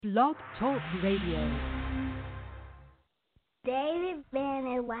Blog Talk Radio. David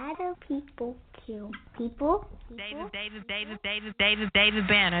Banner, why do people kill people? David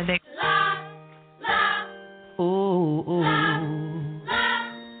Banner. Ooh, ooh.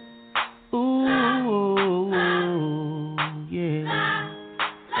 Ooh, yeah.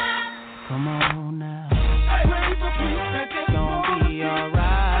 Come on now. It's gonna be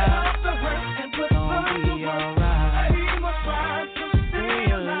alright. It's gonna be alright.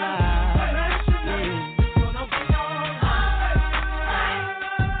 Stay alive.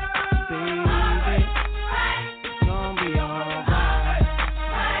 Baby, it's gonna be alright.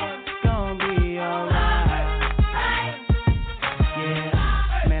 It's gonna be alright.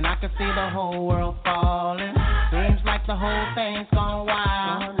 Yeah, man, I can see the whole world falling. Seems like the whole thing's gone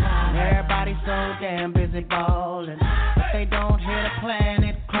wild. Everybody's so damn busy balling, but they don't hear the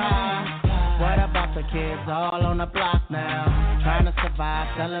planet cry. What about the kids all on the block now, trying to survive,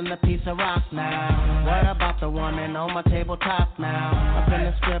 selling a piece of rock now? What about the woman on my tabletop now, up in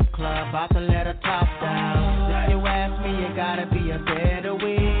the strip club, about to let her top down? If you ask me, it gotta be a better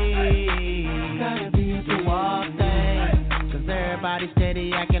way to do all things, 'cause everybody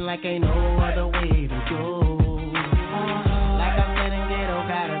steady acting like ain't no other way to go. Like I said in ghetto,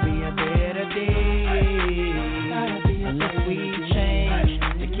 gotta be a better day. Unless we change,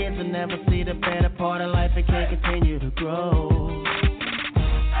 the kids will never see the better part of life and can't continue to grow.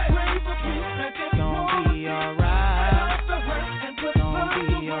 It's gonna be alright. It's gonna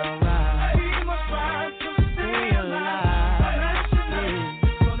be alright. Stay alive.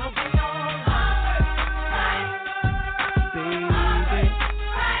 Baby,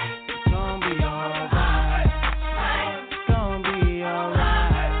 it's gonna be alright. It's gonna be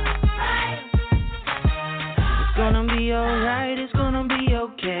alright. It's gonna be alright, it's gonna be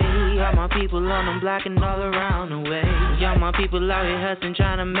okay. All my people on them block and all around the way. All my people out here hustling,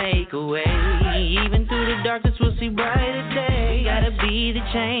 trying to make a way. Even through the darkness, we'll see brighter day. Gotta be the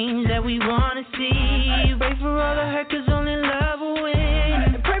change that we wanna see. Pray for all the hurt, 'cause only love will win.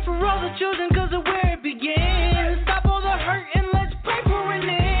 And pray for all the children, 'cause of where it begins. Stop all the hurt and let's pray for an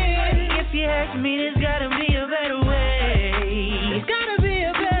end. If you ask me, there's gotta be a better way. There's gotta be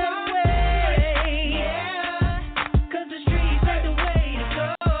a better way. Yeah, 'cause the streets ain't the way to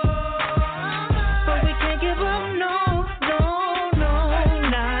go. But we can't give up, no,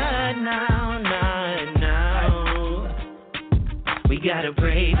 not now. We gotta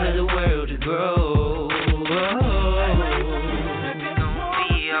pray for the world to grow. It's gonna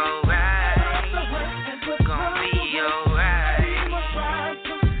be alright. It's gonna be alright.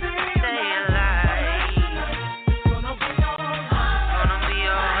 Stay alive. It's gonna be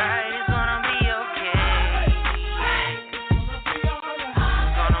alright. It's gonna be okay. It's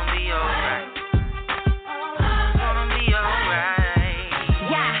gonna be alright. It's gonna be alright.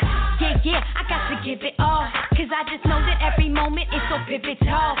 Yeah, I got to give it all. 'Cause I just know that every moment is so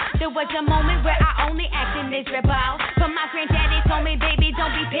pivotal. There was a moment where I only acted miserable, but my granddaddy told me, baby,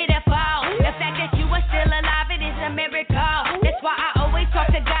 don't be pitiful. The fact that you are still alive, it is a miracle. That's why I always talk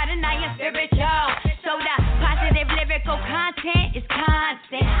to God and I am spiritual. So the positive lyrical content is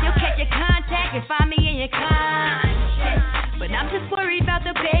constant. You'll catch your contact and find me in your conscience. But I'm just worried about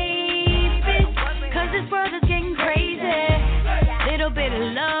the babies, 'cause this world is getting crazy. Little bit of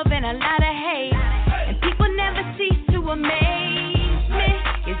love and a lot of hate, and people never cease to amaze me.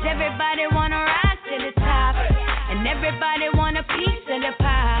 'Cause everybody wanna rise to the top, and everybody want a piece of the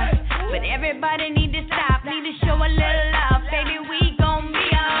pie. But everybody need to stop, need to show a little love. Baby, we gon'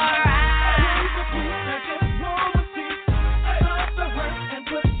 be alright.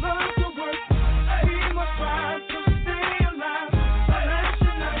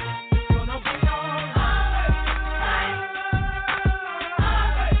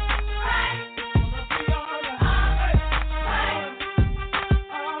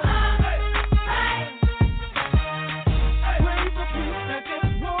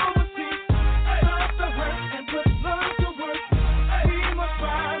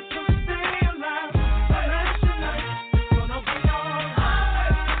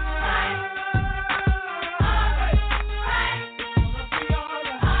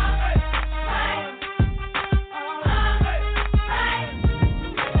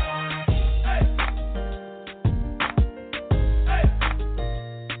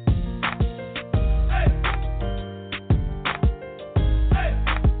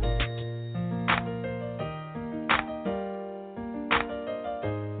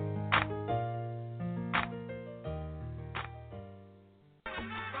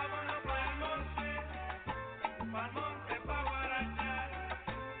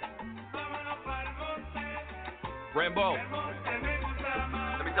 Rambo,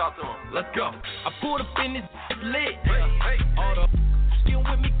 let me me talk to him. Let's go. I pulled up in this lit. All the skin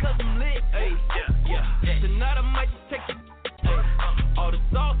with me cause I'm lit. Yeah. Tonight I might just take it. All the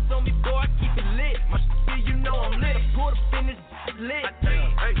sauce on me, boy, I keep it lit. My shit, you know I'm lit. I pulled up in this lit.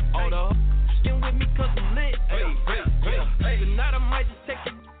 All the skin with me cause I'm lit. Tonight I might just take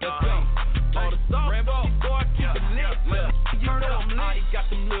it. Let's go. All the sauce on me, boy, I keep it lit. You know I'm lit. Got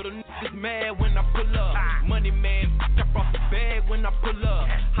them little niggas mad when I pull up. Money man, I brought the bag when I pull up.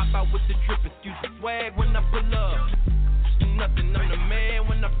 Hop out with the drip, excuse the swag when I pull up. Nothing, I'm the man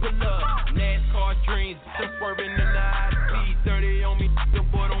when I pull up. NASCAR dreams, still swerving in the high speed. 30 on me, the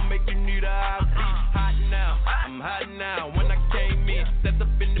boy don't make you need a high speed. Hot now, I'm hot now. When I came in, stepped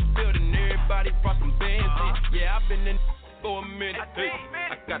up in the building, everybody brought some bands in. Yeah, I've been in for a minute.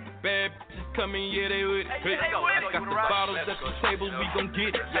 I got the bad bitches coming, yeah, they with it. I got the bottles at the tables, we gon'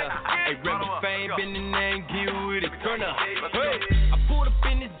 get it. Yeah, hey, Rebel Fame, been in there and get with it. Turn up, hey, I pulled up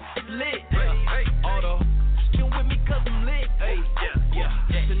in this lit. All the with me cause I'm lit. Yeah.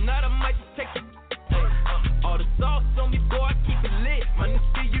 Tonight I might just take it. All the sauce on me, boy, I keep it lit. My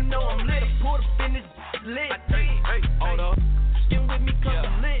nigga, you know I'm lit. I pulled up in this lit. All the skin with me cause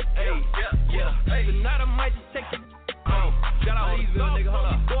I'm lit. Yeah. Tonight I might just take it. Shout out Eastville, nigga, hold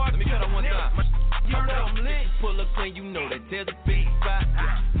up. Let me cut up one time. You know I'm lit. Pull up clean, you know that there's a big spot.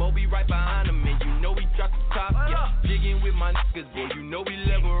 Moby right behind him, and you know we dropped the top. Yeah, jigging with my niggas, boy, you know we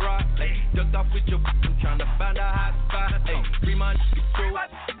level rock. Ducked off with your I'm trying to find a hot spot. Hey, free my niggas show,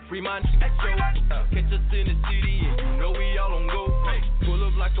 free my niggas show. Catch us in the city, and you know we all on go. Pull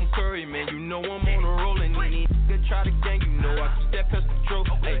up like I'm Curry, man, you know I'm on a roll. And any nigga try to gang, you know I keep that pistol throw.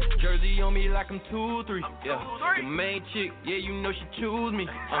 Hey, jersey on me like I'm 2-3. Yeah, the main chick, yeah, you know she choose me.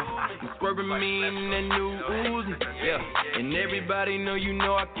 I'm swerving me in that new Uzi. Yeah, and everybody know you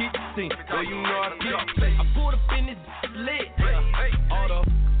know I keep the scene. Well, you know I keep it. I pulled up in this lit. All the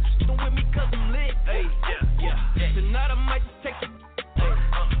with me cause I'm lit. Yeah. Tonight I might just take it.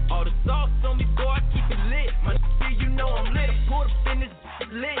 All the sauce on me, boy, I keep it lit. My nigga, you know I'm lit. I pulled up in this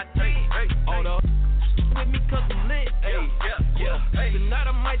lit. All the with me cause I'm lit. Yeah. Tonight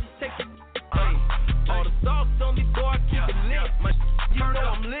I might just take it. All the sauce on me, boy, I keep it lit. My nigga, you know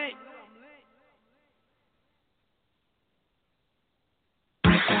I'm lit.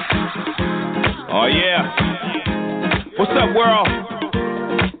 Oh yeah. What's up, world?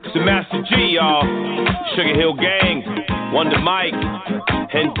 It's the Master G, y'all. Sugar Hill Gang, Wonder Mike,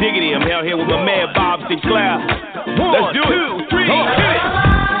 and Diggity. I'm out here with my man Bob Sinclair. Let's do it. 2, 3, hit it.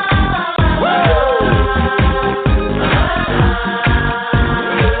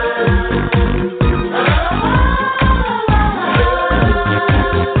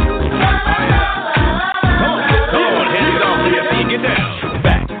 Come on, hands off here so you get down.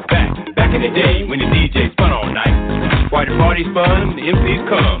 Back in the day when the DJ spun all night. Why the party's fun, the MCs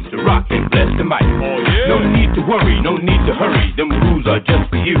come to rock and bless the mic. Oh, yeah. No need to worry, no need to hurry. Them rules are just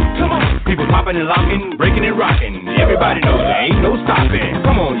for you. Come on. People popping and locking, breaking and rocking. Everybody knows there ain't no stopping.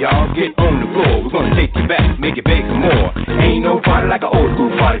 Come on, y'all, get on the floor. We're gonna take you back, make it big some more. Ain't no party like an old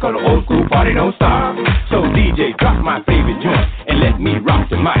school party, cause an old school party don't stop. So DJ, drop my favorite joint and let me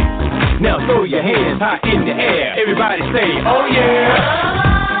rock the mic. Now throw your hands high in the air. Everybody say, oh yeah.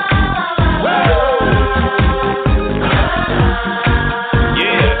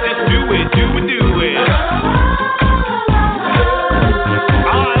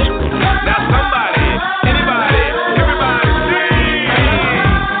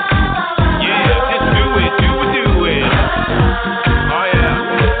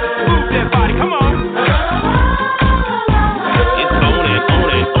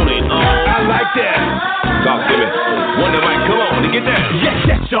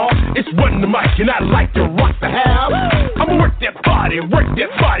 It's Run the Mic, and I like to rock the house. I'ma work that body, and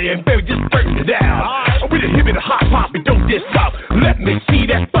baby, just burn it down. With a hip and a hot pop, and don't diss out. Let me see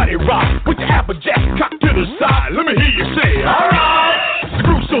that body rock. With the Applejack cock to the side, let me hear you say, alright. The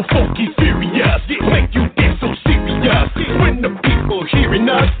groove so funky, furious, it make you dance so serious. When the people hearing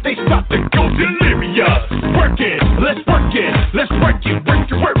us, they start to go delirious. Work it, let's work it, let's work it, work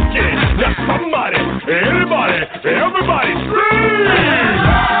it, work it. Now somebody, anybody, everybody scream!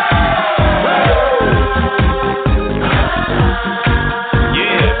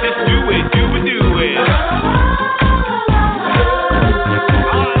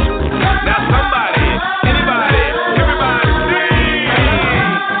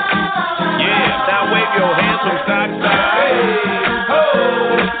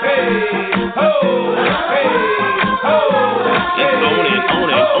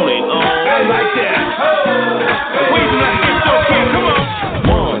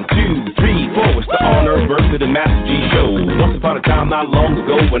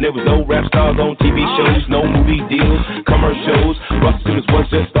 when there was no rap stars on TV shows, no movie deals, commercials. Russell Simmons was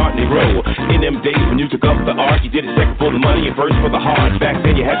just starting to grow. In them days when you took up the art, you did it second for the money and first for the heart. Back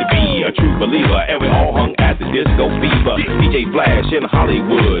then you had to be a true believer, and we all hung at the Disco Fever. DJ Flash in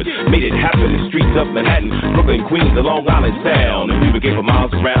Hollywood made it happen in the streets of Manhattan, Brooklyn, Queens, the Long Island Sound. And we would get for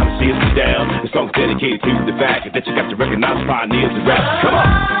miles around to see us down. The song's dedicated to the fact that you got to recognize pioneers of rap. Come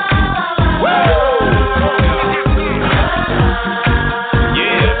on. Whoa.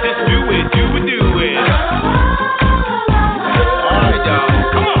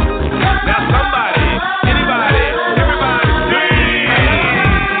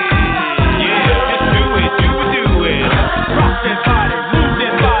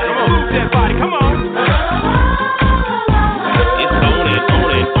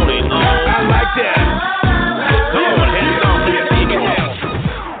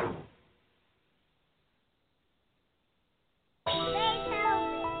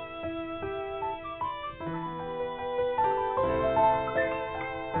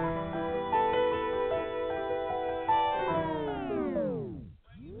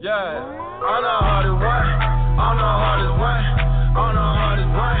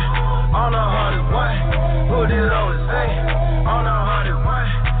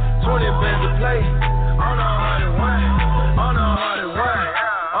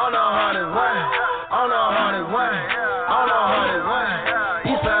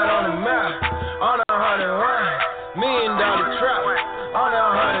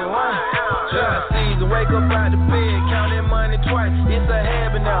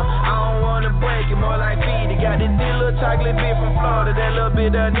 Chocolate bit from Florida, that little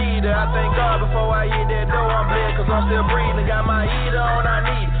bit I need it. I thank God before I hit that door, I'm blessed, cause I'm still breathing. Got my heater on, I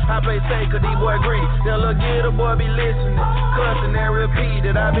need it. I play safe, cause these boy greedy. That little getter boy be listening, cussing and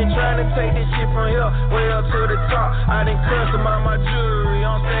repeating. I've been trying to take this shit from here, way up to the top. I done custom out my jewelry,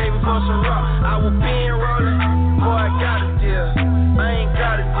 I'm saving for some rock. I was being rolling, boy, I got a deal. I ain't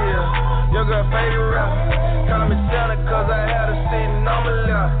got a deal. Your girl favorite rapper, call me Santa, cause I had her sitting on my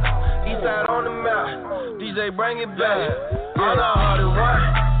left. Eastside on the map. DJ, bring it back. I'm the hardest one.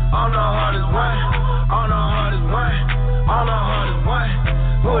 I'm the hardest one. I'm the hardest one. I'm the hardest one.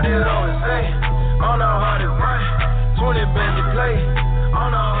 Put it on and say, I'm the hardest one. 20 bands to play.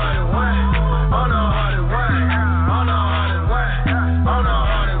 I'm the hardest one. I'm the hardest one. I'm the hardest one. I'm the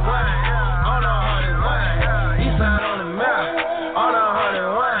hardest one. I'm the hardest one. Eastside on the map. I'm the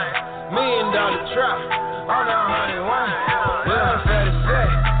hardest one. $1 million trap. I'm the hardest one. Well, I'm fat as set.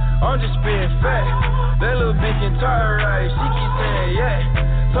 I'm just spitting fat. That little bitch can talk right, she keep saying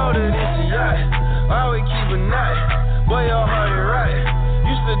yeah. Told her this she yacht, always keep a knot. Boy, your heart is right,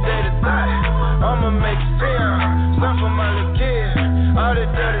 used to date a thought. I'ma make it fair, stuff for my little kid. All the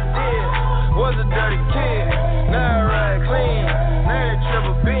dirty did, was a dirty kid. Now I ride clean, now they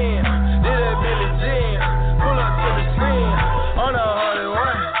triple beam. Did that Billie Jean, pull up to the scene. On the hardest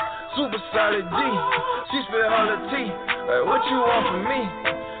one, super solid G. She spit all the tea, like what you want from me?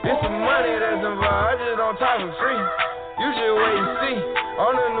 It's some money that's involved, I just don't talk for free. You should wait and see,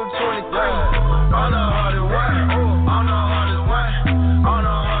 on the new 23. On the hardest one, on the hardest one, on the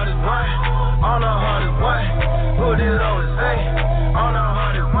hardest one, on the hardest one. Put it over, say, on the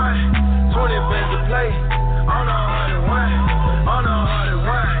hardest one. 20 bands to play, on the hardest one, on the hardest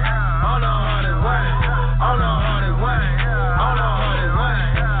one, on the hardest one, on the hardest one, on the hardest one.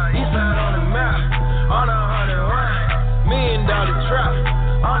 Eastside on the map, on the hardest one. $1 million trap.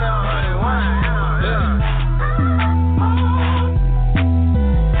 On the 101, yeah.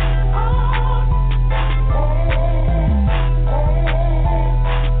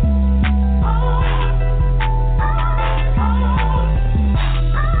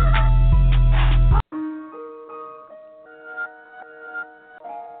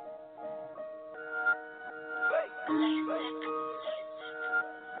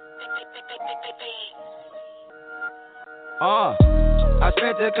 I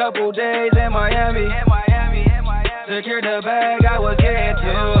spent a couple days in Miami. Secured the bag, I was getting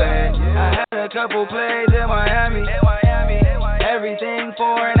to it. I had a couple plays in Miami. Everything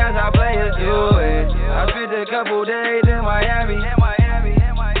foreign as our players do it. I spent a couple days in Miami.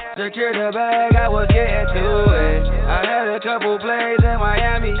 Secured the bag, I was getting to it. I had a couple plays in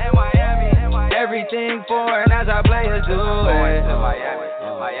Miami. Everything foreign as our players do it.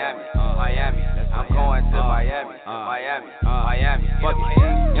 Miami. going to Miami. Fuck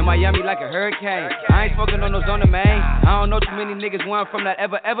it. In Miami like a hurricane. I ain't smoking on no zone of main. I don't know too many niggas where I'm from that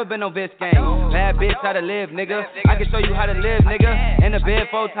ever been on Biscayne. Bad bitch, how to live, nigga. I can show you how to live, nigga. In the bed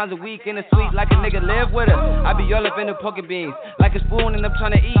 4 times a week, in the suite like a nigga live with her. I be all up in the pocket beans, like a spoon and I'm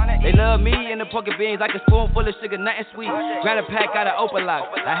trying to eat. They love me in the pocket beans, like a spoon full of sugar, nothing sweet. Grab a pack out of open lock.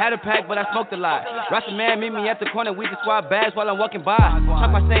 I had a pack, but I smoked a lot. Russian man meet me at the corner, we just swap bags while I'm walking by.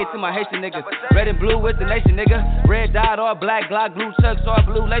 Talk my shade to my Haitian niggas. Red and blue with the nation, nigga. Red dot, all black, Glock, blue chucks, all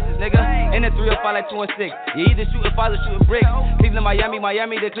blue laces, nigga. In the 305 like 2 and 6. You either shooting files or shooting bricks. Cleveland,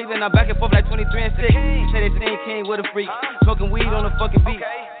 Miami to Cleveland, I'm back and forth like 23 and 6. Say they seen King with a freak. Smoking weed on the fucking beat.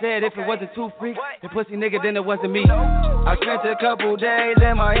 Said if it wasn't too freak, the pussy nigga, then it wasn't me. I spent a couple days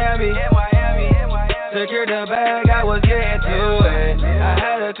in Miami. Secured the bag, I was getting to it. I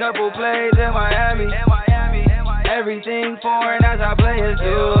had a couple plays in Miami. Everything foreign as our players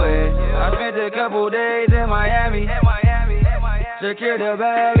do it. I spent a couple days in Miami. Secured the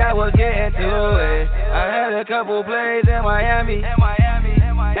bag, I was getting to it. I had a couple plays in Miami.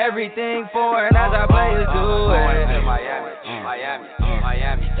 Everything foreign as our players do it. Miami.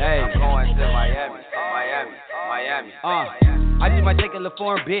 Hey. I'm going to Miami. I just might take a little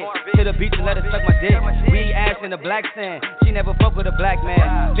foreign bitch to the beach and let her suck my dick. We ass in the black sand. She never fuck with a black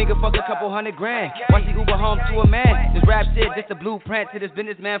man. Finger fuck a couple $100 grand. Why she Uber home to a man? This rap shit, just a blueprint to this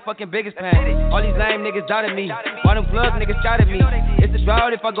businessman fucking biggest pan. All these lame niggas doubted me. All them plug niggas shot at me. It's a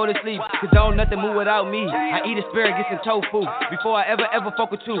drought if I go to sleep, cause don't nothing move without me. I eat asparagus and tofu before I ever fuck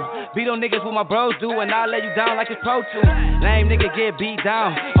with you. Beat on niggas what my bros do and I'll lay you down like it's Pro Tools. Lame nigga get beat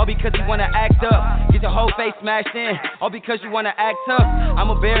down, all because you wanna act up. Get your whole face smashed in, all because you wanna act tough. I'm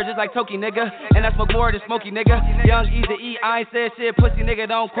a bear just like Toki, nigga, and I smoke more than Smokey, nigga. Young Easy E, I ain't said shit, pussy nigga,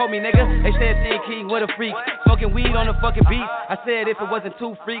 don't quote me, nigga. They said Sing King with a freak, smoking weed on the fucking beat. I said if it wasn't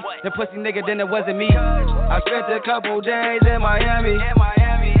too freak, the pussy nigga, then it wasn't me. I spent a couple days in Miami.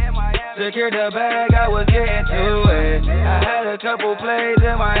 Secured the bag, I was getting to it. I had a couple plays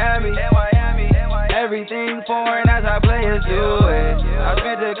in Miami. Everything foreign as our players do it. I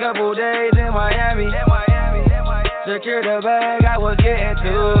spent a couple days in Miami. Secured the bag, I was getting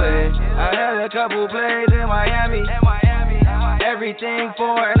to it. I had a couple plays in Miami. Everything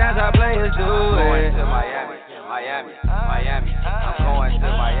foreign as our players do it. Miami. I'm going to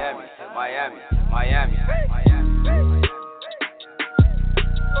Miami.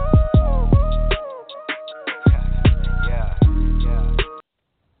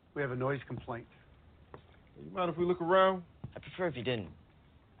 We have a noise complaint. You mind if we look around? I prefer if you didn't.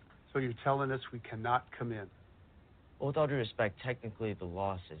 So you're telling us we cannot come in? Well, with all due respect, technically the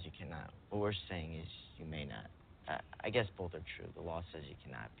law says you cannot. What we're saying is you may not. I guess both are true. The law says you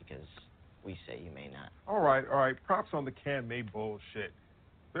cannot because we say you may not. All right. Props on the can-made bullshit.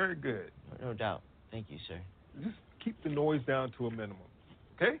 Very good. No doubt. Thank you, sir. Just keep the noise down to a minimum,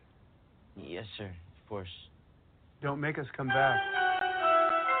 okay? Yes, sir. Of course. Don't make us come back.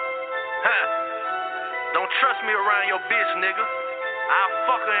 Don't trust me around your bitch, nigga. I'll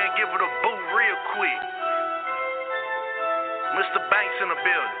fuck her and give her the boot real quick. Mr. Banks in the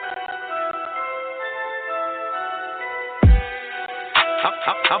building.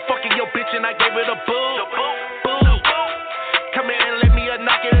 I'm fucking your bitch and I gave her the boot. Come here and let me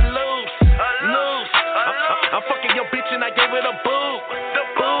knock it loose. I'm fucking your bitch and I gave her the boot.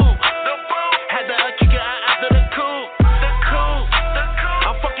 Had to kick her out after the coup.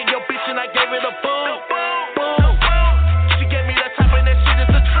 I'm fucking your bitch and I gave her the boot. She gave me that type and that shit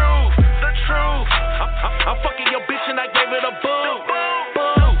is the truth. I'm fucking your bitch and I gave her the boot.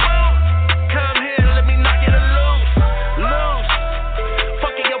 Come here and let me knock it loose.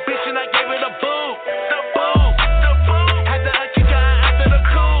 Fucking your bitch and I gave her the boot. Had to kick her out after the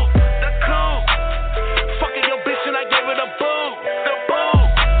coup. Fucking your bitch and I gave her the boot.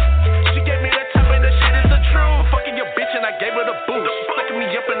 She gave me that type and that shit is the truth. I'm fucking your bitch and I gave her the boot. She sucking me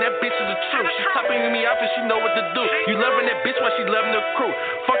up and that bitch is the truth. She topping me off and she know what to do. You loving that bitch while she loving the crew.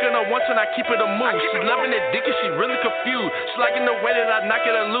 Fucking her once and I keep it a move. She loving that dick and she really confused. She liking the way that I knock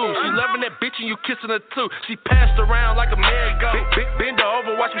it or lose. She loving that bitch and you kissing her too. She passed around like a merry-go. Bend her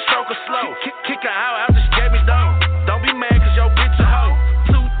over, watch me stroke her slow. Kick her out after she gave me dough. Don't be mad cause your bitch a hoe.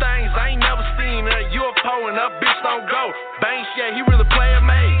 Two things I ain't never seen. A UFO and her bitch don't go. Bang shit, he really play a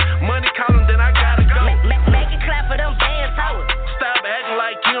made. Money calling, then I gotta go. Make it clap for them bands, hoe. Stop acting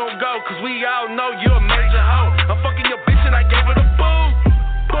like you don't go, cause we all know you a major hoe. I'm fucking your bitch and I gave her the boo.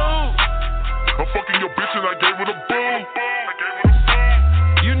 I'm fucking your bitch and I gave her the boo.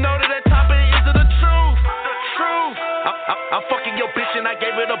 You know that topic is the truth. I'm fucking your bitch and I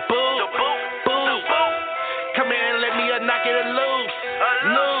gave her the boo. Come here and let me knock it loose.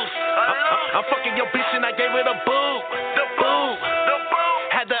 I'm fucking your bitch and I gave it a boo. The boo.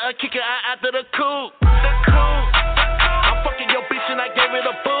 Had to kick her out after the coup. I'm fucking your bitch and I gave it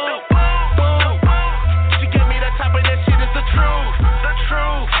a boo. She gave me that top and that shit is the truth.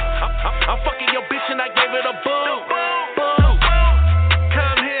 I'm fucking your bitch and I gave it a boo.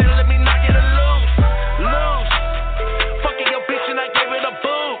 Come here, let me knock it loose. Fucking your bitch and I gave it a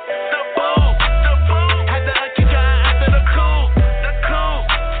boo. Had to kick her out after the coup.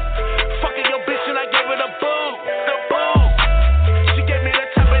 Fucking your bitch and I gave it a boo. She gave me that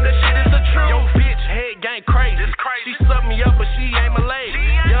top and that shit is the truth. Yo bitch, head gang crazy. She sucked me up but she ain't my lady.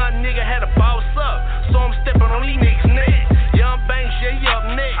 Young nigga had a boss up, so I'm stepping on these niggas' neck. Young Banks, yeah, he up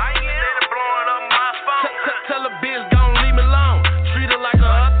next. Tell a bitch gon' leave me alone. Treat her like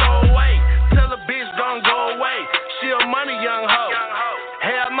a throwaway. Tell a bitch gon' go away. She a money young hoe.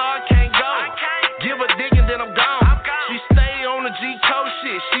 Hell no, I can't go. Give a dick and then I'm gone. She stay on the G-code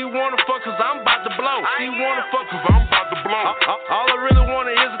shit. She wanna fuck cause I'm about to blow. All I really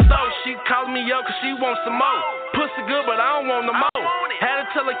wanted is a throw. She called me up cause she wants some more. Pussy good but I don't want no more. Had to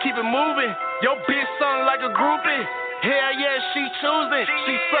tell her keep it moving. Yo bitch sound like a groupie. Hell yeah, she choosing.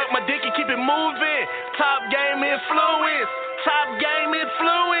 She suck my dick and keep it moving. Top game influence.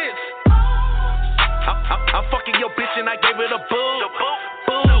 I'm fucking your bitch and I gave it a boo.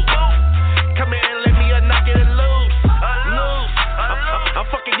 Come here and let me knock it loose. I'm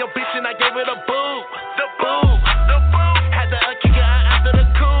fucking your bitch and I gave it a boo. Had to kick her out after the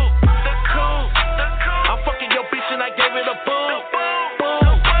coup. I'm fucking your bitch and I gave it a boo.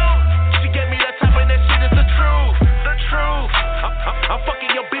 She gave me that top and that shit is the truth. I'm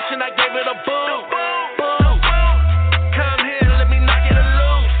fucking your bitch and I gave it a boo. Come here, let me knock it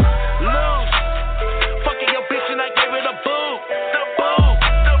loose. Fucking your bitch and I gave it a boo.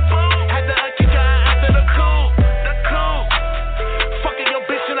 Had to kick her out after the coup. Fucking your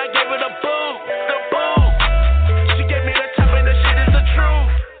bitch and I gave it a boo. She gave me that top and that shit is the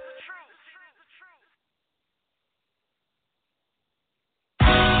truth.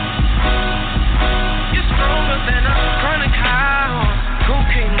 You're stronger than a chronic high on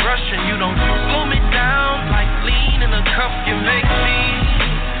cocaine Russian. You don't slow me down like lean in a cup. You make me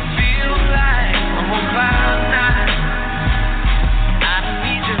feel like I'm on cloud nine. I don't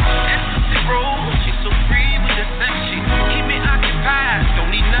need your ecstasy roll. She's so free with the sex. She keep me occupied. Don't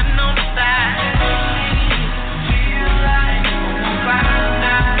need nothing on the side. Feel like I'm on cloud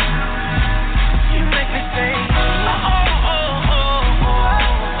nine. You make me say,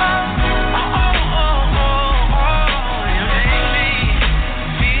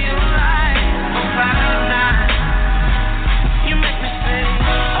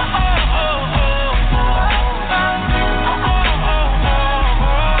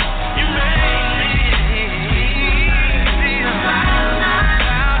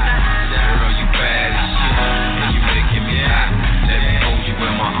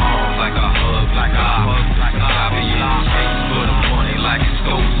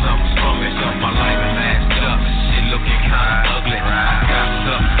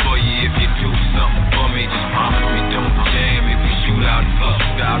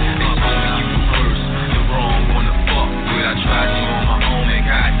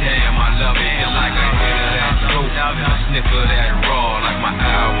 Nigga that raw like my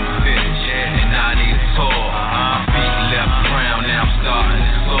album finished, and I need a tour. My feet left ground, now I'm starting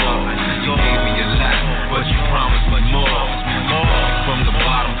to soar. You gave me a lot, but you promised me more. From the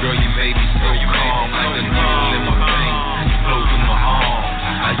bottom, girl, you made me so calm, like the needle in my vein, you flow through my arm.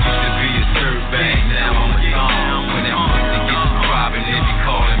 I used to be a dirtbag, now I'm a thong. When that pussy gets throbbing, they be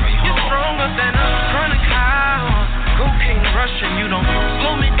calling me home. You're stronger than a chronic high on cocaine Russian. You don't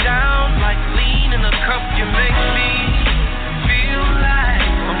slow me down like lean in a cup. You make me feel like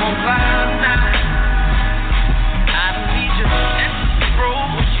I'm on cloud nine. I don't need your ecstasy roll.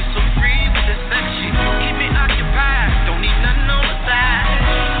 She's so free with the sex. She keep me occupied. Don't need nothing on the side.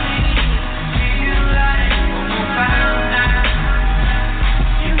 Feel like I'm on cloud nine.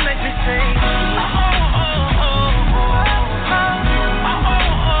 You make me say, you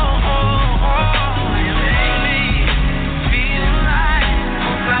make me feel like I'm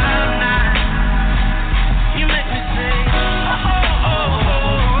on cloud nine. You make me say, you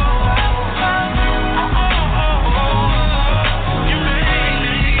make me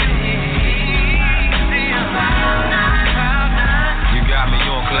feel You got me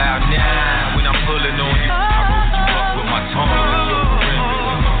on cloud nine when I'm pulling on you. I rolled you up with my tongue and your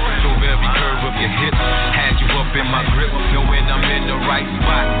perimeter. Drove every curve of your hips, had you up in my grip, knowing I'm in the right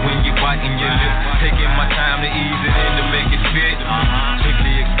spot when you biting your lip. Taking my time to ease it in to make it fit.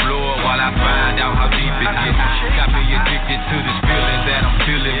 Strictly explore while I find out how deep it gets. Got me addicted to this feeling that I'm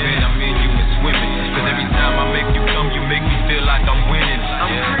feeling when I'm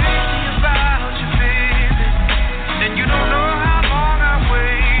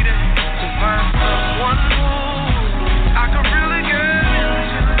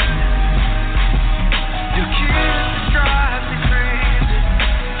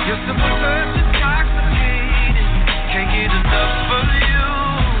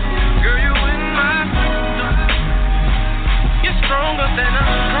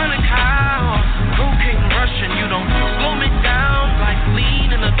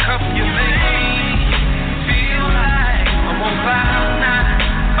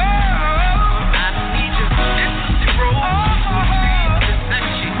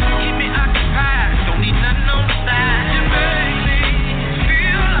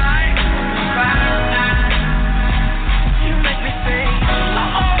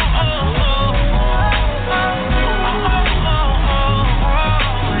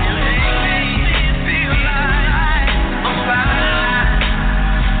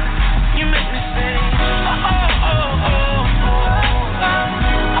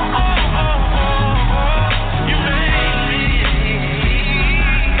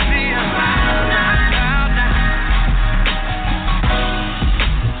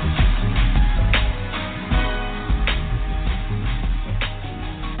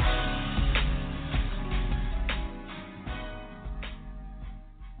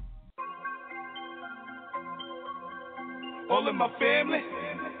all of my family.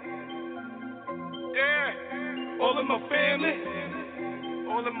 Yeah, all of my family.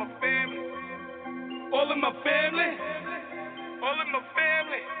 All of my family. All of my family. All of my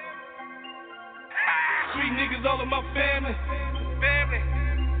family. Street niggas, all of my family. Family.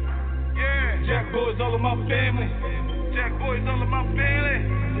 Yeah. Jack boys, all of my family. Jack boys, all of my family.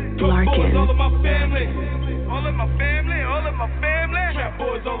 Coke boys, all of my family. All of my family, all of my family. Trap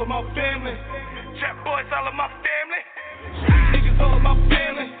boys, all of my family. Trap boys, all of my family. Niggas, all of my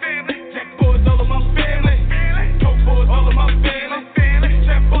family. Jack boys, all of my family. Coke boys, all of my family.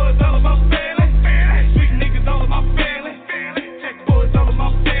 Trap boys, all of my family. Street niggas, all of my family. Jack boys, all of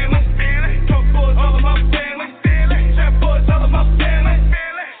my family. Coke boys, all of my family. Trap boys, all of my family.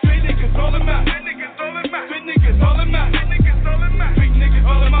 Street niggas, all of my. Street niggas, all of my. Street niggas, all of my. Street niggas,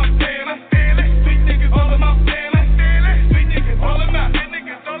 all of my family. Street niggas, all of my family. Street niggas, all of my. Street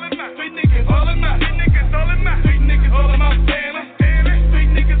niggas, all of my. Street niggas, all of my. Street niggas, all of my. Street niggas, all of my family. Street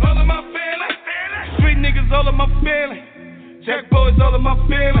niggas, all of my family. Street niggas, all of my family. Jack boys, all of my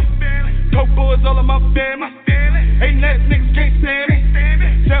family. Coke boys, all of my family. Hating ass niggas can't stand me.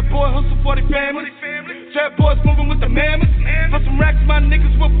 Trap boy hustle for the family. Trap boys moving with the mammoths. For some racks, my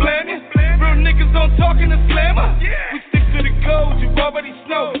niggas will blame you. Real niggas don't talk in the slammer. We stick to the code, you already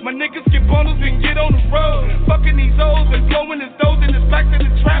know. My niggas get bundles and get on the road. Fucking these hoes and blowing his doors and it's back to the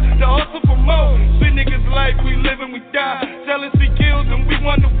trap. The hustle for more. Street niggas life, we live and we die. Jealousy kills and we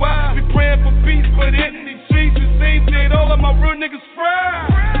wonder why. We praying for peace, but in these streets it seems that all of my real niggas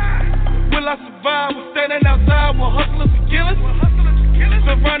fried. Will I survive? We're standing outside with hustlers and killers.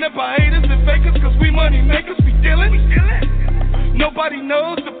 Surrounded by haters and fakers, cause we money makers, we dealin'. Nobody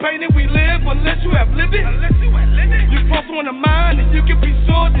knows the pain that we live unless you have lived it. You cross on the mind and you can be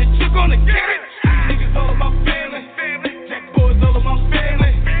sure that you're gonna get it. Niggas all of my family. Jack boys all of my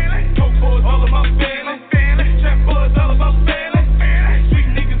family. Coke boys all of my family. Trap boys all of my family. Street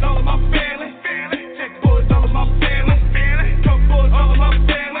niggas all of my family. Jack boys all of my family. Coke boys all of my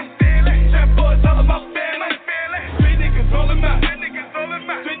family. Trap boys all of my family. Street niggas all of my. Street niggas all of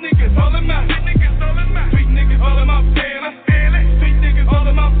my. Street niggas all of my family. Street niggas all of my family. Street niggas all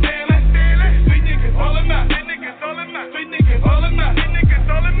of my. Street niggas all of my. Street niggas all of my. Street niggas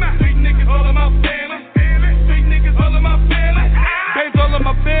all of my. Street niggas all of my family. Street niggas all of my family. Babes all of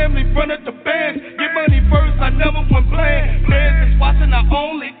my family, front of the band. Get money first, I never went bland. Fans is watching our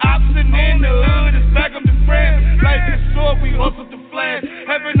only option in the hood is back up the friends. Life is short, we hustle to flash.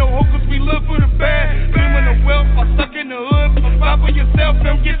 Having no hope cause we live for the bad. Dreaming of wealth, I stuck in the hood. Fight for yourself,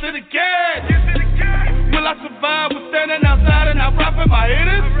 come get to the gas. Will I survive? We're standing outside and I'm rapping my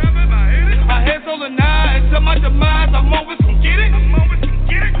hitters. My head's on the nine, until my demise, I'm always gonna get it.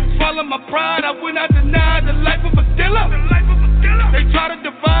 Swallow my pride, I will not deny the life of a dealer. They try to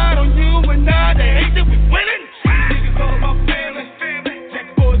divide on you and I, they hate that we winning. Niggas all of my family.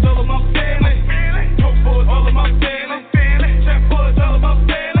 Jack boys all of my family. Coke boys all of my family. Trap boys all of my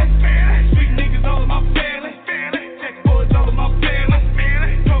family. Street niggas all of my family. Jack boys all of my family.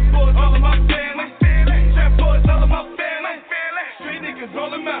 Coke boys all of my family. Trap boys all of my family. Street niggas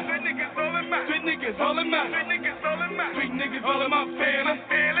all of my. Street niggas all of my. Street niggas all of my. Street niggas all of my family.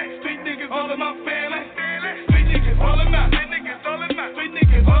 Street niggas all of my family. Street niggas all of my. Street niggas all of my. Street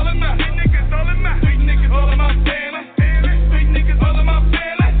niggas all of my. Street niggas all of my. Street niggas all of my family. Street niggas all of my family.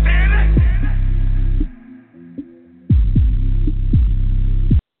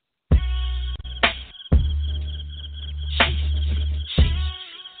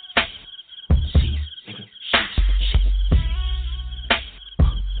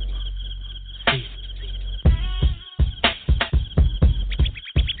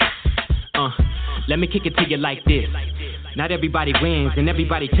 Let me kick it to you like this. Not everybody wins and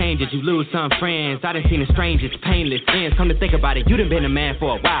everybody changes. You lose some friends. I done seen the strangest, painless ends. Come to think about it, you done been a man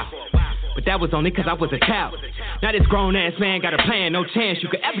for a while. But that was only cause I was a child. Now this grown ass man got a plan. No chance you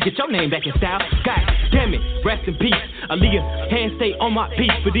could ever get your name back in style. God damn it, rest in peace. Aaliyah, hand stay on my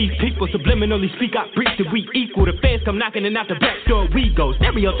peace. For these people subliminally speak out, preach that we equal. The feds come knocking and out the back door we go.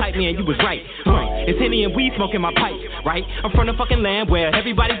 Stereotype me and you was right. It's Henny and weed smoking my pipe, right? I'm from the fucking land where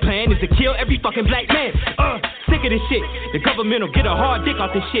everybody's plan is to kill every fucking black man. Sick of this shit. The government will get a hard dick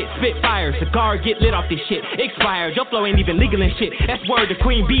off this shit. Spit fire, cigar get lit off this shit. Expired, your flow ain't even legal and shit. That's word to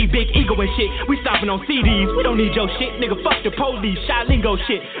Queen B, big ego and shit. We stopping on CDs, we don't need your shit. Nigga, fuck the police, shy lingo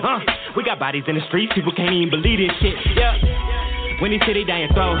shit. We got bodies in the streets, people can't even believe this shit. Yeah. When he city down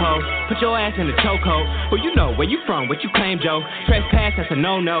your throat, ho, put your ass in the chokehold. Well, you know where you from, what you claim, Joe. Trespass, that's a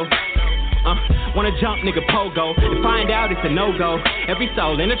no-no. Wanna jump, nigga, pogo. To find out it's a no-go. Every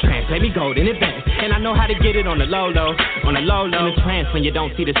soul in a trance, let me go in advance. And I know how to get it on the low-low. On the low-low. In a trance when you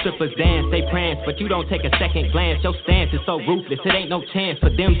don't see the strippers dance. They prance, but you don't take a second glance. Your stance is so ruthless, it ain't no chance for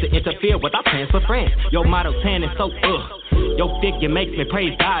them to interfere with our plans for France. Your motto 10 is so Your figure makes me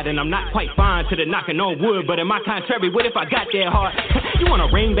praise God, and I'm not quite fine to the knocking on wood. But in my contrary, what if I got that hard? You want a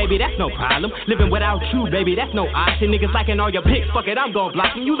ring, baby? That's no problem. Living without you, baby, that's no option. Niggas liking all your pics, fuck it, I'm gon'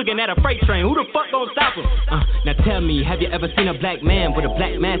 block them. You looking at a freight train, who the fuck gon' stop him? Now tell me, have you ever seen a black man with a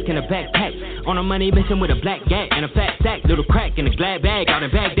black mask and a backpack? On a money mission with a black gag and a fat sack, little crack in a glad bag out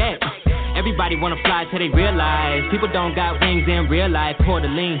in Baghdad. Everybody wanna fly till they realize people don't got wings in real life. Pour the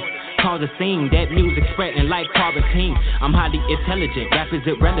lean, cause a scene, that music spreading like quarantine. I'm highly intelligent, rap is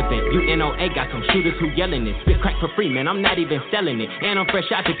irrelevant. UNOA got some shooters who yelling it. Spit crack for free, man, I'm not even selling it. And I'm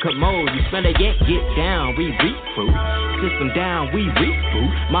fresh out the commode, you smell it yet? Get down, we recruit. System down, we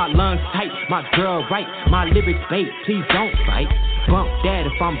reboot. My lungs tight, my girl right, my lyrics bait, please don't fight. Bump that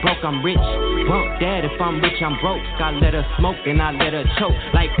if I'm broke, I'm rich. Bump that if I'm rich, I'm broke. I let her smoke and I let her choke.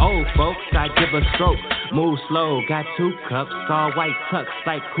 Like old folks, I give a stroke. Move slow, got 2 cups. All white tux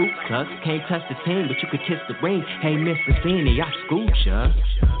like Ku Klux. Can't touch the team, but you could kiss the ring. Hey, Mr. Feeney, I scoot ya.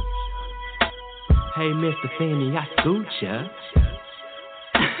 Hey, Mr. Feeney, I scoot ya.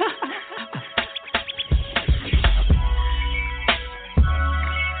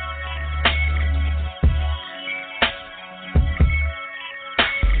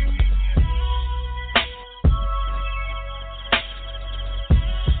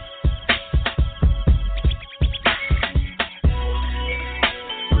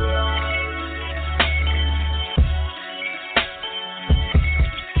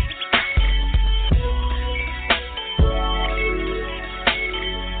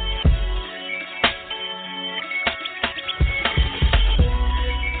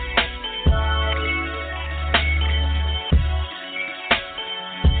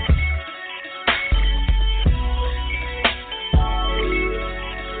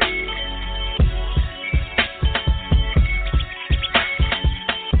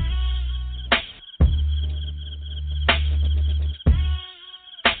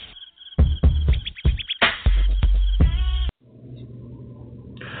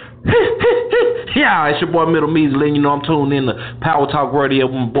 Yeah, it's your boy Middle Measly, you know I'm tuned in to Power Talk Radio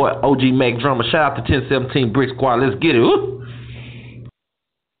with my boy OG Mac Drummer. Shout out to 1017 Brick Squad. Let's get it. Woo!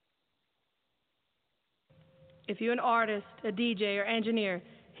 If you're an artist, a DJ, or engineer,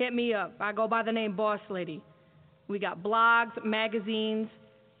 hit me up. I go by the name Boss Lady. We got blogs, magazines,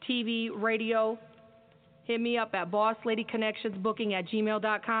 TV, radio. Hit me up at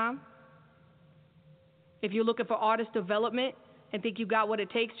bossladyconnectionsbooking@gmail.com. If you're looking for artist development and think you got what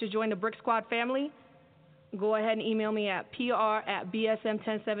it takes to join the Brick Squad family, go ahead and email me at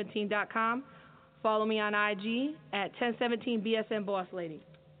pr@bsm1017.com. Follow me on IG at 1017BSM Boss Lady.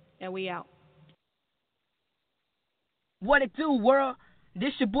 And we out. What it do, world?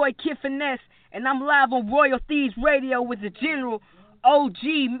 This your boy Kid Finesse, and I'm live on Royal Thieves Radio with the General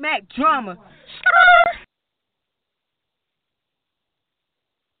OG Mac Drama.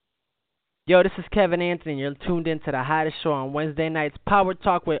 Yo, this is Kevin Anthony. You're tuned in to the hottest show on Wednesday nights, Power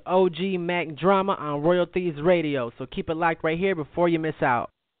Talk with OG Mac Drama on Royal Thieves Radio. So keep it locked right here before you miss out.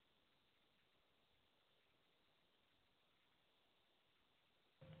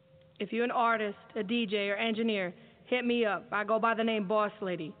 If you're an artist, a DJ, or engineer, hit me up. I go by the name Boss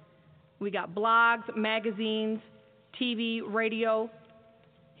Lady. We got blogs, magazines, TV, radio.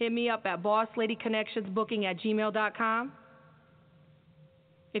 Hit me up at bossladyconnectionsbooking@gmail.com.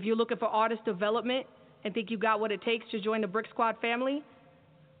 If you're looking for artist development and think you got what it takes to join the Brick Squad family,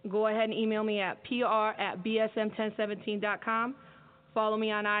 go ahead and email me at pr@bsm1017.com. Follow me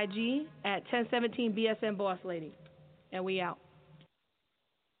on IG at 1017BSM Boss Lady. And we out.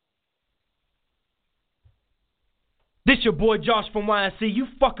 This your boy Josh from YNC. You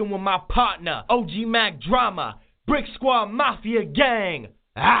fucking with my partner, OG Mac Drama, Brick Squad Mafia Gang.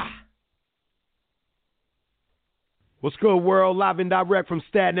 Ah! What's good, world? Live and direct from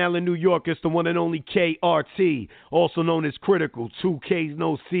Staten Island, New York. It's the one and only KRT, also known as Critical, 2 Ks,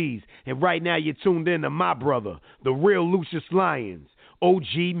 no Cs. And right now you're tuned in to my brother, the real Lucius Lyons,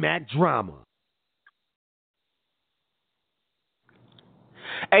 OG Mac Drama.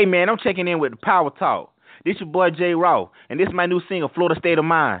 Hey, man, I'm checking in with the Power Talk. This your boy J. Raw, and this is my new single, Florida State of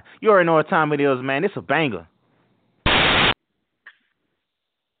Mind. You already know what time it is, man. It's a banger.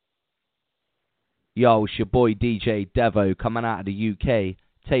 Yo, it's your boy DJ Devo coming out of the UK,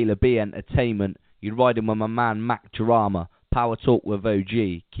 Taylor B Entertainment. You're riding with my man Mac Drama. Power Talk with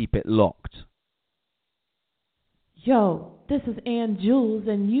OG. Keep it locked. Yo, This is Ann Jules,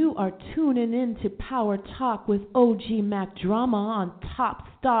 and you are tuning in to Power Talk with OG Mac Drama on Top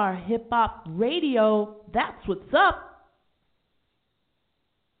Star Hip Hop Radio. That's what's up.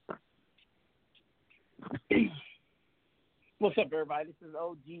 What's up, everybody? This is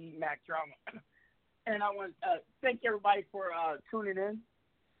OG Mac Drama, and I want to thank everybody for tuning in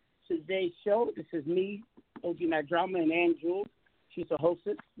to today's show. This is me, OG Mac Drama, and Ann Jules. She's the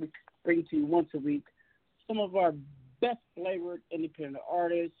hostess. We bring to you once a week some of our best flavored independent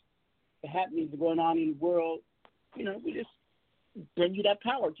artists, the happenings going on in the world. You know, we just bring you that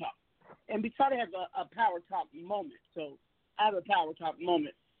power talk. And we try to have a power talk moment. So I have a power talk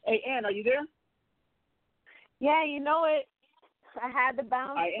moment. Hey, Ann, are you there? Yeah, you know it. I had to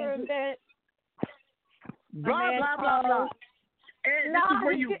bounce for a bit. Blah, blah, blah, blah. And this is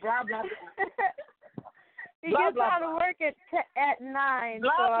where you blah, blah, blah. You get out of work at 9.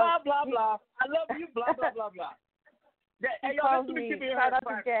 Blah, so blah, blah, blah. I love you, blah, blah, blah, blah. Hey, y'all, listen to me. Shout out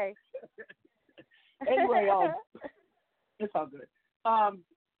to Jay. Anyway, it's all good.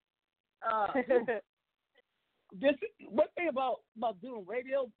 This one thing about doing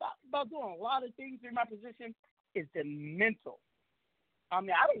radio, about doing a lot of things in my position is the mental. I mean,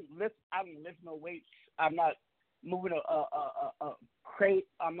 I don't lift no weights. I'm not moving a crate.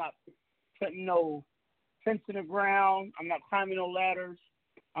 I'm not putting no fence in the ground. I'm not climbing no ladders.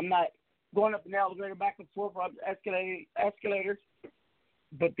 I'm not going up an elevator back and forth up escalators.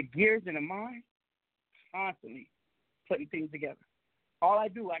 But the gears in the mind, constantly putting things together. All I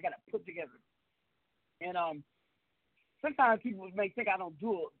do, I got to put together. And sometimes people may think I don't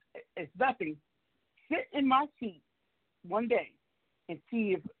do it. It's nothing. Sit in my seat one day and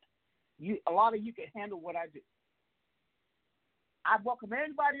see if a lot of you can handle what I do. I welcome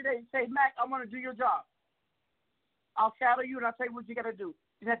anybody that say, Mac, I want to do your job. I'll shadow you and I'll tell you what you got to do.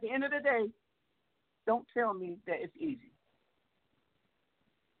 And at the end of the day, don't tell me that it's easy.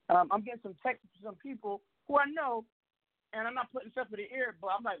 I'm getting some texts from some people who I know, and I'm not putting stuff in the ear,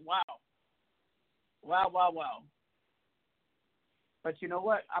 but I'm like, wow. Wow, wow, wow. But you know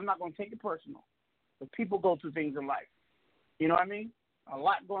what? I'm not going to take it personal. But people go through things in life. You know what I mean? A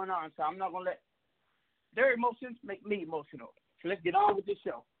lot going on, so I'm not going to let their emotions make me emotional. So let's get on with this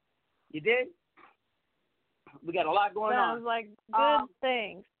show. You did? We got a lot going on. Sounds like good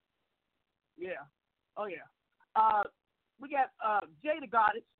things. Yeah. Oh, yeah. We got Jay the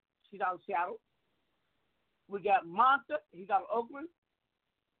Goddess. She's out of Seattle. We got Monster. He's out of Oakland.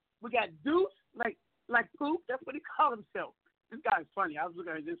 We got Deuce, like Poop. That's what he called himself. This guy's funny. I was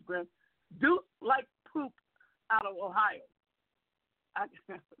looking at his Instagram. Deuce like Poop out of Ohio.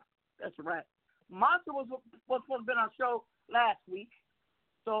 That's right. Monster was supposed to be on our show last week.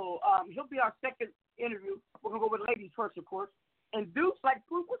 So he'll be our second interview. We're going to go with ladies first, of course. And Deuce like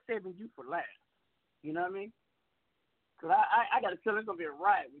Poop, we're saving you for last. You know what I mean? Because I got a feeling it's going to be a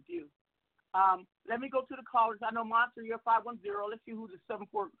riot with you. Let me go to the callers. I know Monster, you're 510. Let's see who the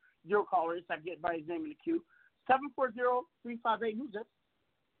 740 caller is. I get by his name in the queue. 740-358. Who's that?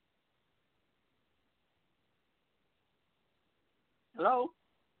 Hello?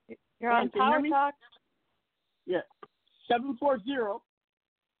 You're on Power Talk? Yeah. 740-358.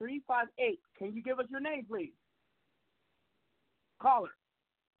 Can you give us your name, please? Caller.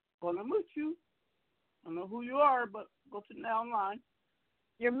 Gonna mute you. I don't know who you are, but go to the now online.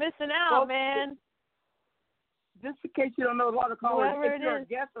 You're missing out, man. Just in case you don't know a lot of callers, Whoever if you're a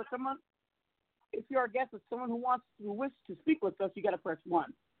guest or someone, who wishes to speak with us, you got to press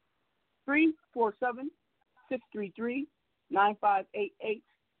 1. 347-633-9588.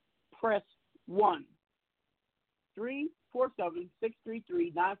 Press 1.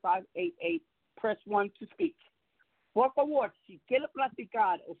 347-633-9588. Press 1 to speak. Por favor, si quiere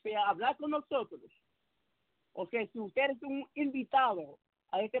platicar, o sea, hablar con nosotros, o sea, si usted es un invitado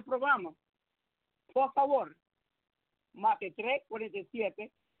a este programa, por favor, marque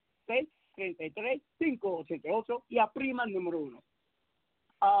 347-633-588 y aprima el número 1.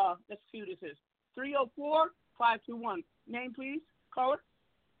 Let's see who this is. 304-521. Name, please, caller.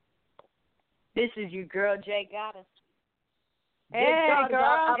 This is your girl, Jay Goddess. Hey, girl.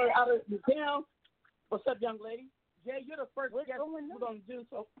 Out of the town. What's up, young lady? Jay, you're the first guest we're going to do,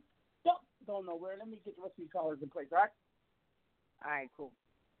 so don't go nowhere. Let me get the rest of these callers in place, all right? All right, cool.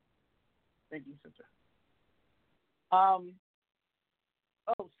 Thank you, sister.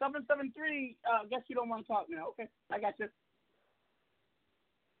 773, I guess you don't want to talk now. Okay, I got you.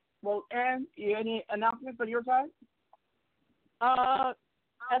 Well, Ann, any announcements on your side?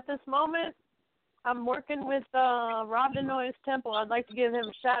 At this moment, I'm working with Rob the Noise Temple. I'd like to give him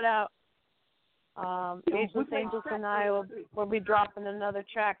a shout out. Angels and I will be dropping another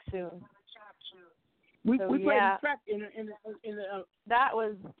track soon. We So, played yeah. the track in the That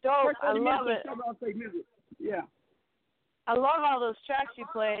was dope. first 30 I love minutes it. of I'll play music. Yeah. I love all those tracks you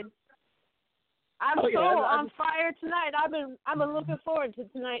played. I'm Oh, yeah, so I on fire tonight. I've been looking forward to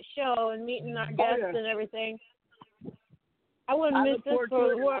tonight's show and meeting our guests yeah. and everything. I wouldn't I miss look this forward for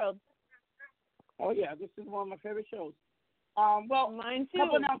to the it. world. Oh yeah, this is one of my favorite shows. Well, mine too.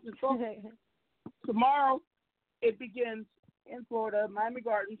 Couple announcements. Tomorrow it begins in Florida, Miami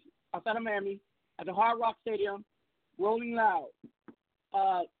Gardens, outside of Miami, at the Hard Rock Stadium, Rolling Loud.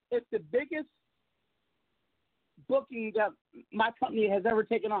 It's the biggest booking that my company has ever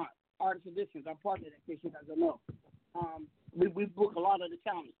taken on. Artist Editions, I'm part of that, in case you guys don't know. We book a lot of the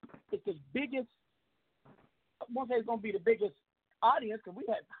talent. It's the biggest. I won't say it's going to be the biggest audience because we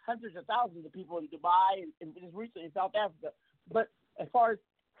had hundreds of thousands of people in Dubai and just recently in South Africa. But as far as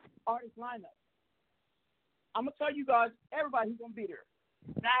artist lineup, I'm going to tell you guys, everybody who's going to be there.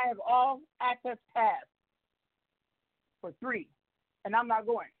 And I have all access pass for free, and I'm not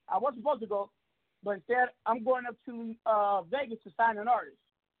going. I wasn't supposed to go, but instead I'm going up to Vegas to sign an artist.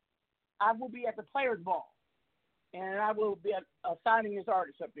 I will be at the Players Ball, and I will be signing this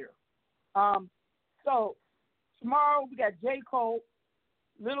artist up there. So tomorrow we got J. Cole,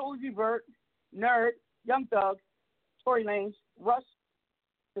 Lil Uzi Vert, Nerd, Young Thug, Tory Lanez, Russ,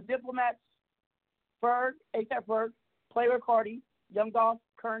 The Diplomats, Ferg, A$AP Ferg, Player Cardi, Young Dolph,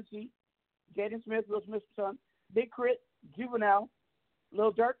 Currency, Jaden Smith, Will Smith's son, Big Crit, Juvenile,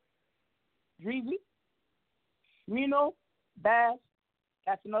 Lil Durk, Dreezy, Mino, Bass,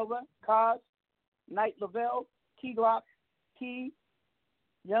 Casanova, Cos, Knight Lavelle, Key Glock, Key,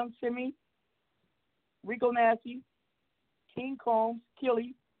 Young Simmy, Rico Nasty, King Combs,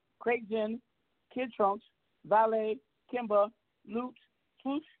 Killy, Craig Jen, Kid Trunks, Valet, Kimba, Loot,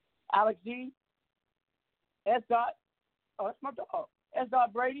 Swoosh, Alex D, S. Dot, oh, that's my dog, S.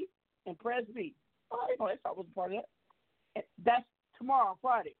 Dot Brady, and Prez B. Oh, I didn't know that was a part of that. And that's tomorrow,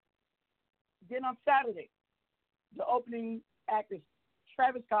 Friday. Then on Saturday, the opening act is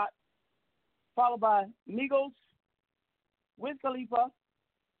Travis Scott, followed by Migos, Wiz Khalifa,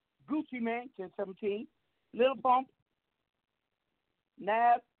 Gucci Mane, 1017, Lil Pump,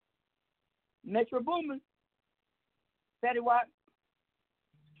 Nav, Metro Boomin, Fatty Watt,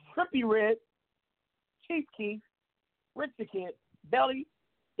 Trippie Redd, Chief Keef, Rich the Kid, Belly,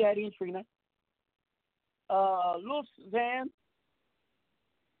 Daddy and Trina, Lil Xan,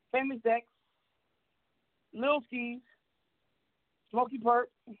 Famous X, Lil Skis, Smokey Perp,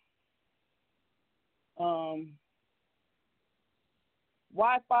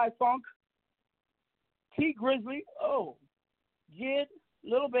 Wi-Fi Funk, T Grizzly, Jid,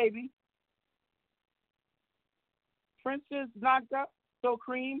 Little Baby, Princess Nagda, So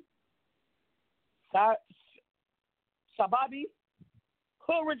Cream, Sababi,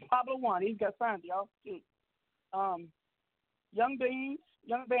 Cool Rich Pablo One. He's got signed, y'all. Young Beans,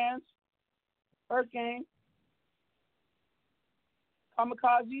 Young Bands, Earth Gang,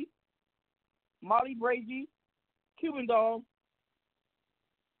 Kamikaze, Molly Brazy, Cuban Doll,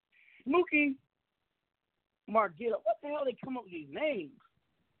 Smokey, Margitto. What the hell they come up with these names?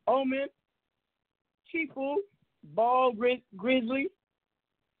 Omen, Chifu, Ball Grizzly,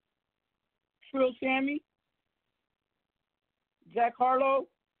 Trill Sammy, Jack Harlow,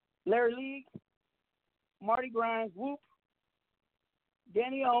 Larry League, Marty Grimes, Whoop,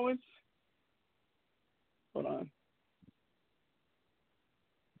 Danny Owens. Hold on.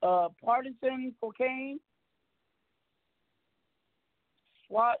 Partisan Cocaine,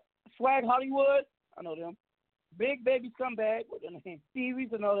 Swag Hollywood, I know them. Big Baby Scumbag, what's their name? Stevie's,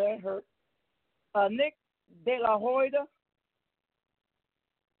 I know that hurt. Nick De La Hoya,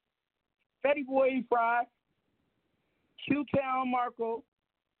 Fetty Boy Fry, Q-Town Marco,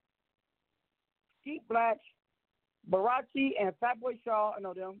 Skeet Black, Barachi and Fatboy Shaw, I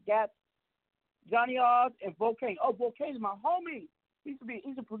know them. Gats, Johnny Oz, and Volcane. Oh, Volcane's my homie. He's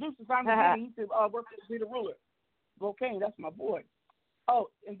a producer, Simon King. He used to work for Peter Ruler. Volcane, that's my boy. Oh,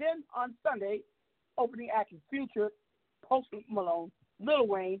 and then on Sunday, opening act is Future, Post Malone, Lil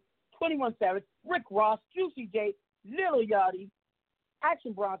Wayne, 21 Savage, Rick Ross, Juicy J, Lil Yachty,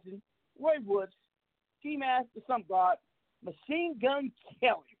 Action Bronson, Roy Woods, T-Mask, The Sump God, Machine Gun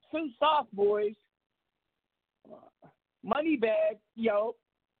Kelly, Two Soft Boys, Moneybag, Yo,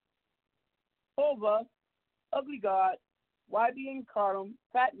 Ova, Ugly God, YB and Carlin,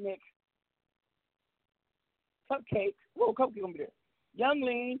 Fat Nick, Cupcake, Cupcake gonna be there. Young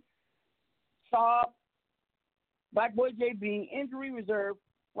Lean, Saab, Black Boy JB, Injury Reserve,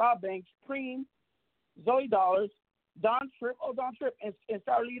 Rob Banks, Preem, Zoe Dollars, Don Tripp, and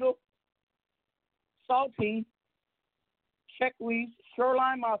Starlito, Salty, Check Weeze,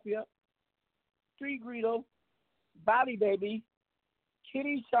 Shoreline Mafia, Street Greedo, Bobby Baby,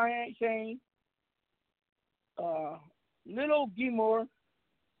 Kitty Shane, Little Gilmore,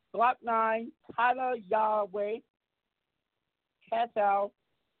 Glock 9, Tyler Yahweh, Cat Out,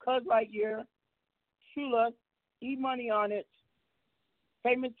 Cuz Lightyear, Shula, E-Money on It,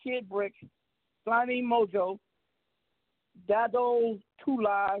 Famous Kid Brick, Slimy Mojo, Dado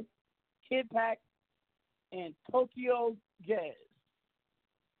Tulai, Kid Pack, and Tokyo Jazz.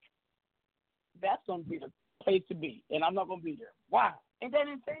 That's going to be the place to be, and I'm not going to be there. Wow. Ain't that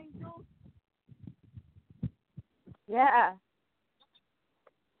insane, dude? Yeah.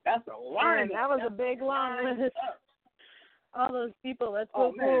 That's a line. That was a big long list. All those people. That's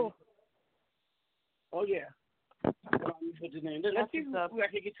so cool. Oh, yeah. Put the name. Let's see if I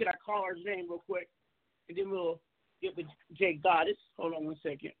can get to that caller's name real quick, and then we'll get with Jay Goddess. Hold on one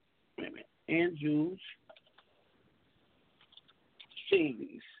second. Wait a minute. Andrews.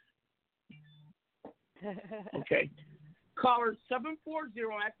 Things. Okay. Caller 740,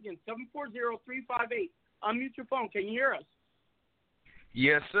 ask again, 740-358. Unmute your phone. Can you hear us?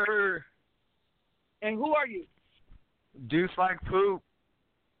 Yes, sir. And who are you? Deuce like poop.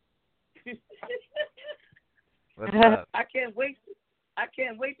 What's up? I can't wait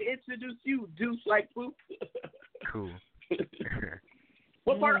to introduce you, Deuce like poop. Cool.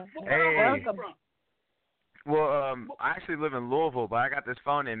 What part of where are you from? Well, I actually live in Louisville, but I got this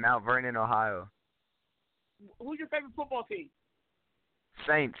phone in Mount Vernon, Ohio. Who's your favorite football team?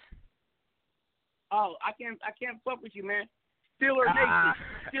 Saints. Oh, I can't fuck with you, man. Steeler Nation.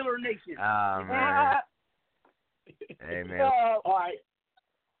 Steeler Nation. Oh, man. Hey, man. All right.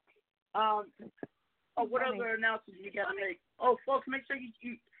 What other announcements we got to make? Oh, folks, make sure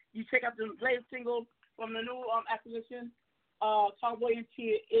you check out the latest single from the new acquisition, Cowboy and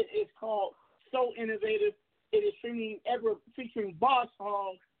Kid. It is called So Innovative. It is featuring Boss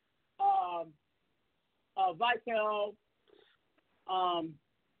Hog, Vital,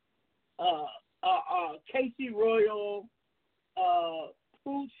 Casey Royal,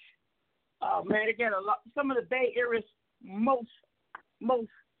 Pooch. Man, again, some of the Bay Area's most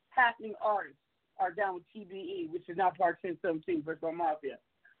happening artists are down with TBE, which is now part 1017 versus Mafia.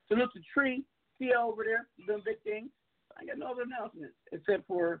 Salute to Tree, Tia over there, doing big things. I got no other announcements except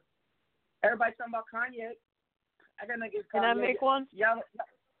for everybody talking about Kanye. I got to get Kanye. Can I make one? Yeah,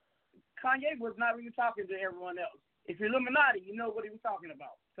 Kanye was not really talking to everyone else. If you're Illuminati, you know what he was talking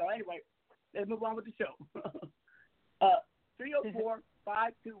about. So anyway, let's move on with the show.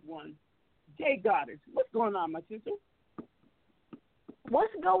 304-521. Jay Goddess. What's going on, my sister?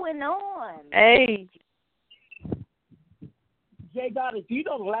 What's going on? Hey. Jay Goddess, do you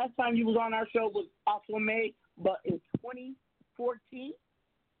know the last time you was on our show was also May, but in 2014?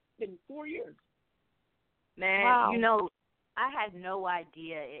 It's been 4 years. Man, wow. You know, I had no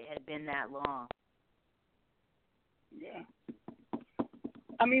idea it had been that long. Yeah.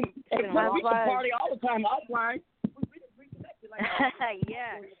 I mean, we can party all the time offline. We reconnected like that.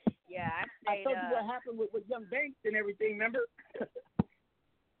 Yeah. I told you what happened with Young Banks and everything, remember?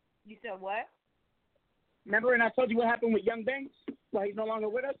 You said what? Remember, and I told you what happened with Young Banks? Why he's no longer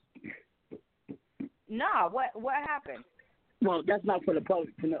with us? No, what happened? Well, that's not for the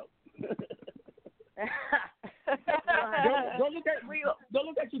public to know. Don't look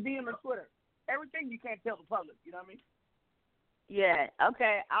at your DM on Twitter. Everything you can't tell the public. You know what I mean? Yeah.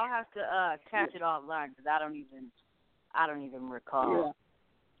 Okay. I'll have to catch it offline because I don't even recall. Yeah.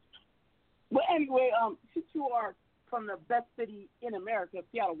 Well, anyway, since you are from the best city in America,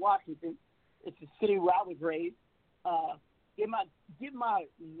 Seattle, Washington, it's the city where I was raised. Give my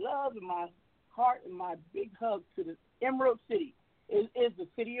love and my heart and my big hug to the Emerald City. It is the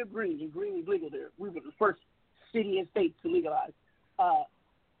city of Green, and Green is legal there. We were the first city and state to legalize.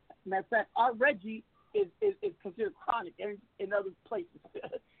 Matter of fact, our Reggie is considered chronic in other places.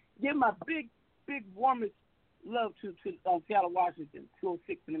 Give my big, warmest love to Seattle, Washington,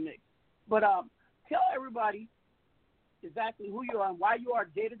 206 in the mix. But tell everybody exactly who you are and why you are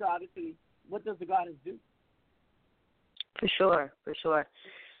Jay the Goddess and what does the Goddess do? For sure.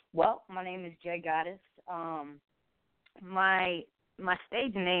 Well, my name is Jay Goddess. My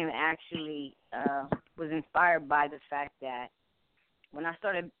stage name actually was inspired by the fact that when I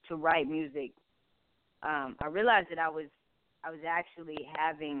started to write music, I realized that I was actually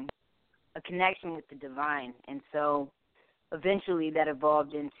having a connection with the divine, and so eventually that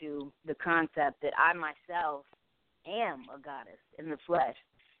evolved into the concept that I myself am a goddess in the flesh.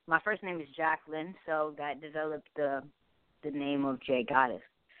 My first name is Jacqueline, so that developed the name of Jay Goddess.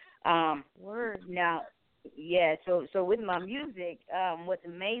 Word. Now, yeah. So with my music, what's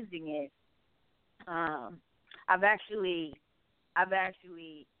amazing is, I've actually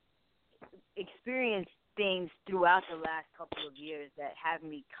experienced things throughout the last couple of years that have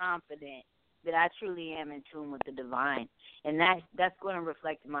me confident that I truly am in tune with the divine, and that's going to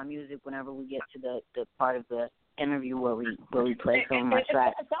reflect in my music whenever we get to the part of the interview where we play some of my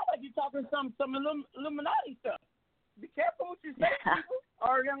tracks. It sounds like you're talking some Illuminati stuff. Be careful what you say, people.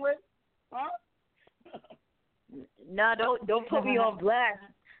 Or young lady, huh? No, don't put me on blast.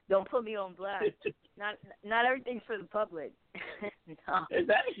 Don't put me on blast. Not everything's for the public. No.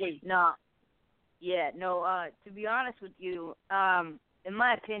 Exactly. No. Yeah. No. To be honest with you, in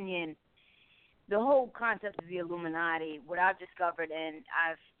my opinion, the whole concept of the Illuminati, what I've discovered, and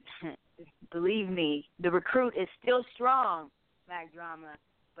I've believe me, the recruit is still strong, Mac Drama,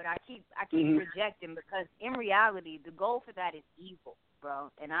 but I keep rejecting because in reality, the goal for that is evil,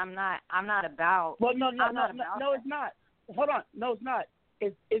 bro. And I'm not about. Well, no, it's not. Hold on, no, it's not.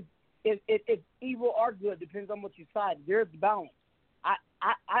 It's evil or good, depends on what you side. There's the balance.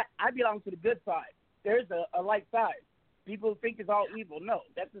 I belong to the good side. There's a light side. People think it's all evil. No,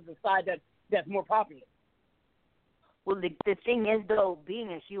 that's just the side that's more popular. Well, the thing is, though, being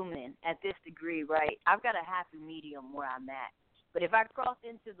a human at this degree, right, I've got a happy medium where I'm at. But if I cross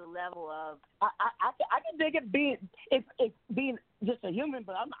into the level of... I can dig it being just a human,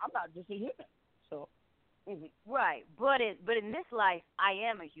 but I'm not just a human. So, Right, but in this life, I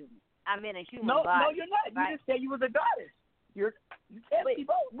am a human. I'm in a human body. No, you're not. Right? You just said you was a goddess. You can't be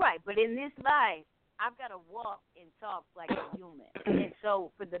both. Right, but in this life, I've got to walk and talk like a human. And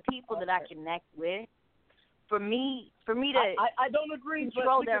so for the people that I connect with, for me to I don't agree,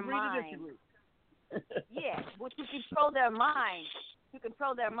 control but their agree mind. to disagree. Yeah, well, to control their mind,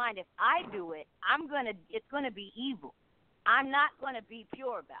 if I do it, it's gonna be evil. I'm not gonna be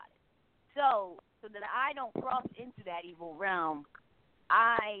pure about it. So that I don't cross into that evil realm,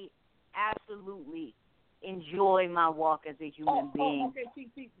 I absolutely enjoy my walk as a human being. Okay,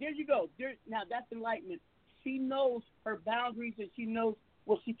 see, there you go. Now that's enlightenment. She knows her boundaries and she knows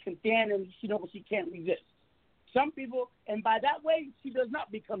what she can stand and she knows what she can't resist. Some people, and by that way, she does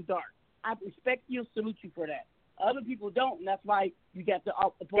not become dark. I respect you, salute you for that. Other people don't, and that's why you got the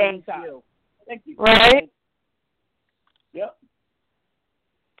opposing side. Thank you. Right? Yep.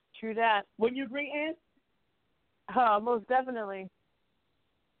 True that. Wouldn't you agree, Ann? Most definitely.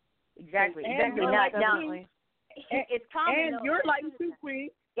 Exactly. And Exactly. Now, it's common. And you're enlightened too, Queen.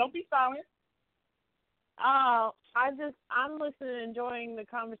 Don't be silent. I'm listening and enjoying the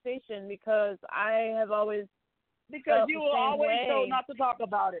conversation because I have always Because you were always way. told not to talk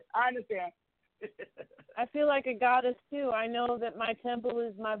about it. I understand. I feel like a goddess too. I know that my temple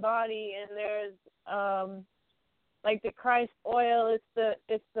is my body, and there's like the Christ oil.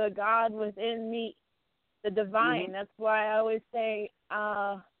 It's the God within me, the divine. Mm-hmm. That's why I always say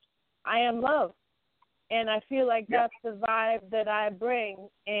I am love, and I feel like that's the vibe that I bring,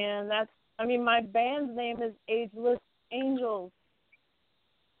 and my band's name is Ageless Angels.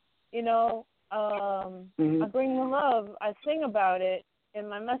 You know. I bring the love. I sing about it, and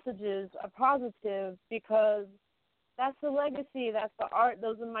my messages are positive because that's the legacy, that's the art.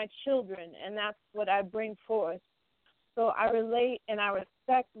 Those are my children, and that's what I bring forth. So I relate, and I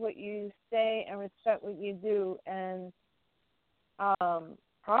respect what you say and respect what you do, and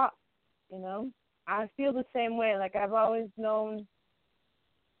props, you know. I feel the same way. Like I've always known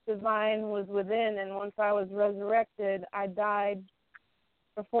divine was within, and once I was resurrected, I died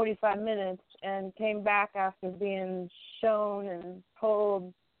for 45 minutes and came back after being shown and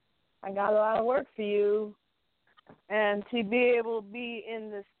told, I got a lot of work for you. And to be able to be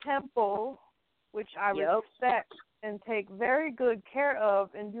in this temple, which I respect and take very good care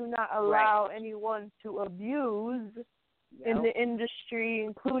of and do not allow anyone to abuse in the industry,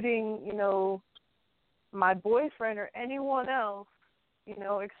 including, you know, my boyfriend or anyone else, you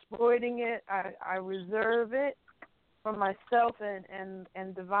know, exploiting it. I reserve it for myself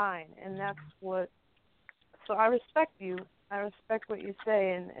and divine, and that's what. So I respect you. I respect what you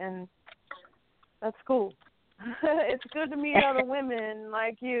say, and that's cool. It's good to meet other women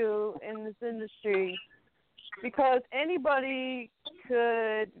like you in this industry, because anybody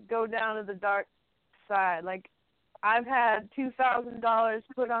could go down to the dark side. Like I've had $2,000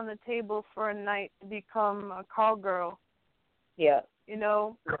 put on the table for a night to become a call girl. Yeah. You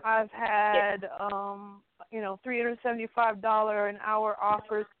know, I've had $375 an hour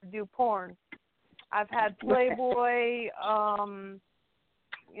offers to do porn. I've had Playboy,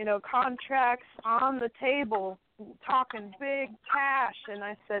 contracts on the table, talking big cash, and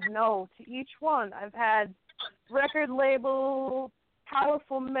I said no to each one. I've had record label,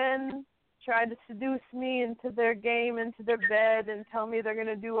 powerful men try to seduce me into their game, into their bed, and tell me they're going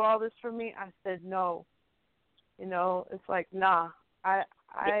to do all this for me. I said no. You know, it's like, nah.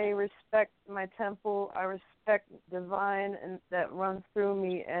 I respect my temple. I respect divine and that runs through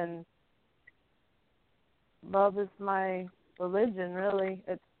me, and love is my religion. Really,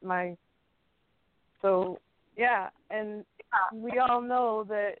 it's my. So yeah, and we all know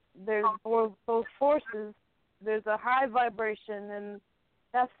that there's both forces. There's a high vibration, and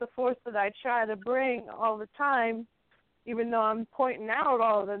that's the force that I try to bring all the time, even though I'm pointing out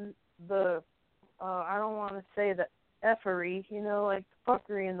all the I don't want to say the effery, like the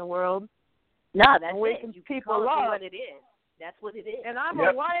fuckery in the world. No, that's waking it. people call it up. what it is. That's what it is. And I'm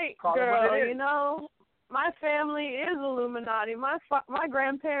a white girl, My family is Illuminati. My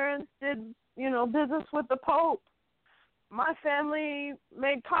grandparents did, business with the Pope. My family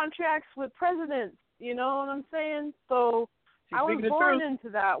made contracts with presidents. You know what I'm saying? So I was born into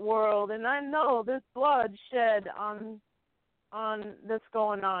that world, and I know there's blood shed on that's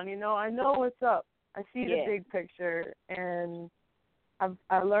going on. I know what's up. I see the big picture, and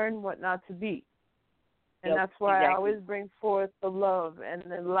I learned what not to be. And that's why I always bring forth the love and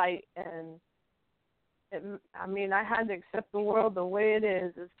the light. And I had to accept the world the way it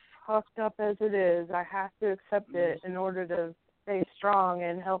is, as fucked up as it is. I have to accept it in order to stay strong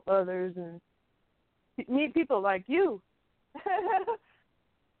and help others and meet people like you.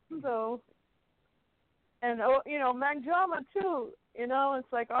 So, and Mac Drama too.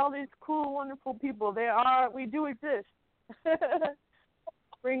 It's like all these cool, wonderful people. We do exist.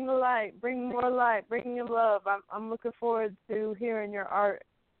 Bring the light, bring more light, bring your love. I'm looking forward to hearing your art.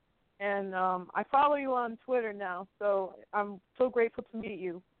 And I follow you on Twitter now, so I'm so grateful to meet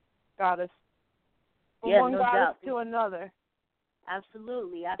you, Goddess. From one goddess to another.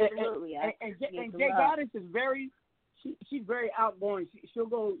 Absolutely. And Jay Goddess is she's very outgoing. She'll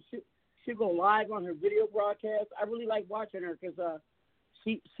go live on her video broadcast. I really like watching her because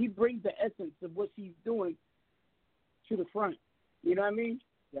she brings the essence of what she's doing to the front. You know what I mean?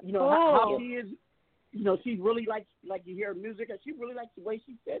 How she is. She's really like you hear her music, and she really likes the way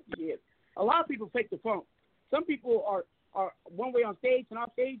she says she is. A lot of people fake the funk. Some people are one way on stage, and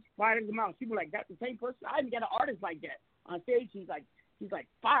off stage, fire in the mouth. People like, that's the same person. I didn't get an artist like that. On stage, he's like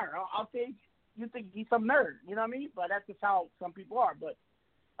fire. Off stage, you think he's some nerd. You know what I mean? But that's just how some people are. But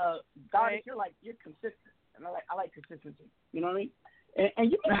Goddess, you're consistent, and I like consistency. You know what I mean?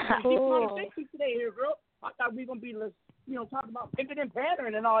 And you keep on sexy today here, girl. I thought we were gonna be, talking about pimping and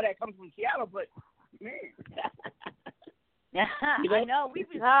pandering and all that comes from Seattle, but man. I know. This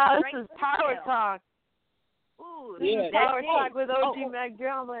is Power Talk. Ooh, this is Power Talk with OG Mac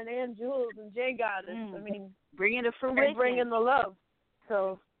Drama and Ann Jules and Jay Goddess. Bringing it fruition. And bringing the love.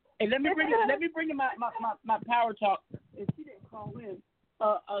 So. And let me bring in my Power Talk. And she didn't call in.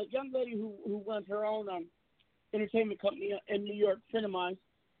 A young lady who runs her own entertainment company in New York, friend of mine.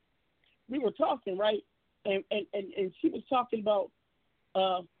 We were talking, right? And she was talking about.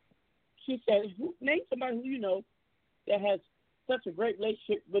 She said, name somebody who you know that has such a great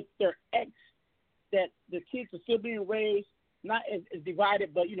relationship with their ex that the kids are still being raised, not as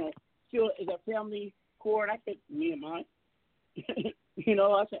divided, but still as a family core. And I said, me and mine. I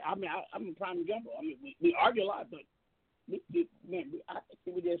said, I'm a prime example. We argue a lot, but I think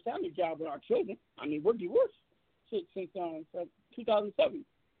we did a family job with our children. We're divorced since 2007,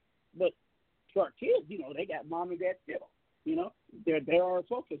 but to our kids, they got mom and dad still. They're our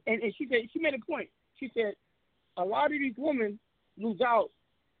focus. And she said, she made a point. She said, a lot of these women lose out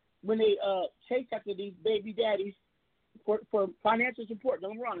when they chase after these baby daddies for financial support.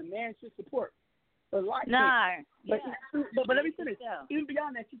 Don't run, a man should support. But let me finish. Yeah. Even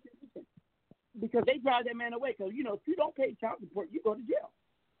beyond that, she said, listen, because they drive that man away. Because, if you don't pay child support, you go to jail.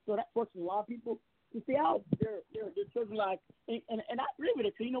 So that forces a lot of people to see how their children's lives. And I agree with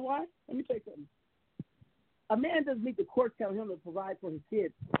it. So you know why? Let me tell you something. A man doesn't need the court tell him to provide for his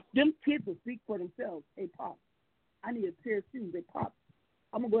kids. Them kids will speak for themselves. Hey, Pop, I need a pair of shoes. Hey, Pop,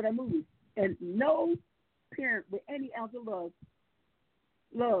 I'm going to go to that movie. And no parent with any ounce of love,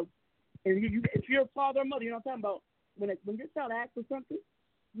 and if you're a father or mother, you know what I'm talking about, when your child asks for something,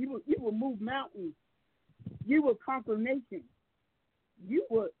 you will move mountains. You will conquer nations. You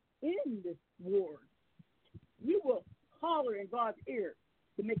will end this war. You will holler in God's ear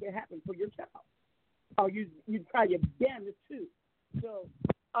to make it happen for your child. Or you try your damnedest too. So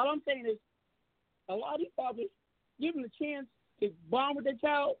all I'm saying is, a lot of these fathers, give them a chance to bond with their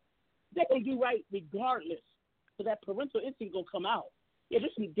child, they're going to do right regardless. So that parental instinct going to come out. Yeah,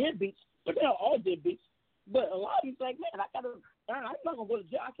 there's some deadbeats, but they're all deadbeats. But a lot of them's like, man, I got to earn. I'm not going to go to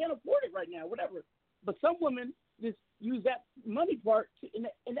jail. I can't afford it right now, whatever. But some women just use that money part, and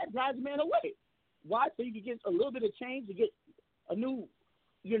that drives a man away. Why? So you can get a little bit of change to get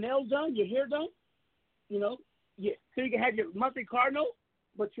your nails done, your hair done. So you can have your monthly car note.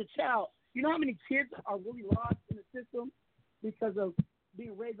 but your child. You know how many kids are really lost in the system because of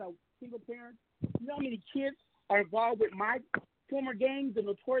being raised by single parents? You know how many kids are involved with my former gangs, the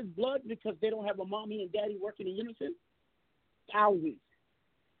Notorious Blood, because they don't have a mommy and daddy working in unison? Thousands.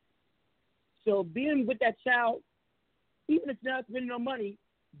 So being with that child, even if they're not spending no money,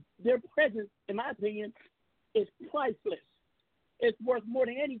 their presence, in my opinion, is priceless. It's worth more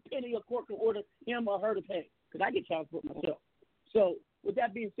than any penny a court can order him or her to pay, because I get child support myself. So with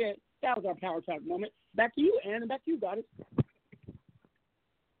that being said, that was our Power Talk moment. Back to you, Ann, and back to you, Goddess.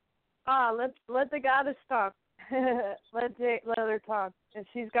 Let the Goddess talk. let her talk. And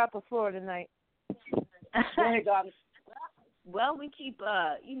she's got the floor tonight. Go ahead, Goddess. Well, we keep,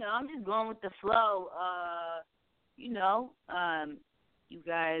 I'm just going with the flow. You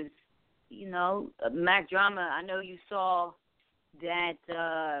guys, Mac Drama, I know you saw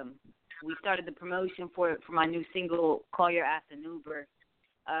that we started the promotion for my new single, Call Your Ass an Uber.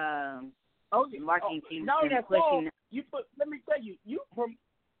 The marketing team no, is that's pushing. all. Let me tell you,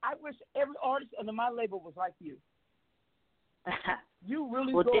 I wish every artist under my label was like you. You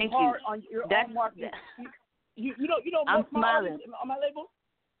really well, go thank hard you. on your That's, own marketing. You know, I'm most of my smiling. artists on my label,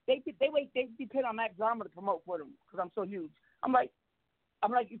 they depend on Mac Drama to promote for them because I'm so huge. I'm like,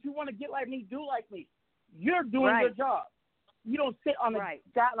 if you want to get like me, do like me. You're doing your job. You don't sit on the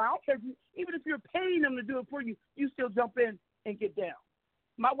sideline. I don't care even if you're paying them to do it for you, you still jump in and get down.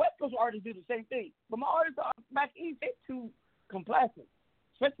 My West Coast artists do the same thing, but my artists back east, they're too complacent.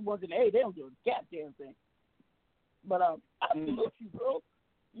 Especially ones in the A, they don't do a goddamn thing. But I salute you, bro.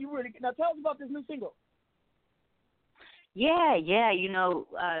 You really now tell us about this new single. Yeah.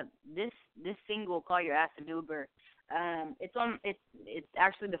 This single, Call Your Ass an Uber. It's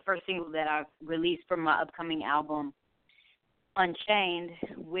actually the first single that I've released from my upcoming album, Unchained,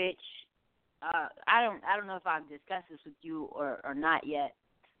 which I don't know if I've discussed this with you or not yet,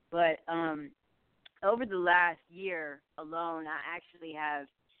 but over the last year alone, I actually have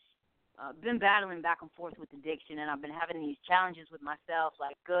been battling back and forth with addiction, and I've been having these challenges with myself,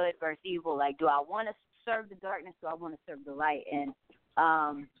 like good versus evil. Like, do I want to serve the darkness? Do I want to serve the light? And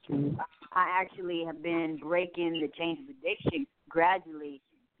I actually have been breaking the chains of addiction gradually.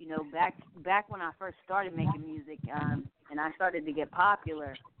 Back when I first started making music, and I started to get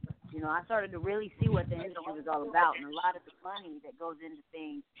popular, I started to really see what the industry was all about, and a lot of the money that goes into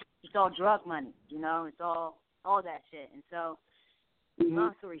things, it's all drug money, it's all that shit. And so,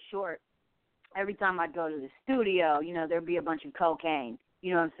 long story short, every time I'd go to the studio, there'd be a bunch of cocaine.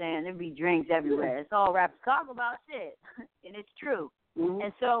 You know what I'm saying? There'd be drinks everywhere. It's all rappers talk about shit, and it's true. Mm-hmm.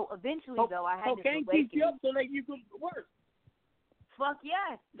 And so eventually, though, I had cocaine this awakening. keeps you up so that you can work. Fuck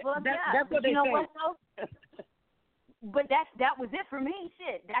yeah. That's what they say. What, though? But that was it for me.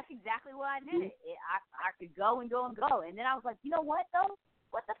 Shit, that's exactly why I did it. I could go and go and go, and then I was like, you know what though?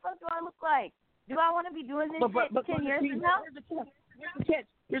 What the fuck do I look like? Do I want to be doing this shit 10 years from now?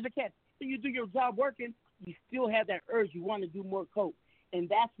 Here's the catch. So you do your job working, you still have that urge. You want to do more coke, and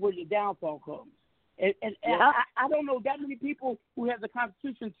that's where your downfall comes. And I don't know that many people who have the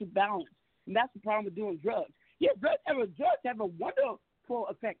constitution to balance, and that's the problem with doing drugs. Yeah, drugs have a wonderful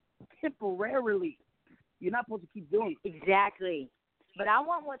effect temporarily. You're not supposed to keep doing it. Exactly. But I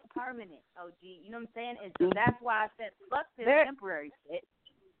want what's permanent, OG. You know what I'm saying? And so that's why I said, fuck this temporary shit.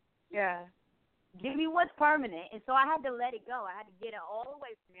 Yeah. Give me what's permanent. And so I had to let it go. I had to get it all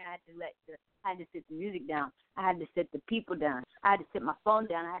away from me. I had to sit the music down. I had to sit the people down. I had to sit my phone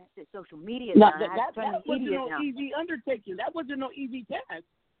down. I had to sit social media down. That wasn't no easy undertaking. That wasn't no easy task.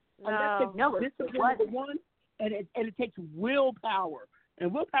 No, it wasn't. One, and it takes willpower.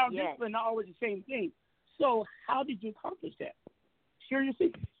 And willpower and discipline are not always the same thing. So how did you accomplish that?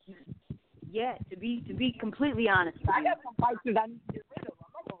 Seriously? Yeah, to be completely honest with you. I got some vices I need to get rid of.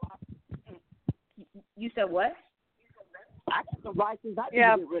 I'm not gonna lie. You said what? I got some vices I need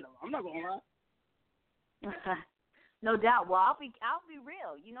to get rid of. I'm not gonna lie. No doubt. Well, I'll be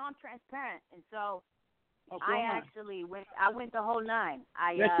real. I'm transparent, and so I went the whole nine.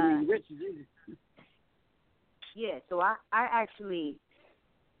 Yeah, so I actually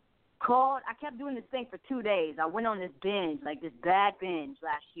called. I kept doing this thing for 2 days. I went on this binge, like this bad binge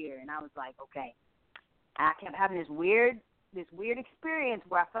last year, and I was like, okay. I kept having this weird experience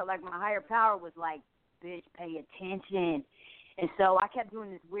where I felt like my higher power was like, bitch, pay attention. And so I kept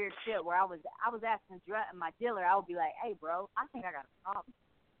doing this weird shit where I was asking my dealer, I would be like, hey, bro, I think I got a problem,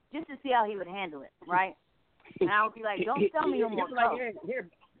 just to see how he would handle it, right? And I would be like, don't tell me no more coke. Here,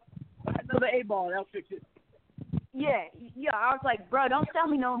 another A-ball, I'll fix it. Yeah, I was like, bro, don't tell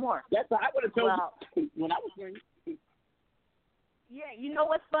me no more. That's what I would have told you when I was young. Yeah, you know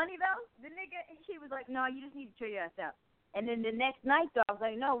what's funny, though? The nigga, he was like, no, you just need to chill your ass out. And then the next night, though, I was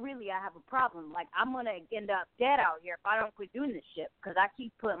like, no, really, I have a problem. Like, I'm going to end up dead out here if I don't quit doing this shit because I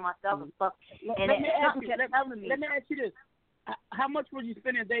keep putting myself in fuck. And Let me ask you this. How much would you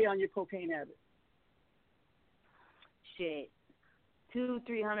spend a day on your cocaine habit? Shit.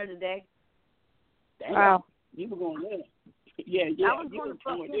 $200-$300 a day. Damn. Wow. You were going there. Yeah. I was going to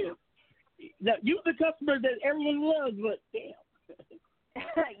fuck there. Now, you the customer that everyone loves, but damn.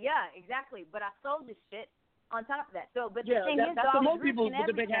 Yeah, exactly. But I sold this shit on top of that. So, but yeah, the thing is, that's what most people with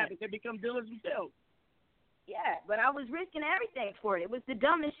the big habits. They become dealers themselves. Yeah, but I was risking everything for it. It was the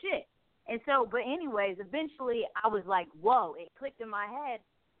dumbest shit. And so, but anyways, eventually I was like, whoa, it clicked in my head.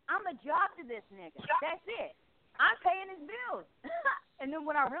 I'm a job to this nigga. That's it. I'm paying his bills. And then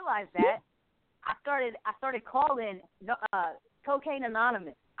when I realized that, I started calling Cocaine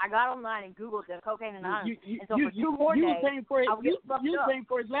Anonymous. I got online and Googled the Cocaine Anonymous. And so for 2 more days, I was you were paying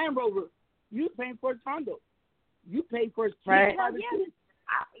for his Land Rover. You were paying for his condo. You paid for his right.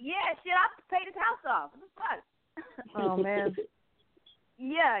 Yeah, shit, I paid his house off. What the fuck? Oh, man.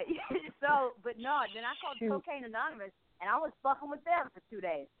 Yeah, so, but no, then I called Cocaine Anonymous, and I was fucking with them for 2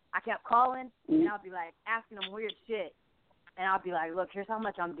 days. I kept calling, and I'll be like, asking them weird shit. And I'll be like, look, here's how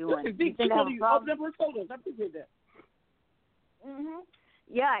much I'm doing. You think I have a problem? I appreciate that.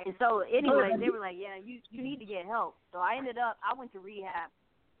 Yeah, and so anyway, they were like, yeah, you need to get help. So I went to rehab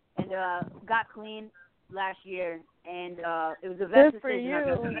and got clean last year, and it was the best decision I've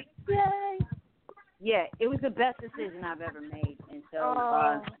ever made. Yay! Yeah, it was the best decision I've ever made. And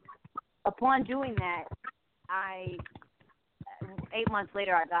so upon doing that, 8 months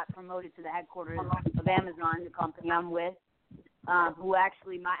later, I got promoted to the headquarters of Amazon, the company I'm with, who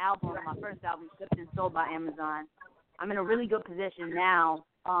actually, my first album, shipped and sold by Amazon. I'm in a really good position now.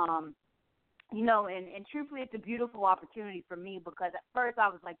 You know, and truthfully, it's a beautiful opportunity for me because at first I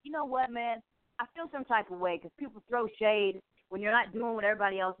was like, you know what, man, I feel some type of way because people throw shade when you're not doing what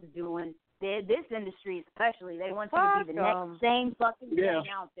everybody else is doing. This industry especially, they want you to be the next same fucking thing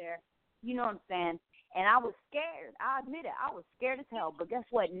out there. You know what I'm saying? And I was scared. I admit it. I was scared as hell. But guess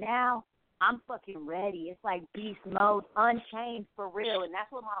what? Now I'm fucking ready. It's like beast mode, unchained for real. And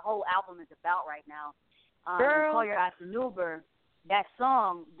that's what my whole album is about right now. Call Your Ass an Uber. That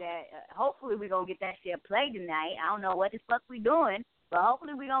song that hopefully we're going to get that shit played tonight. I don't know what the fuck we doing, but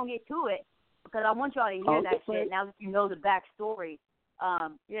hopefully we're going to get to it because I want y'all to hear that shit now that you know the backstory.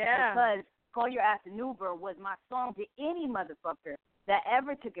 Because Call Your Ass an Uber was my song to any motherfucker that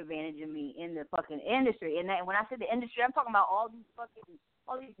ever took advantage of me in the fucking industry. And when I say the industry, I'm talking about all these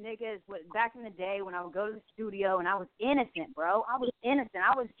niggas back in the day when I would go to the studio and I was innocent, bro. I was innocent.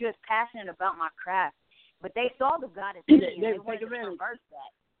 I was just passionate about my craft. But they saw the goddess in me and they wanted to pervert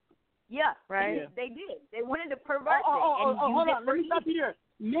that. Yeah, right. They did. They wanted to pervert it. Hold on. Let me stop you here.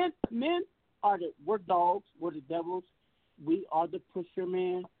 Men we're dogs. We're the devils. We are the pusher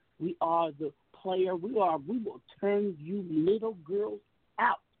man. We are the player. We will turn you little girls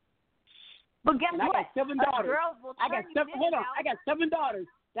out. But guess what? I got 7 daughters. I got 7 daughters.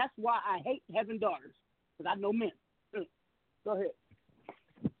 That's why I hate having daughters. Because I know men. Go ahead.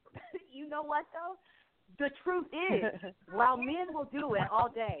 You know what, though? The truth is, while men will do it all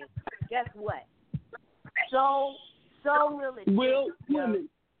day, guess what? So will it. Women.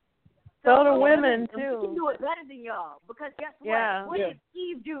 So do women, too. We can do it better than y'all. Because guess what? What did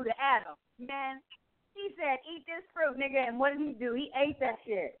Eve do to Adam? Man, he said, eat this fruit, nigga. And what did he do? He ate that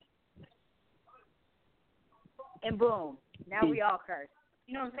shit. And boom. Now we all curse.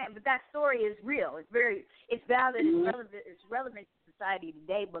 You know what I'm saying? But that story is real. It's valid. It's relevant to society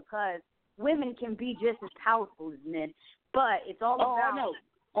today because women can be just as powerful as men. But it's all about...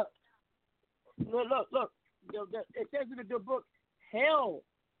 Look. It says in the book, hell.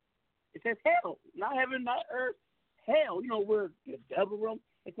 It says hell. Not heaven, not earth. Hell. You know where the devil room.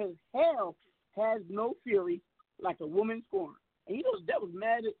 It says hell has no fury like a woman scorned. And you know the devil's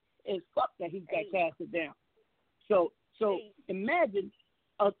mad as fuck that he got casted down. So imagine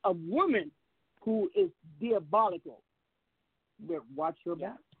a woman who is diabolical. Watch your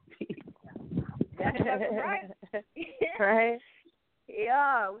back. That's right. Right.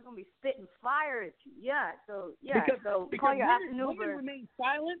 Yeah, we're gonna be spitting fire at you. Yeah, because Call Your Ass an Uber. Women remain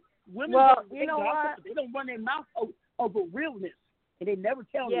silent. Women you know what? They don't run their mouth over realness, and they never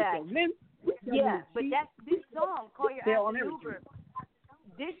tell themselves. Men, but that's this song, Call Your Ass an Uber.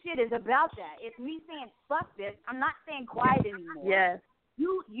 This shit is about that. It's me saying fuck this. I'm not saying quiet anymore. Yes.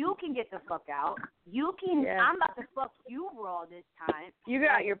 You can get the fuck out. You can. Yeah. I'm about to fuck you raw this time. You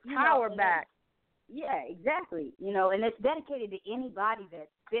got your power back. Yeah, exactly. You know, and it's dedicated to anybody that's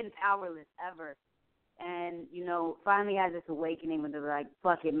been powerless ever. and, you know, finally had this awakening when they're like,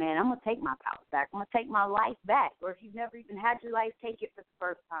 fuck it, man, I'm going to take my power back. I'm going to take my life back. Or if you've never even had your life, take it for the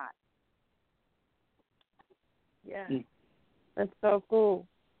first time. Yeah. That's so cool.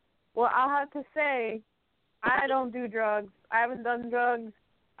 Well, I'll have to say, I don't do drugs. I haven't done drugs.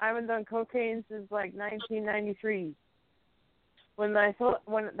 I haven't done cocaine since like 1993. I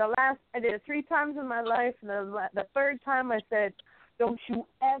did it 3 times in my life, and the third time I said, "Don't you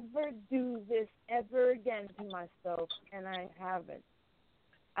ever do this ever again" to myself, and I haven't.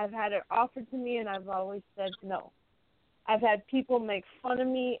 I've had it offered to me, and I've always said no. I've had people make fun of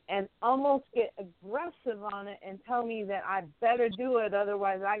me and almost get aggressive on it and tell me that I better do it,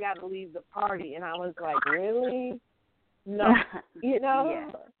 otherwise I got to leave the party. And I was like, really? No, you know.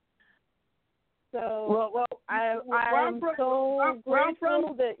 Yeah. So I'm so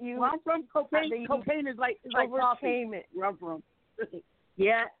grateful that you. Where I'm from, cocaine is like overcame coffee. it. Where I'm from.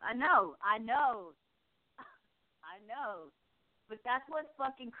 Yeah, I know. But that's what's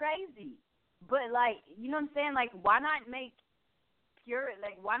fucking crazy. But, like, you know what I'm saying? Like, why not make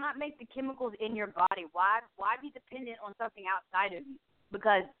the chemicals in your body? Why be dependent on something outside of you?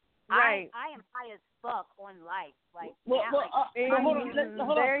 Because right. I am high as fuck on life. Like, hold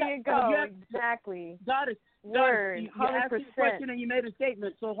on. There you go. Exactly. Goddess, word, you 100%. asked me a question and you made a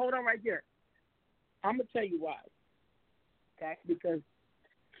statement, so hold on right there. I'm going to tell you why. Okay. Because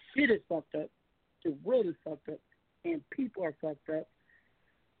shit is fucked up, the world is fucked up, and people are fucked up.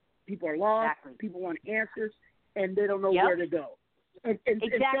 People are lost. Exactly. People want answers, and they don't know where to go. And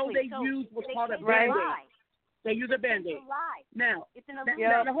so they use what's called a Band-Aid. They use a Band-Aid. It's a lie. Now, it's an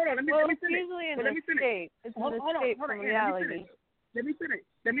now, hold on. Let me finish. Usually Let me finish. It's an escape from reality. Let me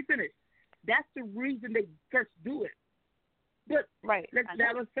finish. That's the reason they first do it. But right. Let's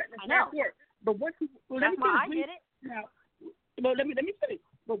fast forward. But once you, that's why I did it. Now, let me finish.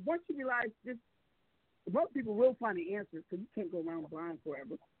 But once you realize this, most people will find the answer, because you can't go around blind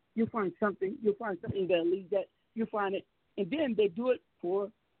forever. You'll find something that'll lead that. You'll find it. And then they do it for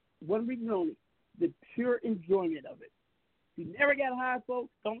one reason only, the pure enjoyment of it. If you never got high,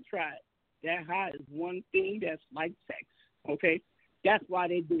 folks, don't try it. That high is one thing that's like sex, okay? That's why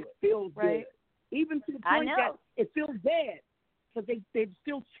they do it. Feels good. Even to the point that it feels bad, because they're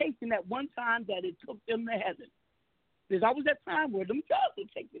still chasing that one time that it took them to heaven. There's always that time where them jobs will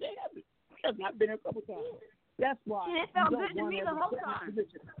take you to heaven. Because I've been there a couple times. That's why. It felt good to me the whole time.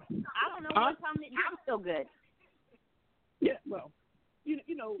 I don't know what time it didn't feel good. Yeah, well,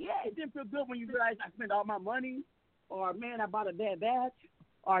 you know, it didn't feel good when you realize I spent all my money, or man, I bought a bad batch,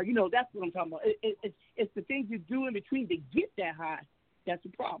 or that's what I'm talking about. It's the things you do in between to get that high. That's the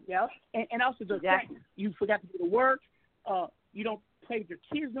problem. Yeah. And also the fact you forgot to go to work. You don't play with your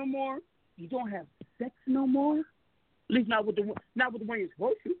kids no more. You don't have sex no more. At least not with the one you're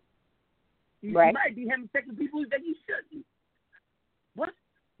supposed to. You might be having sex with people that you shouldn't. What?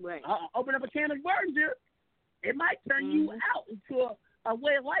 Right. Open up a can of worms here. It might turn you out into a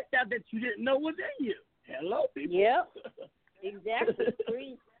way of lifestyle that you didn't know was in you. Hello, people. Yep.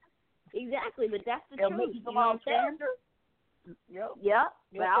 Exactly. Exactly, but that's the truth. You know what I'm saying? Yep.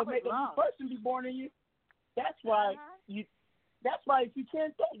 But I was make wrong. a new person be born in you. That's why That's why if you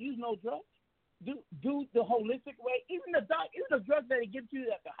can't, don't use no drugs. Do the holistic way. Even the drugs that they give to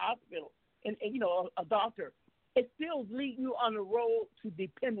you at the hospital, and a doctor, it still leads you on the road to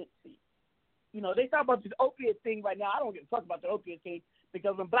dependency. They talk about this opiate thing right now. I don't give a fuck about the opiate thing,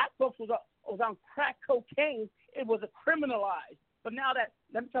 because when black folks was on crack cocaine, it was criminalized. But now that,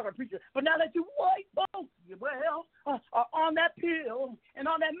 let me talk to a preacher, but now that you white folks, are on that pill and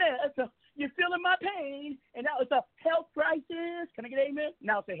on that meth, you're feeling my pain, and now it's a health crisis. Can I get an amen?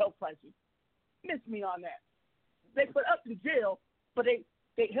 Now it's a health crisis. Miss me on that. They put us in jail, but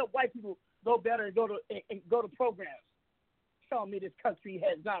they help white people go better and go to programs. Tell me this country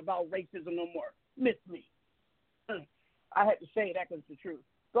has not about racism no more. Miss me. I had to say that because it's the truth.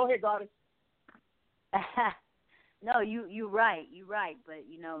 Go ahead, Goddess. No, you're right. You're right. But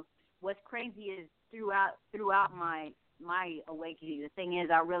what's crazy is throughout my awakening, the thing is,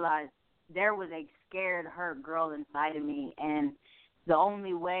 I realized there was a scared, hurt girl inside of me, and the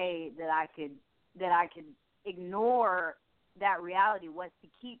only way that I could ignore that reality was to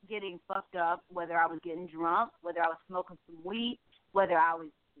keep getting fucked up, whether I was getting drunk, whether I was smoking some weed, whether I was,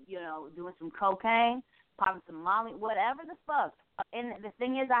 doing some cocaine, popping some Molly, whatever the fuck. And the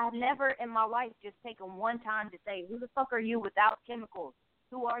thing is, I have never in my life just taken one time to say, who the fuck are you without chemicals?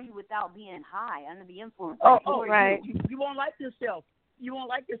 Who are you without being high, under the influence? Oh, right. You won't like yourself. You won't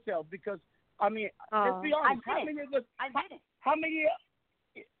like yourself because, let's be honest. I didn't. How many?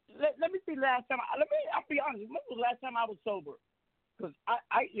 Let me see last time. I'll be honest. When was the last time I was sober? because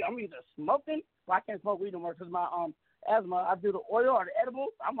I'm either smoking, but I can't smoke weed no more because my asthma. I do the oil or the edible.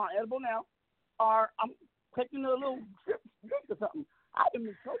 I'm on edible now, or I'm taking a little drink or something. I've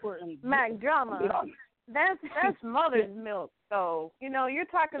been sober and Mac Drama. That's mother's milk, though. You know, you're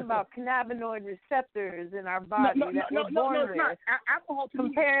talking about cannabinoid receptors in our body that we're born with. Alcohol to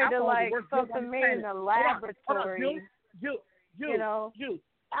compared me, to like something made in a laboratory.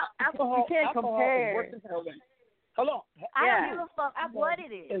 Alcohol. You can't compare. Is worse than heroin. Hold on. I don't give a fuck what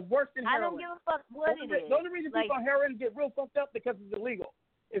it is. It's worse than heroin. I don't give a fuck what it is. The only reason people on heroin get real fucked up because it's illegal.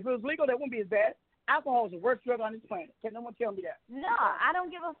 If it was legal, that wouldn't be as bad. Alcohol is the worst drug on this planet. Can no one tell me that? No, I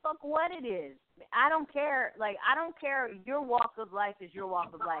don't give a fuck what it is. I don't care. Like, I don't care. Your walk of life is your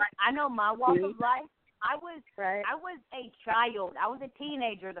walk of life. I know my walk of life. I was a child. I was a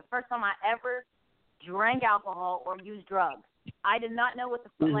teenager the first time I ever drank alcohol or used drugs. I did not know what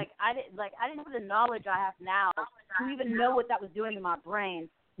the I didn't have the knowledge I have now to even know what that was doing to my brain,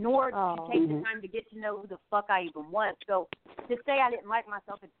 nor to take the time to get to know who the fuck I even was. So to say I didn't like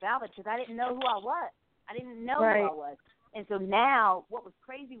myself is valid because I didn't know who I was. I didn't know who I was. And so now what was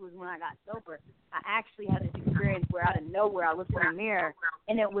crazy was when I got sober, I actually had this experience where out of nowhere I looked in the mirror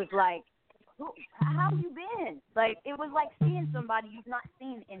and it was like, how have you been? Like, it was like seeing somebody you've not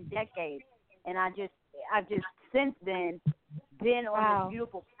seen in decades. And I've just since then been on this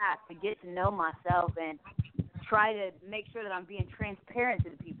beautiful path to get to know myself and try to make sure that I'm being transparent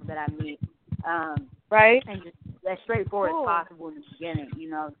to the people that I meet. And just as straightforward as possible in the beginning, you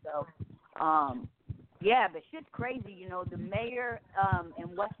know. So, yeah, but shit's crazy, you know. The mayor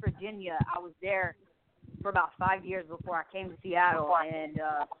in West Virginia, I was there for about 5 years before I came to Seattle, and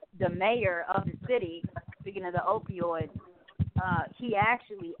the mayor of the city, speaking of the opioids, he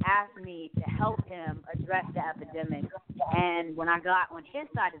actually asked me to help him address the epidemic. And when I got on his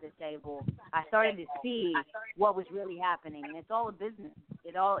side of the table, I started to see what was really happening. And it's all a business.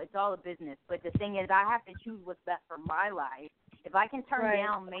 It's all a business. But the thing is, I have to choose what's best for my life. If I can turn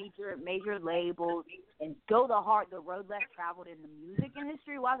down major labels and go the road less traveled in the music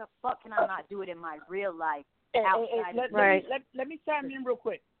industry, why the fuck can I not do it in my real life outside of Let me chime in real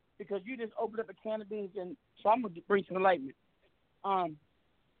quick because you just opened up a can of beans, and so I'm going to bring some enlightenment.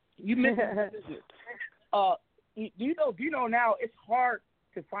 You mentioned business. Do you know now it's hard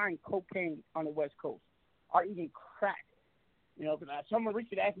to find cocaine on the West Coast or even crack? You know, because someone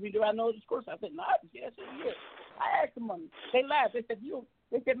reached out and asked me, do I know this course? I said, no, yes, yes. I asked them, they laughed.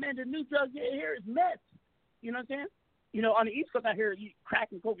 They said, man, the new drug here is meth. You know what I'm saying? You know, on the East Coast out here, crack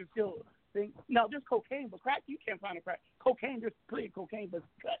and coke is still a thing. No, just cocaine, but crack, you can't find a crack. Cocaine, there's plenty of cocaine, but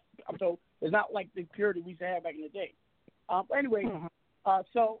so it's not like the purity we used to have back in the day. But anyway,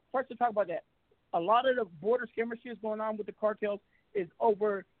 so first to talk about that. A lot of the border skirmishes going on with the cartels is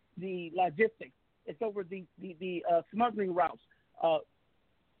over the logistics. It's over the smuggling routes.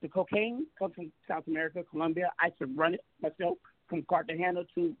 The cocaine comes from South America, Colombia. I can run it myself from Cartagena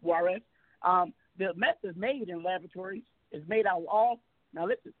to Juarez. The meth is made in laboratories. It's made out of all, now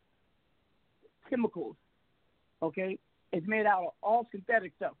listen, chemicals, okay? It's made out of all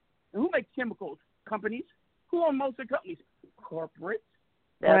synthetic stuff. And who makes chemicals? Companies. Who own most of the companies? Corporate.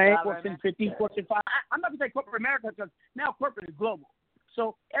 Fortune 50, Fortune 5. I'm not going to say corporate America because now corporate is global.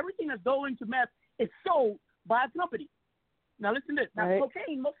 So everything that's going to meth is sold by a company. Now listen to this. Now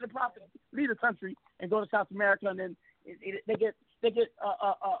cocaine, most of the profits leave the country and go to South America, and then they get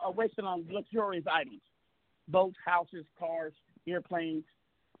wasted on luxurious items, boats, houses, cars, airplanes.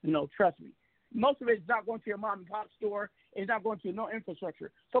 You know, trust me. Most of it is not going to your mom and pop store. It's not going to no infrastructure.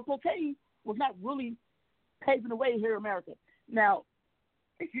 So cocaine was not really paving the way here in America. Now,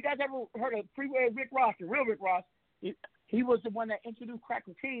 if you guys ever heard of Freeway Rick Ross, the real Rick Ross, he was the one that introduced crack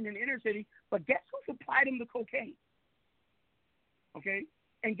cocaine in the inner city. But guess who supplied him the cocaine? Okay,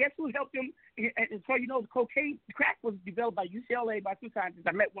 and guess who helped him? And so you know, the crack was developed by UCLA by two scientists.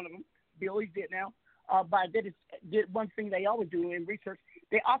 I met one of them. Billy's dead now. Did one thing they always do in research.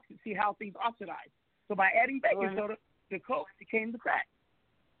 They see how things oxidize. So by adding baking soda, the coke became the crack.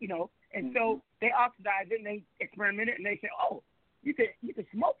 You know, and so they oxidized it and they experimented and they said, oh, you could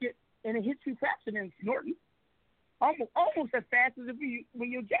smoke it and it hits you faster than snorting. Almost as fast as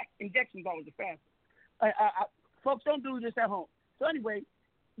when you inject. Injection's always the fastest. Folks, don't do this at home. So anyway,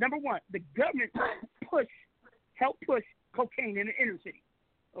 number one, the government helped push cocaine in the inner city.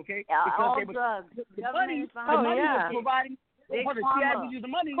 Okay? Yeah, because all they was, drugs. The money was providing. Hold on, the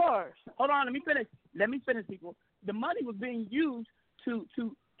money. Of course. Hold on, let me finish, people. The money was being used to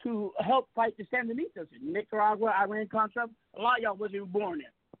help fight the Sandinistas in Nicaragua, Iran, Contra. A lot of y'all wasn't even born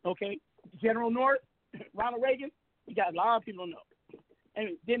there. Okay? General North, Ronald Reagan, you got a lot of people know.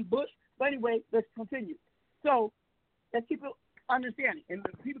 And then Bush. But anyway, let's continue. So let's keep it understanding. And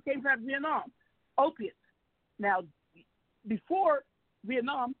the people came out of Vietnam, opiates. Now, before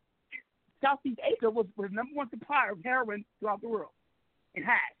Vietnam, Southeast Asia was the number one supplier of heroin throughout the world, and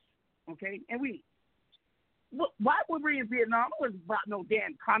hash, okay, and weed. Why were we in Vietnam? It was about no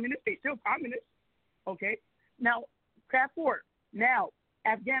damn communists. They still communists, okay. Now, fast forward. Now,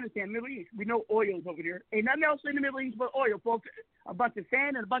 Afghanistan, Middle East, we know oil's over there. Ain't nothing else in the Middle East but oil, folks. A bunch of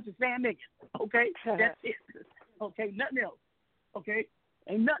sand and a bunch of sand niggas, okay? That's it, okay? Nothing else, okay?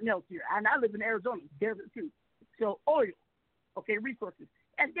 Ain't nothing else here. And I live in Arizona, desert too. So oil, okay, resources.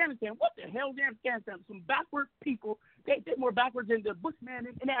 Afghanistan, what the hell is Afghanistan? Some backward people. They're more backwards than the Bushman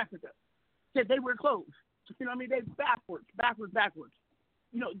in Africa. Said they were closed. You know what I mean? They backwards.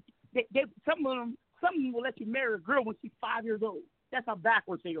 You know, they some of them will let you marry a girl when she's 5 years old. That's how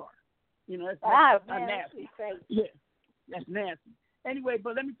backwards they are. You know, that's nasty. Yeah, that's nasty. Anyway,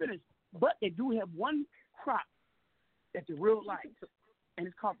 but let me finish. But they do have one crop that the real like, and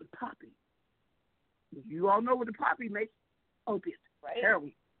it's called the poppy. You all know what the poppy makes? Opiates, right?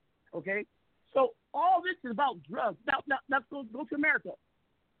 Heroin. Okay? So all this is about drugs. Now go to America.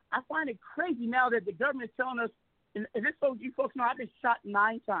 I find it crazy now that the government is telling us, and this so you folks know I've been shot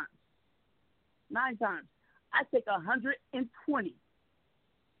 9 times. 9 times. I take 120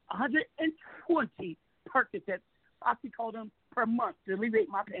 Percocets, oxycodone per month to alleviate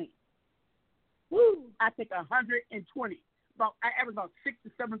my pain. Woo! I take 120. I average about 6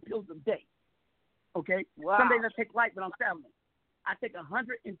 to 7 pills a day. Okay? Wow. Some days I take light, but I'm traveling. I take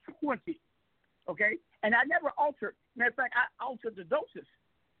 120. Okay? And I never altered. Matter of fact, I altered the doses,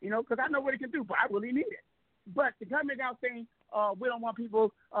 you know, because I know what it can do, but I really need it. But the government now saying we don't want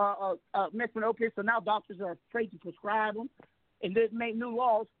people messing with opiates, so now doctors are afraid to prescribe them, and they made new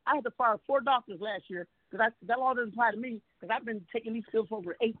laws. I had to fire 4 doctors last year because that law doesn't apply to me because I've been taking these pills for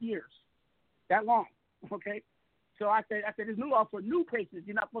over 8 years, that long. Okay, so I said there's new law for new patients.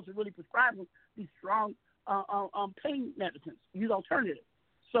 You're not supposed to really prescribe them these strong pain medicines. Use alternatives.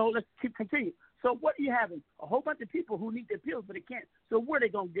 So let's continue. So what are you having? A whole bunch of people who need their pills but they can't. So what are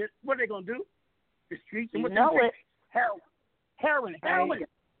they gonna get? What are they gonna do? The streets and what they do? Heroin. Right.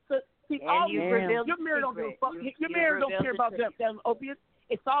 So see, all your mirror don't give a fuck. Your mirror don't care about them opiates.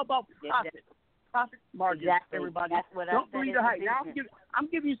 It's all about profit. Profit margin. Exactly. Everybody. That's what don't believe the hype. Now I'm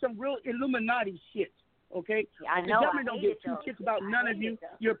giving you some real Illuminati shit. Okay. Yeah, I know. The government don't give 2 shits about none of you.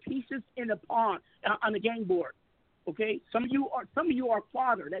 You're pieces in a pawn on the game board. Okay. Some of you are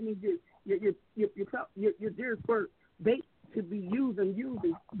fodder. That means you're there for bait to be used and used.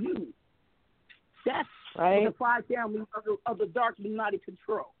 That's right. The 5 families of the dark Illuminati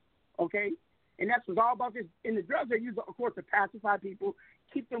control, okay? And that's what's all about this. And the drugs are used, of course, to pacify people,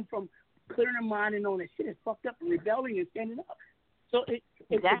 keep them from clearing their mind and knowing that shit is fucked up and rebelling and standing up. So it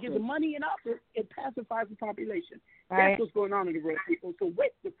gives the money and offer, it pacifies the population. Right. That's what's going on in the world, people. So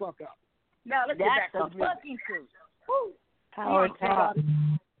wake the fuck up. Now let's get back to the fucking truth. Power talk.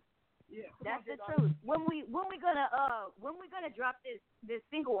 Yeah. That's the truth. When we gonna drop this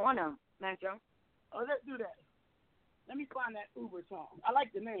single on them, Mac Drum? Oh, let's do that. Let me find that Uber song. I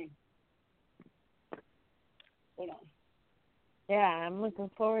like the name. Hold on. Yeah, I'm looking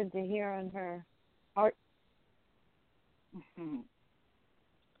forward to hearing her heart. I'm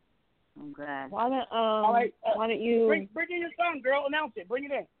glad. Why don't you bring in your song, girl? Announce it. Bring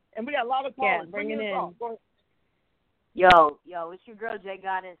it in. And we got a lot of callers. Yeah, bring it in. Yo, it's your girl J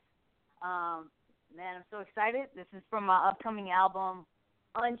Goddess. Man, I'm so excited. This is from my upcoming album,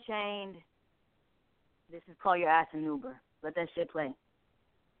 Unchained. This is Call Your Ass an Uber. Let that shit play.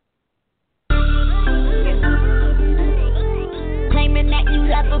 Claiming that you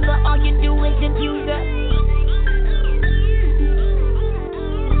love her, but all you do is abuse her.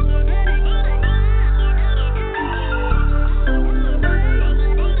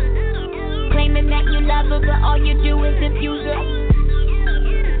 Claiming that you love her, but all you do is abuse her.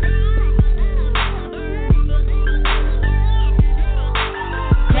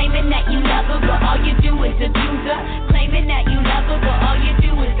 Claiming that you love her, but all you do is abuse her. Claiming that you love her, but all you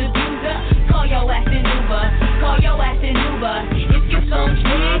do is abuse her. Call your ass an Uber. Call your ass an Uber. If your phone's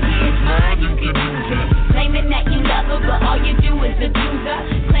dead, here's mine, you can use it. Claiming that you love her, but all you do is abuse her.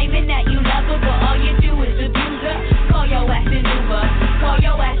 Claiming that you love her, but all you do is abuse her. Call your ass an Uber. Call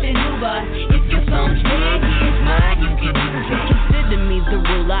your ass an Uber. If your phone's dead, here's mine, you can use it.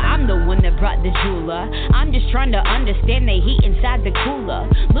 brought the jeweler. I'm just trying to understand the heat inside the cooler.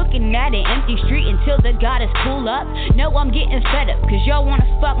 Looking at an empty street until the goddess pull up. No, I'm getting fed up, cause y'all wanna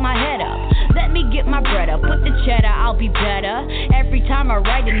fuck my head up. Let me get my bread up, put the cheddar, I'll be better. Every time I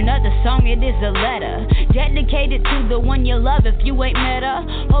write another song, it is a letter. Dedicated to the one you love if you ain't met her.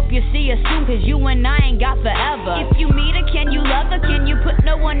 Hope you see her soon, cause you and I ain't got forever. If you meet her, can you love her? Can you put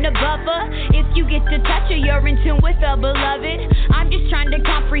no one above her? If you get to touch her, you're in tune with her beloved. I'm just trying to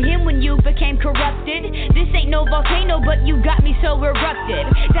comprehend when you became corrupted. This ain't no volcano, but you got me so erupted.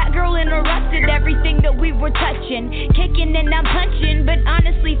 That girl interrupted everything that we were touching. Kicking and I'm punching, but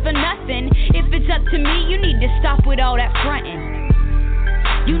honestly for nothing. If it's up to me, you need to stop with all that fronting.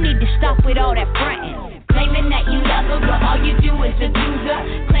 You need to stop with all that fronting. Claiming that you love her, but all you do is abuse her.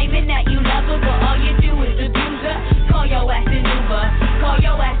 Claiming that you love her, but all you do is abuse her. Call your ass an Uber. Call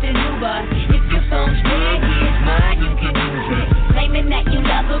your ass an Uber. If your phone's dead, here's mine, you can use it. Claiming that you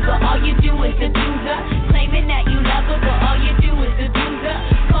love her, but all you do is abuse her. Claiming that you love her, but all you do is abuse her.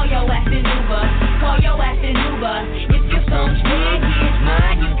 Call your ass an Uber. Call your ass an Uber. If your phone's dead, here's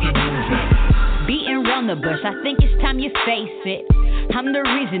mine, you can use it. Beating round the bush, I think it's time you face it. I'm the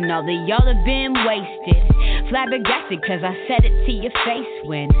reason all of y'all have been wasted. Flabbergasted cause I said it to your face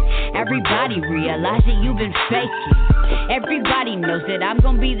when everybody realized that you've been faking. Everybody knows that I'm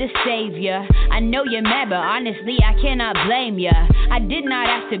gonna be the savior. I know you're mad, but honestly I cannot blame ya. I did not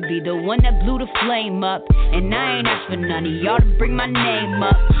ask to be the one that blew the flame up, and I ain't asked for none of y'all to bring my name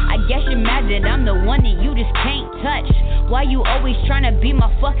up. I guess you're mad that I'm the one that you just can't touch. Why you always tryna be my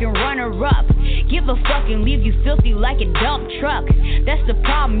fucking runner-up? Give a fuck and leave you filthy like a dump truck. That's the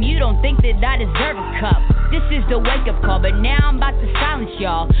problem, you don't think that I deserve a cup. This is the wake-up call, but now I'm about to silence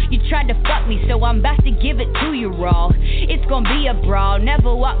y'all. You tried to fuck me, so I'm about to give it to you raw. It's gonna be a brawl,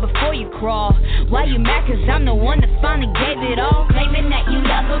 never walk before you crawl. Why you mad? Cause I'm the one that finally gave it all. Claiming that you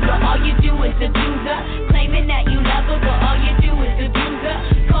love her, but all you do is abuse her. Claiming that you love her, but all you do is abuse her.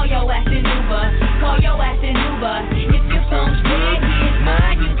 Call your ass an Uber. Call your ass an Uber. If your phone's dead, here's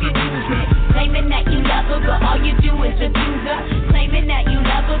mine, you can use it. Claiming that you love her, but all you do is abuse her. Claiming that you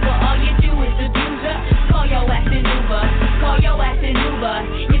love her, but all you do is abuse her. Call your ass an Uber. Call your ass an Uber.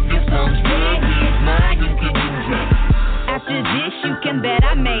 If your phone's dead, here's mine, you can use it. After this, you can bet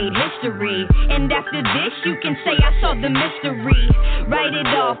I made history. And after this, you can say I solved the mystery. Write it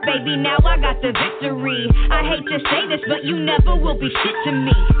off, baby, now I got the victory. I hate to say this, but you never will be shit to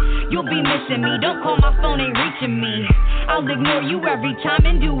me. You'll be missing me, don't call my phone, ain't reaching me. I'll ignore you every time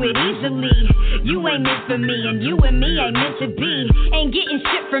and do it easily. You ain't meant for me, and you and me ain't meant to be. Ain't getting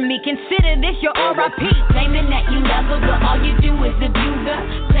shit from me, consider this your R.I.P. Claiming that you love her, but all you do is abuse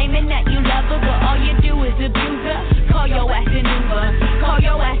her. Claiming that you love her, but all you do is abuse her. Call your ass an Uber. Call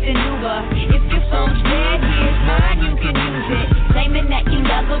your ass an Uber. If your phone's dead, here's mine, you can use it. Claiming that you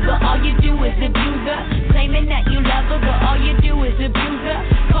love her, but all you do is abuse her. Claiming that you love her, but all you do is abuse her.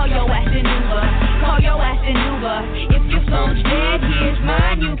 Call your ass an Uber. Call your ass an Uber. If your phone's dead, here's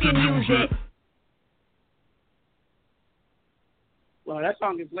mine, you can use it. Well, that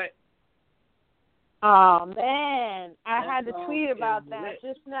song is lit. Oh man, I had to tweet is about that lit.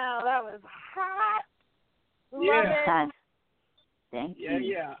 just now. That was hot. Love Yeah. it. Thank Yeah,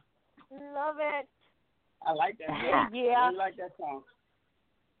 you. yeah. Love it. I like that. Yeah. I really like that song.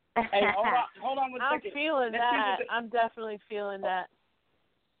 Hey, hold on 1 I'm second. feeling Let's see that. what I'm definitely feeling that.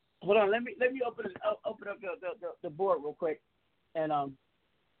 Hold on, let me open up the board real quick, and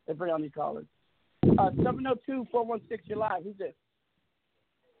let's bring on these callers. 702-416, you're live. Who's this?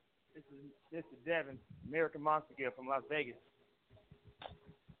 This is Devin, American Monster Girl from Las Vegas.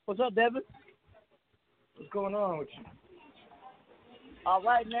 What's up, Devin? What's going on with you? All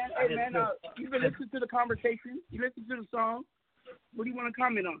right, man. Hey, man, you've been listening to the conversation. You listened to the song. What do you want to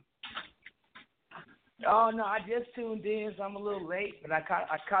comment on? Oh no, I just tuned in, so I'm a little late, but I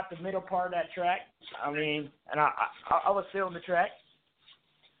caught the middle part of that track. I mean, and I was feeling the track.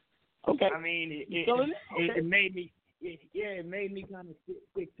 Okay. I mean, it made me, it made me kind of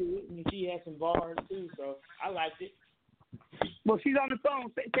stick to it. I mean, she had some bars too, so I liked it. Well, she's on the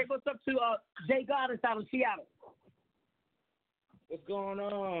phone. Say what's up to Jay Goddess out of Seattle. What's going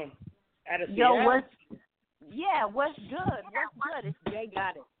on? Out of Yo, Seattle? what's good? What's good? It's Jay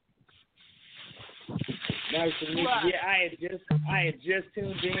Goddess. Nice to meet you. Yeah, I had just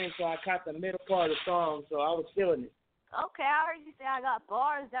tuned in, so I caught the middle part of the song, so I was feeling it. Okay, I heard you say I got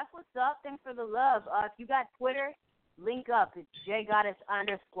bars. That's what's up. Thanks for the love. If you got Twitter, link up. It's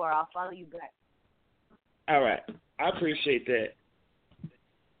JGoddess_. I'll follow you back. All right. I appreciate that.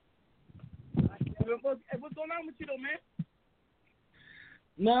 What's going on with you, though, man?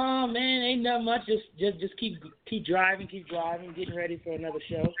 No, man, ain't nothing much. Just keep driving, getting ready for another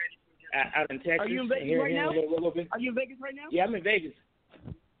show. out in Texas. Are you in Vegas here, right now? A little bit. Are you in Vegas right now? Yeah, I'm in Vegas.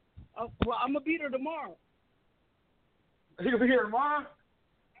 Well, I'm gonna be there tomorrow. You'll be here tomorrow?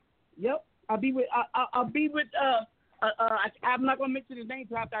 Yep. I'll be with. I'm not gonna mention his name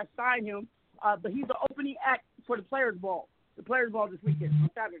until after I sign him. But he's the opening act for the Players Ball. The Players Ball this weekend on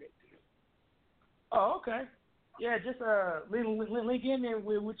Saturday. Oh, okay. Yeah, just link in there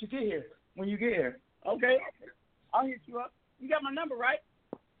when you get here. When you get here. Okay. I'll hit you up. You got my number, right?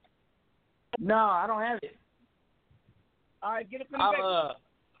 No, I don't have it. All right, get it from the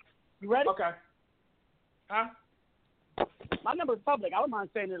You ready? Okay. Huh? My number is public. I don't mind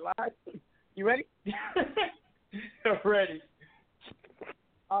saying it live. You ready? Ready.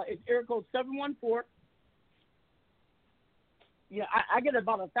 It's area code 714. Yeah, I get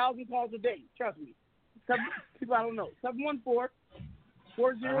about 1,000 calls a day. Trust me. People I don't know.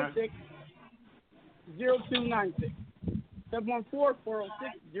 714-406-0296.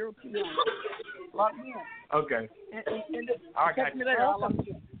 714-406-0296. Lock me in. Okay. And I text me later. I'll lock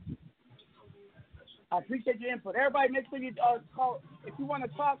you in. I appreciate your input. Everybody, make sure you call. If you want to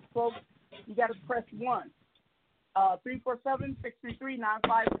talk, folks, you got to press 1.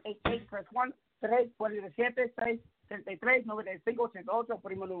 347-633-9588. Press 1. 347-633-9588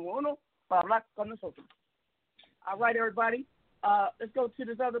 por número 1 para hablar con nosotros. All right, everybody. Let's go to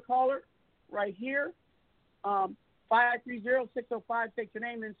this other caller right here. 530-605. Take your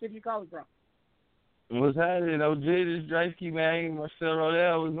name and city you're calling from. What's happening, OG? This is Drakey, man. Marcel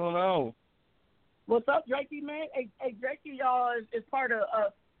Rodell, what's going on? What's up, Drakey, man? Hey, Drakey, y'all is part of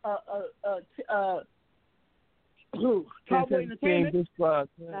Cowboy Entertainment.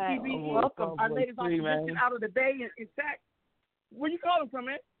 TV. Welcome. Our latest acquisition out of the Bay in Sac. Where you calling from,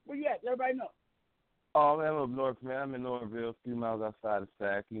 man? Where you at? Let everybody know. Oh, man, I'm up north, man. I'm in Northville, a few miles outside of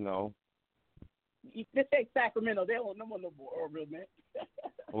Sac, you know. This ain't Sacramento. They don't know no more Orville, man.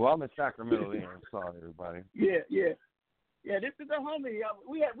 Well, I'm in Sacramento, then. Sorry, everybody. Yeah. Yeah, this is a homie.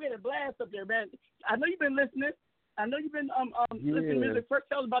 We had a blast up there, man. I know you've been listening. I know you've been listening to music. First,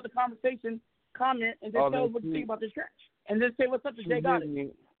 tell us about the conversation, comment, and then tell us what you think about this track. And then say what's up to Jay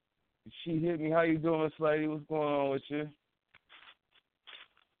Goddard. She hit me. How you doing, Miss Lady? What's going on with you?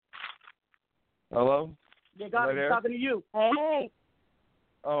 Hello? Jay Goddard talking to you. Hey.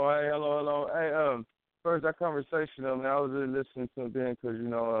 Oh, hey, hello. Hey, first, that conversation, man, I was really listening to it then because, you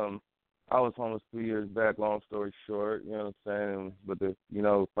know, I was homeless 3 years back, long story short, you know what I'm saying? But the, you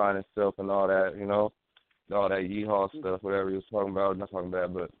know, finding self and all that, you know, all that yeehaw stuff, whatever he was talking about, not talking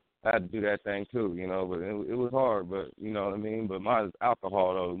about, but I had to do that thing too, you know, but it was hard, but you know what I mean? But mine is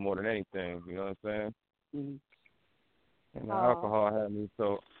alcohol, though, more than anything, you know what I'm saying? Mm-hmm. And the alcohol had me,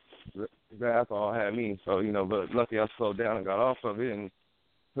 so the alcohol had me, so, you know, but lucky I slowed down and got off of it and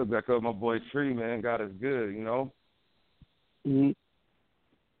took back up my boy Tree, man, God is good, you know? Mm-hmm.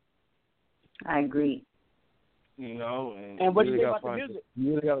 I agree. You know, and what do you think about the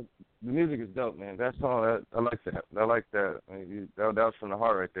music? The music is dope, man. That's all. I like that. I like that. I mean, that was from the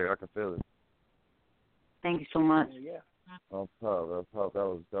heart right there. I can feel it. Thank you so much. Yeah. That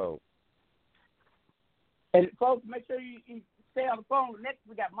was dope. And folks, make sure you stay on the phone. Next,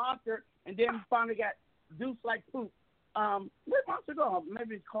 we got Monster, and then we finally got Deuce Like Poop. Where'd Monster go?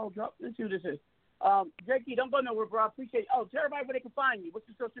 Maybe it's called drop. Let's see who this is. Jakey, don't go nowhere, bro. I appreciate it. Oh, tell everybody where they can find you. What's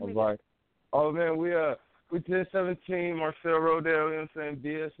your social media? Right. Oh, man, we 1017, Marcel Rodell, you know what I'm saying,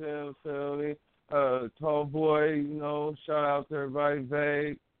 BSM, feel me? Tall Boy, you know, shout out to everybody,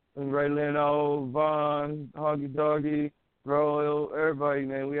 Vague, and Ray Leno, Vaughn, Hoggy Doggy, Royal, everybody,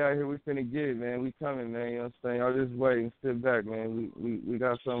 man. We out here, we finna get it, man. We coming, man, you know what I'm saying? Y'all just wait and sit back, man. We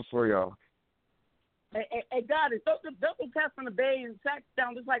got something for y'all. Hey, God, don't cats from the Bay and Sac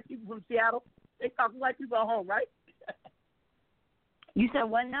sound just like people from Seattle. They talk just like people at home, right? You said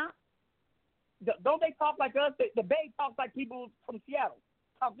what now? Don't they talk like us? The Bay talks like people from Seattle.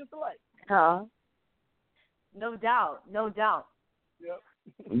 Talk just alike. No doubt. Yep.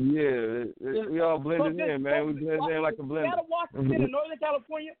 Yeah, we all blended in, man. We blended in like a blender. Seattle, Washington, and Northern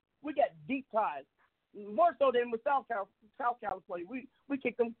California, we got deep ties. More so than with South California. We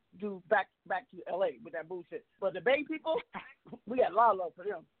kicked them back to L.A. with that bullshit. But the Bay people, we got a lot of love for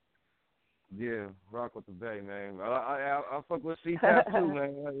them. Yeah, rock with the Bay, man. I fuck with C-Tap too,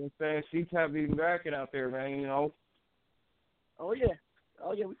 man. You know what I'm saying? C-Tap be bracking out there, man, you know. Oh, yeah,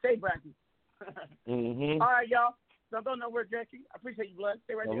 we stay bracking. Mm-hmm. All right, y'all. Don't go nowhere, Jackie. I appreciate you, blood.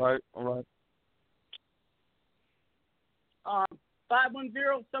 Stay right there. All right.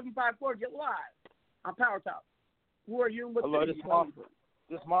 510-754, get live on Power Talk. Who are you? What's Hello, this Monster.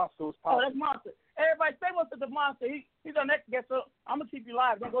 This Monster was powerful. Oh, that's Monster. Everybody, say what's up to Monster. He's our next guest, so I'm going to keep you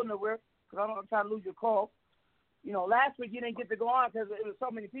live. Don't go nowhere. Because I'm trying to lose your call. last week you didn't get to go on because there was so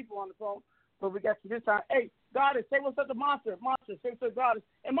many people on the phone, but we got you this time. Hey, Goddess, say what's up to Monster. Monster, say what's up to Goddess.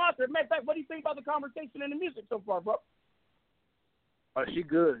 And Monster, matter of fact, what do you think about the conversation and the music so far, bro? She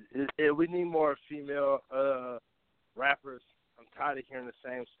good. We need more female rappers. I'm tired of hearing the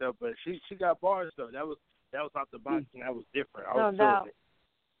same stuff, but she got bars though. That was out the box and that was different. I was feeling it.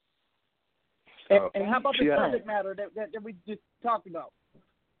 So, and how about the subject matter that we just talked about?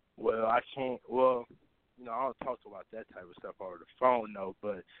 Well, I can't. Well, I don't talk about that type of stuff over the phone, though.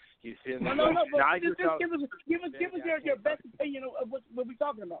 But you feel me? No. But just give us your best opinion of what we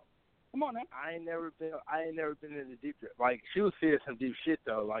talking about. Come on, man. I ain't never been in the deep. Like she was feeling some deep shit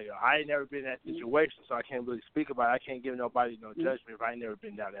though. Like I ain't never been in that situation, so I can't really speak about it. I can't give nobody no judgment if I ain't never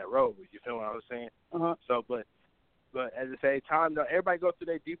been down that road. You feel what I'm saying? So, but at the same time, though, everybody go through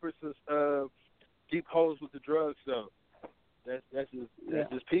their deep holes with the drugs, though. That's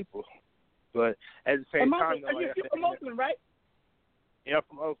just people. But at the same time, though, you're from Oakland, right? Yeah, I'm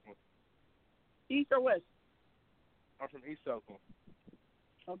from Oakland. East or west? I'm from East Oakland.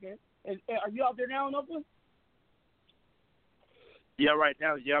 Okay. And are you out there now in Oakland? Yeah, right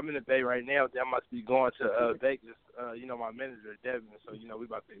now. Yeah, I'm in the Bay right now. I must be going to Vegas. My manager Devin. So we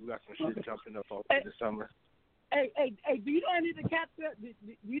got some shit jumping up over this summer. Hey, do you know any of the cats? Do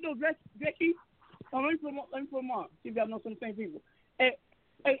you know Jackie? Let me put them on. See if y'all know some of the same people. Hey,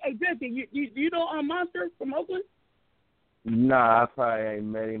 Jackie, you know Monster from Oakland? Nah, I probably ain't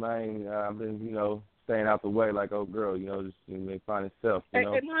met him. I've been, staying out the way like old girl, just find himself, Hey,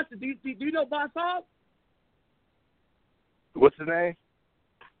 Monster, do you know Boss Hogg? What's his name?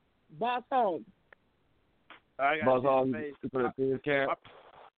 Boss Hogg. Boss Hogg, for the things camp.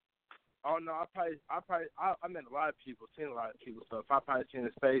 Oh no, I met a lot of people, seen a lot of people. So if I probably seen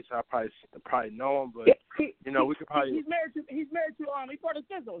his face, I probably know him. But we could probably. He's married to he's part of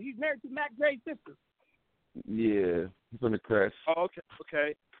Sizzle. He's married to Mac Dre's sister. Yeah, he's from the Crest. Oh,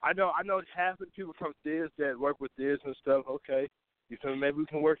 okay. I know half of the people from Diz that work with Diz and stuff. Okay, you feel me? Maybe we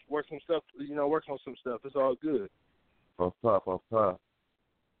can work some stuff. Work on some stuff. It's all good. Off top.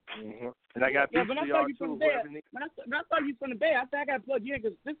 Mm-hmm. And I got when I saw you from the Bay, when I saw you from the Bay, I said I got to plug you in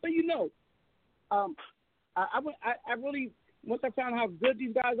because just so you know, I really once I found how good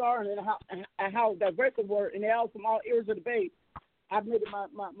these guys are and how diverse they were, and they're all from all areas of the Bay, I've made it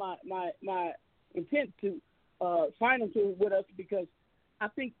my intent to sign them with us because I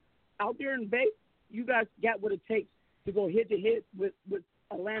think out there in the Bay, you guys got what it takes to go head to head with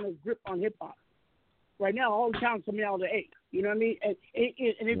Atlanta's grip on hip hop. Right now, all the talent's coming out of the A. You know what I mean? And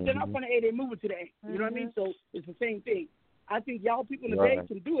if they're not from the A, they're moving to the A. You know what I mean? So it's the same thing. I think y'all people in the Bay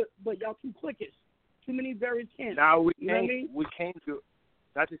can do it, but y'all too cliquish. Too many berries can't. Now we can't do it.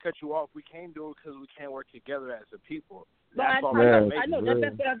 Not to cut you off, we can't do it because we can't work together as a people. No, I know.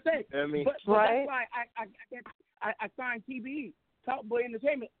 That's what I'm saying. You know what I mean? But that's why I signed TBE, Top Boy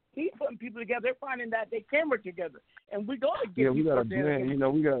Entertainment. He's putting people together. They're finding that they can work together, and we're going to get. We got a blend.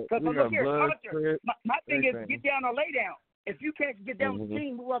 We got blood. My thing is get down or lay down. If you can't get down with the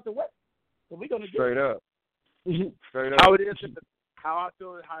team, move out the way. So we're going to do straight it. up. Straight up. How it is? How I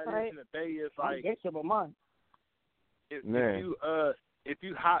feel it. How it is in the Bay is like. If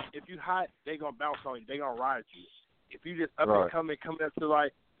you hot, they gonna bounce on you. They gonna ride you. If you just up and coming up to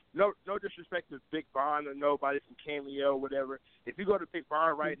like. No disrespect to Big Bond or nobody from Cameo or whatever. If you go to Big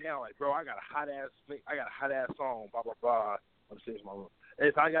Bond right now, like bro, I got a hot ass song, blah blah blah. I'm sitting in my room.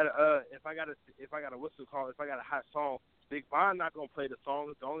 If I got a hot song, Big Bond not gonna play the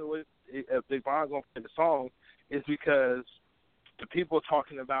song. The only way Big Bond gonna play the song is because the people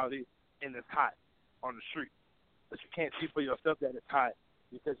talking about it and it's hot on the street. But you can't see for yourself that it's hot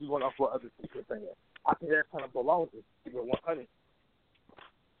because you went off what other people are saying. I think that kind of belongs to 100.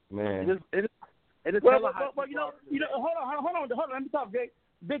 Man, it is. Well, you know. Hold on. Let me talk, Jay.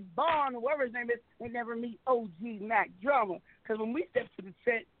 Big Bond, whoever his name is, they never meet OG Mac Drama. Because when we step to the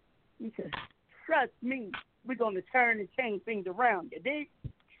set, he said, "Trust me, we're gonna turn and change things around." You dig?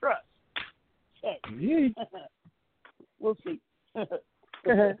 Trust. Check. Yeah. We'll see. Talk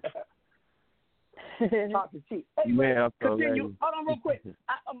to Chief. Hey, man, continue. Hold on, real quick.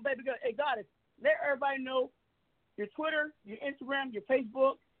 Baby girl, hey, Goddess, let everybody know your Twitter, your Instagram, your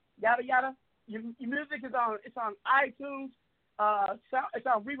Facebook. Yada yada. Your music is on. It's on iTunes. It's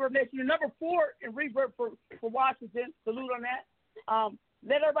on Reverb Nation. You're number 4 in Reverb for Washington. Salute on that.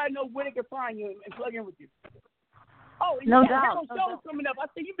 Let everybody know where they can find you and plug in with you. Oh, no you doubt. got shows coming up. I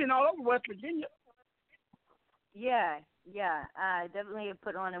see you've been all over West Virginia. Yeah. I definitely have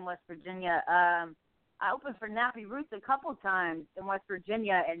put on in West Virginia. I opened for Nappy Roots a couple times in West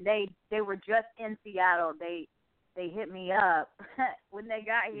Virginia, and they were just in Seattle. They hit me up when they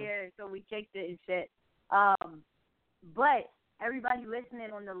got here, so we kicked it and shit. But everybody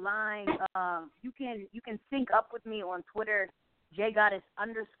listening on the line, you can sync up with me on Twitter, JGoddess_.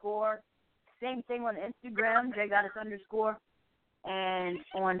 Same thing on Instagram, JGoddess_. And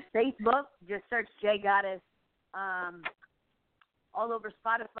on Facebook, just search JGoddess. All over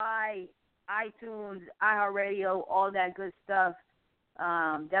Spotify, iTunes, iHeartRadio, all that good stuff.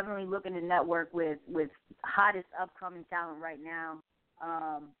 Definitely looking to network with hottest upcoming talent right now.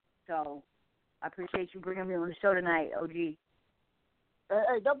 So I appreciate you bringing me on the show tonight, OG. Hey,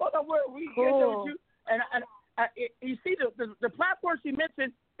 don't worry. We get there with you. And you see the platform she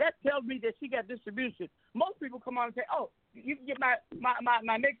mentioned, that tells me that she got distribution. Most people come on and say, "Oh, you can get my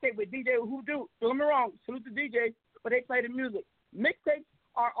mixtape with DJ Hoodoo." Don't get me wrong, salute the DJ, but they play the music. Mixtapes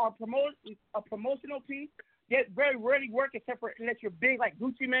are a promotional piece. They very rarely work except for unless you're big like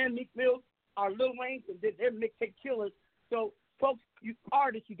Gucci Mane, Meek Mill, or Lil Wayne, and they're mixtape killers. So, folks, you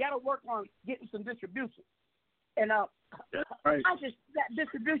artists, you got to work on getting some distribution. And right. I just that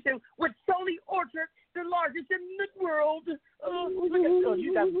distribution with Sony Orchard, the largest in the world.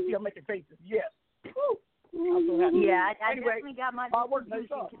 You guys are making faces. Yes. I'm so happy. Yeah, I anyway, definitely got my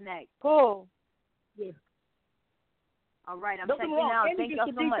distribution connect. Cool. Yeah. All right, I'm Don't get checking me wrong, out. any Thank y'all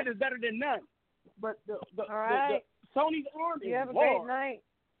so much. distribution is better than none. But the Sony's arm is You have a large. great night.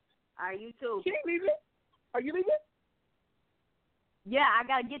 All right, you too. She ain't leaving. Are you leaving? Yeah, I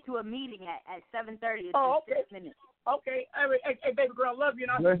got to get to a meeting at 7:30. It's Oh, in okay. 6 minutes. Okay. Hey, baby girl, I love you,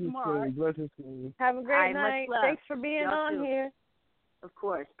 and I'll see you tomorrow. Blessings to you. Have a great All right, night. much love. Thanks for being Y'all on too. here. Of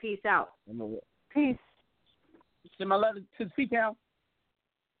course. Peace out. Peace. Send my letter to C-Town.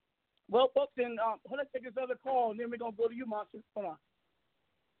 Well, folks, then let's take this other call, and then we're going to go to you, Monster. Hold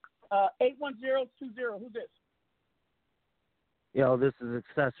on. 81020. Who's this? Yo, this is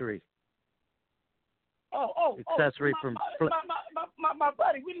Accessory. Accessory from my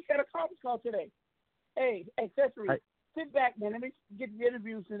buddy. We just had a conference call today. Hey, Accessory, sit back, man. Let me get the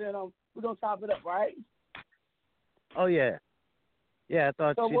interviews, and then we're gonna top it up, all right? Oh yeah, yeah. I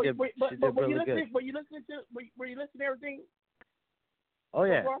thought So she did really good. Were you listening to everything? Oh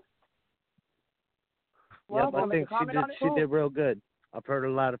yeah. So Yep, far? I think she did real good. I've heard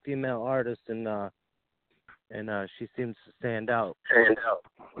a lot of female artists, and she seems to stand out.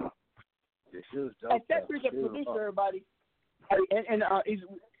 Accessory's a producer, everybody, and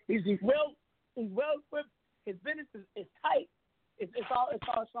he's well equipped. His business is tight. It's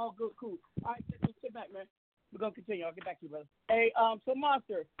all good, cool. All right, just sit back, man. We're gonna continue. I'll get back to you, brother. Hey, so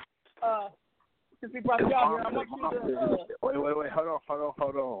Monster, since we brought you out here, I want you to. Wait,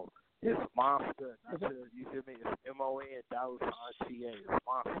 hold on. It's Monster. You hear me? It's MON$RCA. It's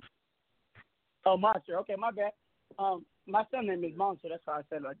Monster. Oh, Monster. Okay, my bad. My son's name is Monster. That's why I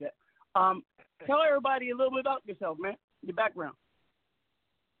said it like that. Tell everybody a little bit about yourself, man. Your background.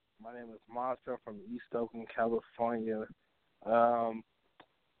 My name is Monster from East Oakland, California. I'm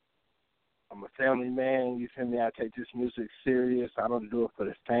a family man. You feel me? I take this music serious. I don't do it for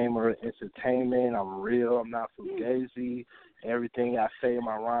the fame or entertainment. I'm real. I'm not fugazi. Everything I say in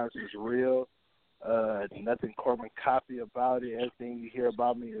my rhymes is real. Nothing carbon copy about it. Everything you hear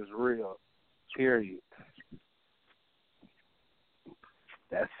about me is real. Period.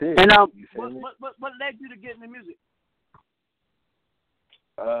 That's it. And you feel me? what led you to get into music?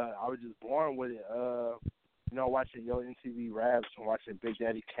 I was just born with it. Watching Yo MTV Raps and watching Big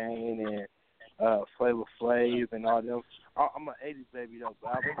Daddy Kane and Flavor Flav and all them. I'm an '80s baby though,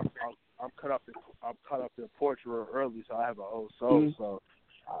 but I'm cut up in the porch real early, so I have an old soul. Mm-hmm. So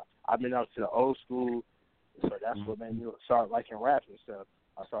I've been up to the old school, so that's what made me start liking rap and stuff.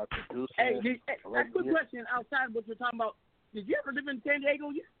 I started producing. Hey, a quick question outside of what you're talking about. Did you ever live in San Diego?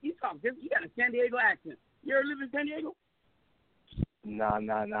 You talk this. You got a San Diego accent. You ever live in San Diego? Nah.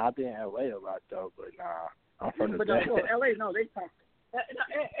 I've been in LA a lot though, but nah. I'm from the Bay. LA, no, they talk.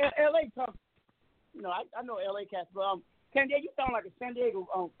 LA talk. I know LA cats, but San Diego, you sound like a San Diego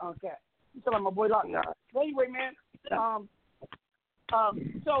cat. You sound like my boy Lock. Nah. But anyway, man.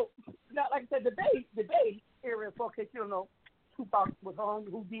 So now, like I said, the Bay area, for case you don't know, Tupac was home,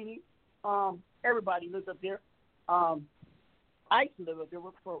 Houdini. Everybody lives up there. I used to live up there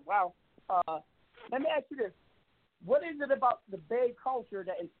for a while. Let me ask you this: what is it about the Bay culture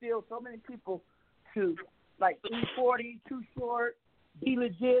that instills so many people to like E40, Too Short, Be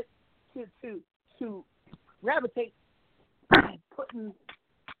Legit, to gravitate, putting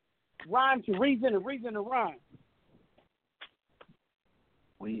rhyme to reason and reason to rhyme?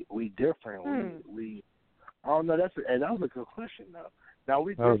 We different. We I don't know. That was a good question though. Now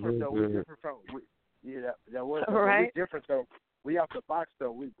we different though. We different from that was right. We different though. We out the box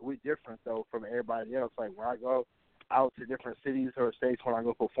though. We different though from everybody else. Like when I go out to different cities or states when I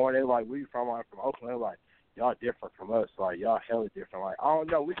go perform, they're like, "Where you from?" I'm from Oakland. They're like, y'all different from us. Like, y'all hella different. Like, I don't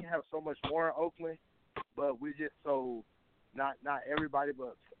know. We can have so much more in Oakland, but we're just so not everybody,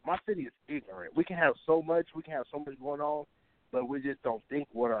 but my city is ignorant. We can have so much. We can have so much going on, but we just don't think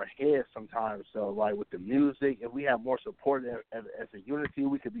with our heads sometimes. So, like, with the music, if we have more support as a unity,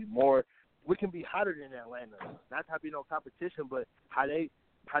 we can be hotter than Atlanta. Not to be no competition, but how they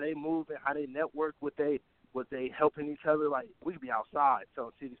move and how they network with they helping each other. Like, we could be outside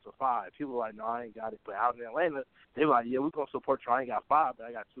selling CDs for $5. People are like, no, I ain't got it. But out in Atlanta, they're like, yeah, we're going to support you. I ain't got $5, but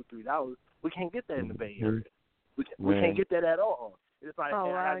I got $2, $3. We can't get that in the Bay Area. We can't get that at all. It's like,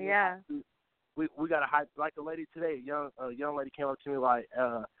 we got to hype. Like the lady today, a young lady came up to me like,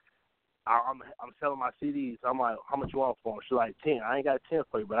 I'm selling my CDs. I'm like, how much you want for them? She's like, 10. I ain't got 10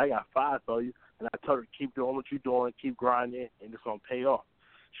 for you, but I got 5 for you. And I told her, keep doing what you're doing, keep grinding, and it's going to pay off.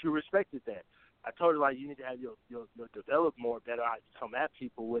 She respected that. I told her, like, you need to have your develop more better. I come at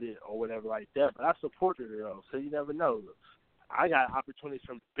people with it or whatever like that. But I supported her, though, so you never know. I got opportunities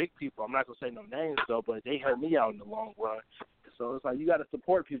from big people. I'm not going to say no names, though, but they helped me out in the long run. So it's like you got to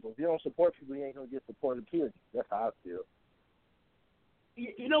support people. If you don't support people, you ain't going to get supported, period. That's how I feel.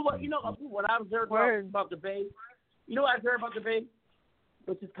 You know what? You know what I observed about the Bay? You know what I observed about the Bay,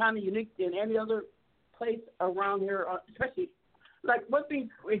 which is kind of unique than any other place around here, especially – like, one thing,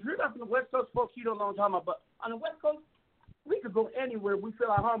 if you're not from the West Coast, folks, you don't know what I'm talking about. But on the West Coast, we could go anywhere we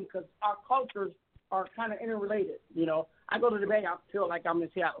feel at home because our cultures are kind of interrelated. You know, I go to the Bay, I feel like I'm in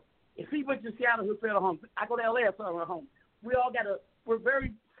Seattle. If he went to Seattle, he'll feel at home. I go to LA, I feel at home. We're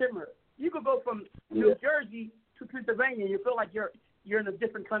very similar. You could go from New Jersey to Pennsylvania, and you feel like you're in a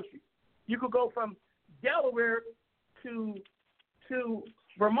different country. You could go from Delaware to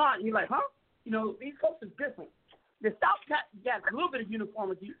Vermont, and you're like, huh? You know, these coasts is different. The South got a little bit of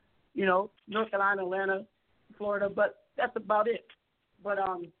uniformity, you know, North Carolina, Atlanta, Florida, but that's about it. But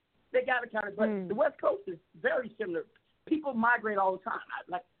they got it kind of. But the West Coast is very similar. People migrate all the time.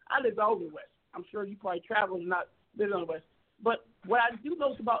 I live all over the West. I'm sure you probably travel and not live on the West. But what I do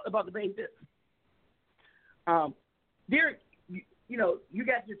know about the Bay is this. There, you know, you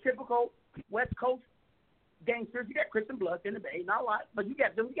got your typical West Coast gangsters. You got Crips and Bloods in the Bay, not a lot, but you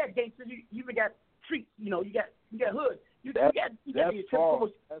got them. You got gangsters. You even got streets. You know, you got hood. You got your typical.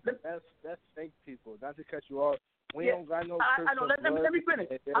 That's fake people. Not to cut you off. We don't got no. I know. Let me finish.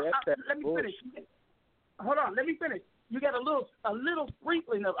 Let me finish. Hold on. Let me finish. You got a little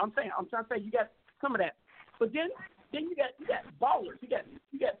sprinkling of. I'm trying to say you got some of that, but then you got ballers.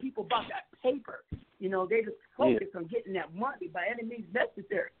 You got people about that paper. You know, they just focus on getting that money by any means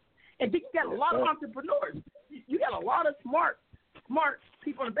necessary. And then you got a lot of entrepreneurs. You got a lot of smart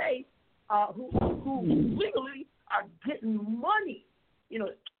people in the Bay who legally are getting money. You know,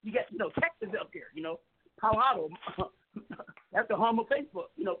 you got Texas up there. You know, Palo Alto. That's the home of Facebook.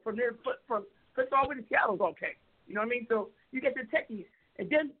 You know, from there from all the way to Seattle's okay. You know what I mean? So you get the techies, and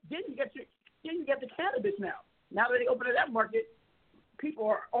then you get the cannabis now. Now that they open up that market, people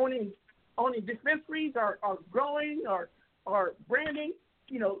are owning dispensaries, are growing, or branding.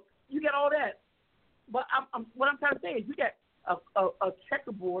 You know, you get all that. But what I'm trying to say is you get a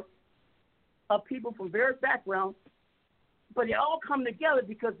checkerboard of people from various backgrounds, but they all come together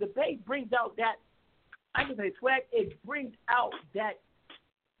because the Bay brings out that, I can say swag, it brings out that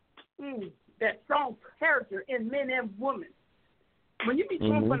strong character in men and women. When you meet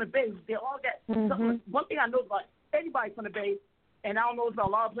someone from the Bay, they all got something. One thing I know about anybody from the Bay, and I don't know about a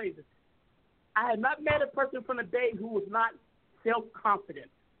lot of places, I have not met a person from the Bay who was not self-confident.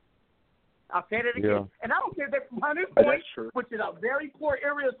 I'll say that again. Yeah. And I don't care if they're from Hunters Point, which is a very poor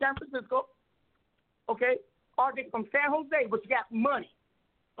area of San Francisco, okay, or they're from San Jose, which got money,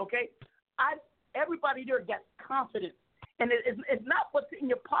 okay? Everybody there got confidence. And it's not what's in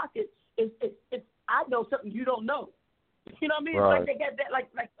your pocket. It's I know something you don't know. You know what I mean? Right. It's like they got that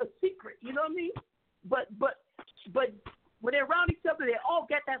like a secret. You know what I mean? But when they're around each other, they all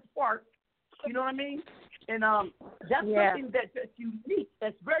get that spark. You know what I mean? And that's something that's unique.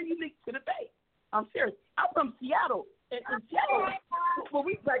 That's very unique to the Bay. I'm serious. I'm from Seattle. And in Seattle, what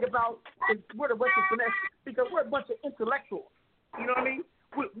we brag about is we're the Western Finesse because we're a bunch of intellectuals. You know what I mean?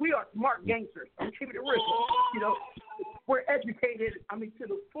 We are smart gangsters. I'm keeping it real. You know, we're educated. I mean, to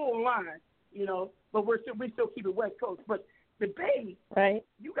the full line. You know, but we still keep it West Coast. But the Bay, right?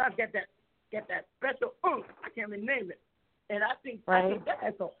 You guys get that special I can't even name it. And I think that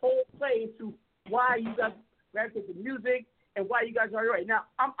has a whole play into why you guys gravitate to music and why you guys are right now.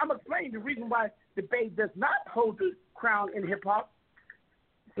 I'm explaining the reason why the Bay does not hold the crown in hip hop.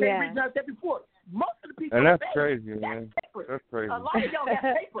 Same reason I said before. Most of the people and in that's the Bay, crazy, man. Paper. That's crazy. A lot of y'all got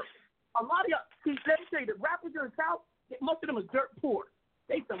paper. A lot of y'all. See, let me tell you, the rappers in the South, most of them are dirt poor.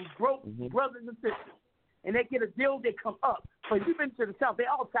 They some broke brothers and sisters. and they get a deal, they come up. But if you've been to the South, they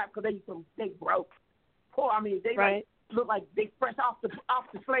all tap because they broke. Poor, I mean, they like, look like they fresh off the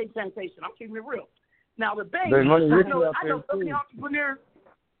slave plantation. I'm keeping it real. Now the Bay, I know some of the entrepreneurs.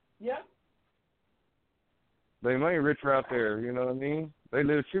 Yeah. They money richer out there, you know what I mean? They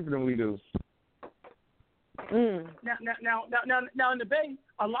live cheaper than we do. Now in the Bay,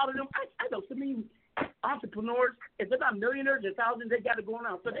 a lot of them, I know so many entrepreneurs, if they're not millionaires or thousands, they got it going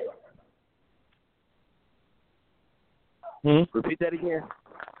on. So they Repeat that again.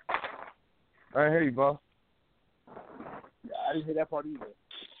 I hear you, boss. I didn't hear that part either.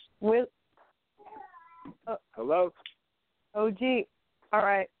 With Hello? OG. All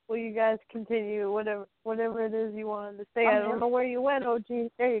right. Well, you guys continue whatever it is you wanted to say. I don't know where you went, OG.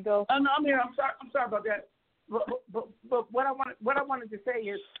 There you go. Oh, no, I'm here. I'm sorry about that. But what I wanted to say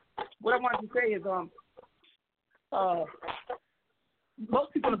is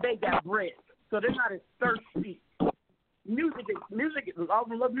most people in the Bay got bread, so they're not as thirsty. Music is all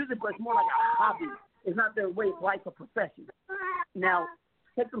love music, but it's more like a hobby. It's not their way of life or profession. Now,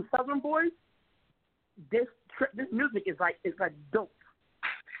 take some Southern boys. This music is like dope.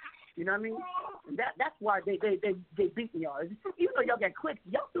 You know what I mean? And that's why they beat y'all. Even though y'all got clicks,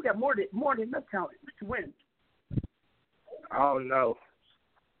 y'all still got more than enough talent to win. I don't know.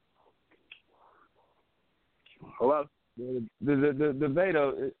 Hello? The Bay,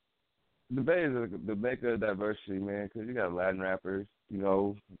 though, the Bay is the maker of diversity, man, because you got Latin rappers, you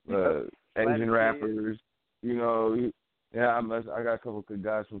know, Asian rappers, you know. Yeah, I got a couple of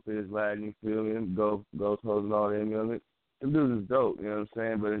guys from Fizz Latin, you feel me? Ghost Hoes and all them, you know. Them dudes is dope, you know what I'm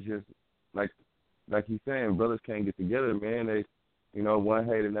saying? But it's just, like he's saying, brothers can't get together, man. They, you know, one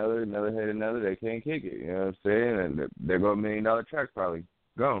hate another hate another. They can't kick it, you know what I'm saying? And they're going $1 million tracks probably.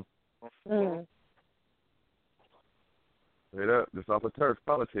 Gone. Straight up, just off of turf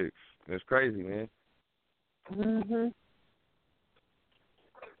politics. It's crazy, man.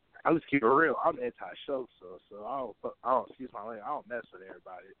 I'm just keep it real. I'm anti-show, so I don't excuse my language. I don't mess with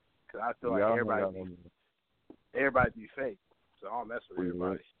everybody because I feel like everybody be fake, so I don't mess with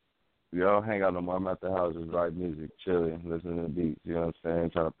everybody. Y'all hang out no more. I'm at the house, just write music, chilling, listening to beats. You know what I'm saying?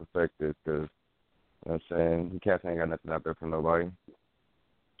 Trying to perfect it because, you know what I'm saying? The cats ain't got nothing out there for nobody.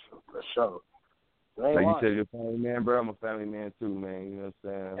 For sure. Like you said, you're a family man, bro. I'm a family man too, man. You know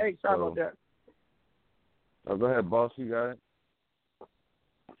what I'm saying? Hey, sorry about that. Oh, go ahead, boss. You got it.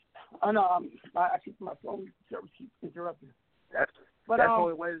 Oh no, I keep my phone service keeps interrupting. That's the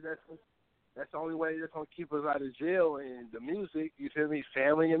only way. That's the only way that's gonna keep us out of jail and the music. You feel me?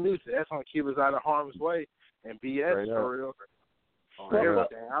 Family and music. That's gonna keep us out of harm's way and BS right for real.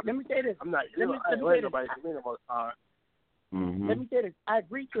 Let me say this. I'm not. Let me say this. Let me say this. I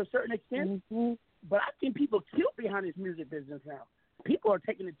agree to a certain extent, but I think people killed behind this music business now. People are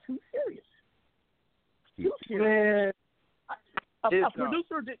taking it too serious. Too serious. A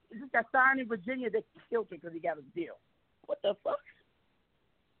producer just got signed in Virginia that killed him because he got a deal. What the fuck?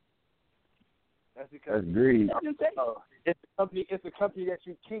 That's because that's greed. It's the company that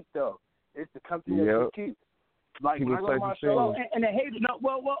you keep, though. It's the company that you keep. Like people I go to my show, and the hate. No,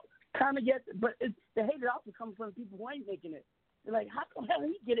 well, kind of yes, but the hate also comes from people who ain't making it. They're like, how come hell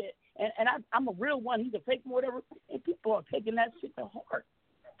he get it? And I'm a real one. He's a fake one, whatever. And people are taking that shit to heart.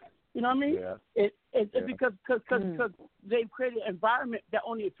 You know what I mean? Yeah. It's because they've created an environment that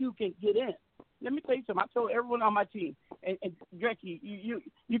only a few can get in. Let me tell you something. I told everyone on my team, and Dreckie,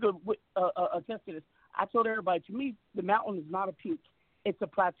 you could attest to this. I told everybody, to me, the mountain is not a peak. It's a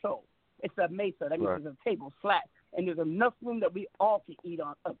plateau. It's a mesa. That means it's a table flat, and there's enough room that we all can eat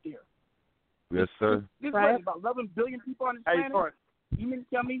on up there. Yes, sir. There's about 11 billion people on this planet. You mean to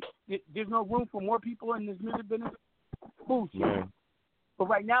tell me there's no room for more people in this music business? Bullshit. Yeah. But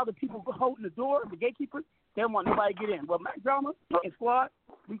right now, the people holding the door, the gatekeepers, they don't want nobody to get in. Well, Mac Drama and Squad,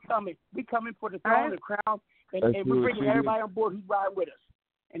 we coming. We coming for the throne, the crown, and we're bringing everybody on board who's riding with us.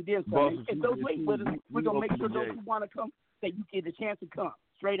 And then if those wait with us, we're going to make sure those who want to come, that you get a chance to come.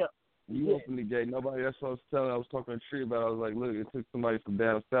 Straight up. You openly gay. Nobody, that's what I was telling. I was talking to Tree about. I was like, look, it took somebody from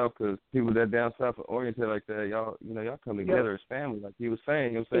down south because people that down south are oriented like that. Y'all come together as family, like he was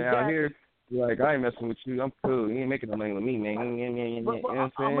saying. You know what I'm saying? Out here, you're like, I ain't messing with you. I'm cool. You ain't making no money with me, man. You know what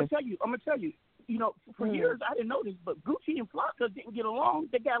I'm saying? I'm gonna tell you. You know, for years I didn't know this, but Gucci and Flocka didn't get along.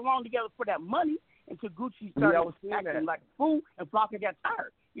 They got along together for that money until Gucci started acting like a fool and Flocka got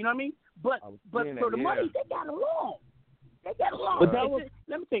tired. You know what I I mean? But for the money, they got along. They got along. But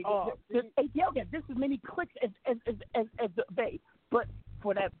let me tell you, ATL got just as many clicks as the Bay. But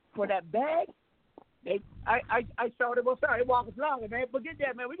for that bag, I started. Well, sorry, walking longer, man. Forget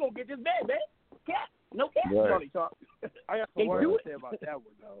that, man. We gonna get this bag, man. Cat, no cat. Right. I got some words to say about that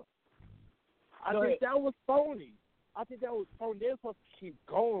one, though. I think that was phony. They're supposed to keep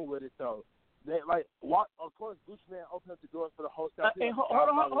going with it though. They of course, Gucci Mane opened up the doors for the whole stuff. Hey, hold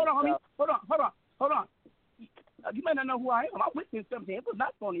on. You may not know who I am. I'm with you. Something. It was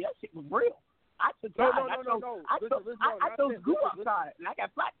not phony. That shit was real. I took I chose Goo outside, and I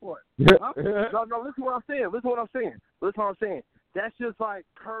got flack for it. Huh? No, listen what I'm saying. That's just like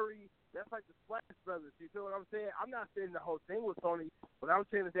Curry. That's like the Splash Brothers. You feel what I'm saying? I'm not saying the whole thing was phony. What I'm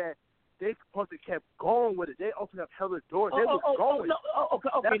saying is that they supposed to kept going with it. They opened up hella doors. They was going.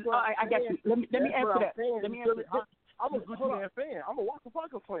 Okay. I got you. Let me answer that. Let me answer that. I'm a Gucci Mane fan. I'm a Waka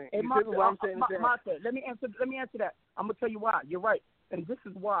Flocka fan. Hey, let me answer that. I'm gonna tell you why. You're right, and this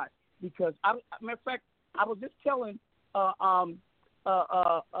is why. Because matter of fact, I was just telling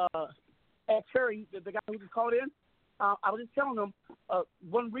Ed Cherry, the guy who just called in. I was just telling him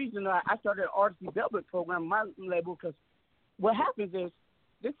one reason I started an artist development program on my label, because what happens is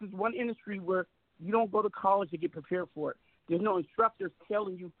this is one industry where you don't go to college to get prepared for it. There's no instructors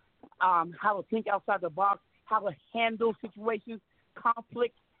telling you how to think outside the box, how to handle situations,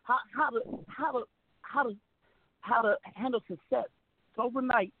 conflict, how to handle success. So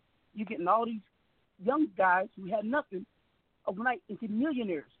overnight, you're getting all these young guys who had nothing overnight into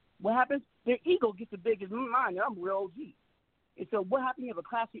millionaires. What happens? Their ego gets as big as mine, and I'm a real OG. And so what happens? You have a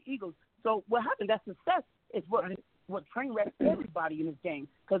class of egos. So what happens? That success is what train wrecks everybody in this game,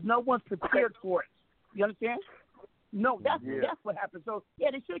 because no one's prepared for it. You understand? No, that's what happens. So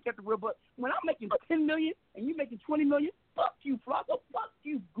yeah, they should have kept it real. But when I'm making $10 million and you making $20 million, fuck you, Flocka. Fuck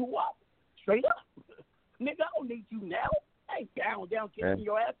you, go up. Straight up, nigga. I don't need you now. I ain't down kicking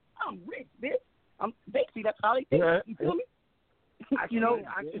your ass. I'm rich, bitch. I'm basically that's how they think. You feel me?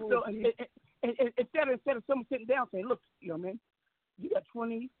 Instead of someone sitting down saying, look, man, you got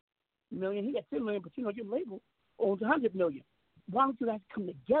 20 million, he got 10 million, but your label owns 100 million. Why don't you guys come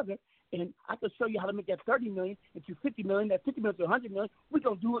together and I can show you how to make that 30 million into 50 million, that 50 million to 100 million. We're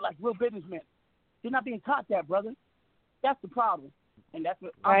going to do it like real businessmen. They're not being taught that, brother. That's the problem. And that's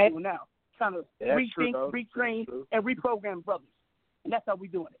what I'm doing now. Trying to rethink, retrain, and reprogram brothers. And that's how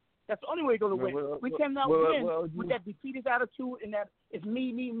we're doing it. That's the only way we're going to win. We cannot win with that defeatist attitude and that it's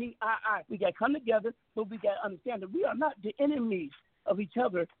me, I. We got to come together, but we got to understand that we are not the enemies of each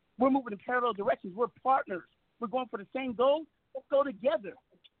other. We're moving in parallel directions. We're partners. We're going for the same goal. Let's go together.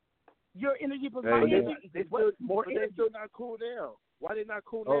 Your energy provides more energy. They still not cool down. Why they not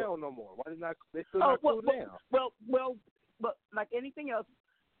cool down no more? Why they still not cool down? Well, but like anything else,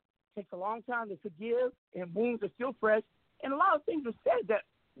 it takes a long time to forgive, and wounds are still fresh. And a lot of things are said that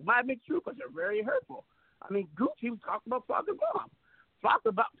might be true because they're very hurtful. I mean, Gucci was talking about Flocka's mom.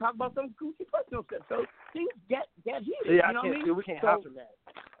 Flocka talking about some Gucci personal stuff. So things get heated. Yeah, you know what I mean? We can't help from that.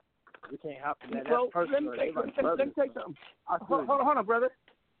 We can't help from that. Well, That's personal. let me tell you something. Hold on, brother.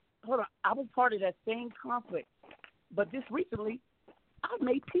 Hold on. I was part of that same conflict. But just recently, I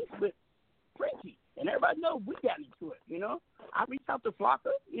made peace with Frankie. And everybody knows we got into it, I reached out to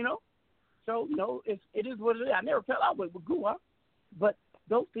Flocka, So, it is what it is. I never fell out with Gua. But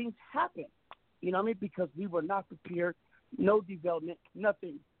those things happen, you know what I mean? Because we were not prepared, no development,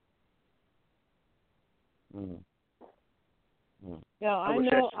 nothing. Yeah, I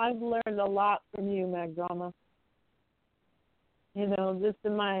know I've learned a lot from you, Mac Drama. Just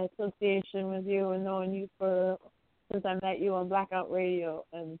in my association with you and knowing you since I met you on Blackout Radio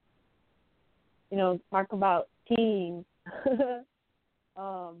and, talk about teams.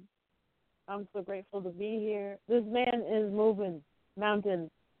 I'm so grateful to be here. This man is moving mountains,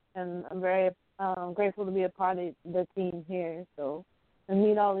 and I'm very grateful to be a part of the team here. So, and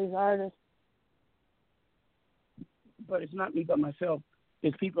meet all these artists. But it's not me but myself.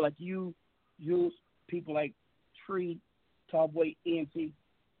 It's people like you, Jules, people like Tree, Tallboy, ENT,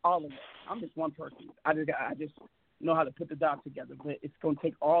 all of us. I'm just one person. I just know how to put the dots together, but it's going to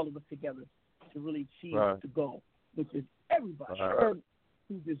take all of us together to really achieve the goal, which is everybody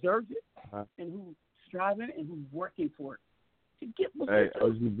who deserves it and who's striving and who's working for it.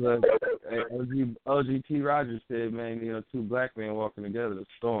 OG T. Rogers said, man, two black men walking together, a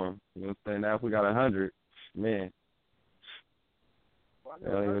storm. You know what I'm saying? Now if we got 100, man. I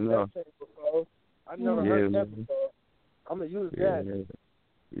don't even know. I never heard that before. I'm going to use that.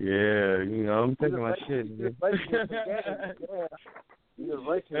 Yeah, I'm taking my shit.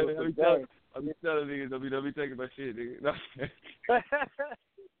 I'm just telling niggas, I'll be taking my shit, nigga. I'm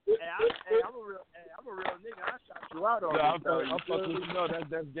a real nigga. I shot you out on I'm fucking with you. No, that's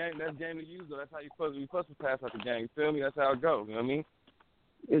game to use though. That's how you supposed to pass out the game. You feel me? That's how it goes. You know what I mean?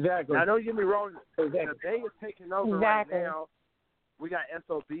 Exactly. Now, don't get me wrong. The day is taking over right now. We got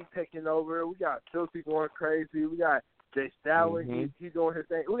SOB taking over. We got Filthy going crazy. We got Jay Stalin, he's doing his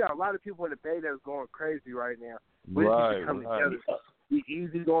thing. We got a lot of people in the Bay that's going crazy right now. Right. Together.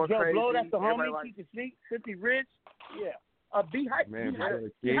 Easy going Joe crazy. Blow, that's the homie. Like, Keep the sneak. 50 Rich. Yeah. B-Hype. Man,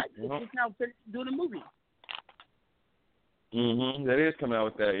 B-Hype is now doing a movie. That is coming out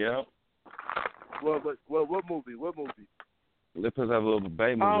with that, yeah. What movie? What movie? They're supposed to have a little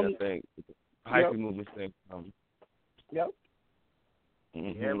Bay movie, I think. Hypey movie thing. Yep.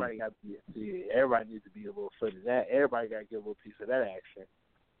 Everybody everybody needs to be a little foot of that. Everybody got to get a little piece of that action.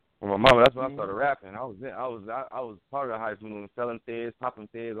 Well, my mama, that's when I started rapping. I was part of the hype movement, selling things, popping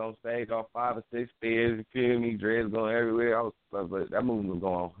things on stage, all 5 or 6 things. You feel me? Dreads going everywhere. But that movement was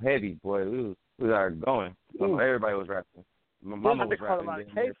going heavy, boy. We was already going. Everybody was rapping. My mama was rapping. My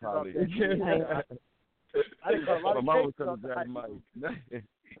mama was coming to the mic.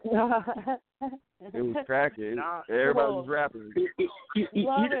 It was cracking. Everybody was rapping.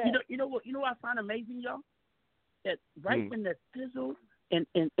 You know what I find amazing, y'all? That when the Fizzle and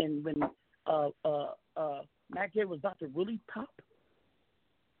when Mac J was about to really pop,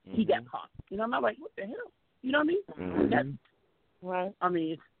 he got popped. You know, I'm not like, what the hell? You know what I mean? That's right. I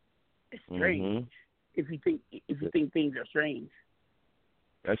mean, it's strange if you think things are strange.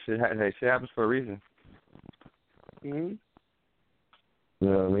 That shit happens for a reason. Mm-hmm. You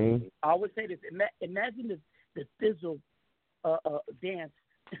know what I mean? I always say this. Imagine the Fizzle dance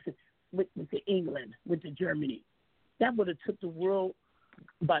with England, with the Germany. That would have took the world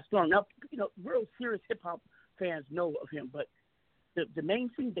by storm. Now, you know, real serious hip-hop fans know of him, but the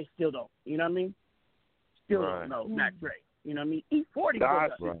mainstream, they still don't. You know what I mean? Still don't know Mac Dre. You know what I mean? E40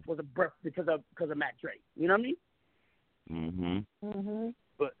 was a birth because of Mac Dre. You know what I mean?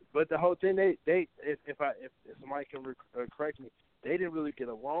 But the whole thing, they if somebody can correct me, they didn't really get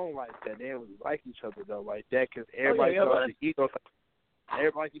along like that. They didn't really like each other though like that because everybody thought the egos.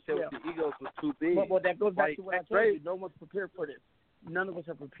 Everybody, like you said, with the egos was too big. Well, that goes back to what I told you. No one's prepared for this. None of us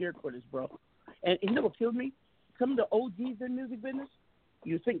are prepared for this, bro. And you know what killed me? Some of the OGs in music business.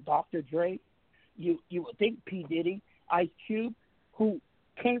 You think Dr. Dre, you would think P. Diddy, Ice Cube, who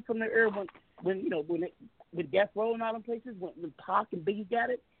came from the era when Death Row and all them places, when Pac and Biggie got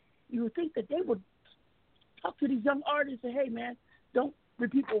it. You would think that they would talk to these young artists and say, hey man, don't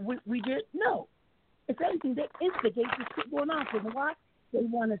repeat what we did. No. If anything, they instigate this shit going on. Because why? They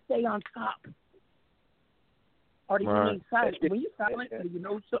want to stay on top. Or they remain silent. When you're silent and you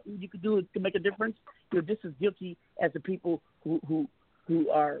know something you could do to make a difference, you're just as guilty as the people who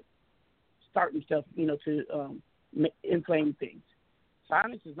are starting stuff, to inflame things.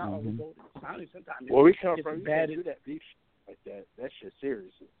 Silence is not always golden. Silence sometimes we come from bad. Do that beef like that. That shit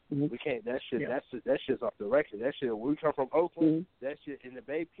serious. We can't. That shit. That shit's off the record. That shit. When we come from Oakland, that shit in the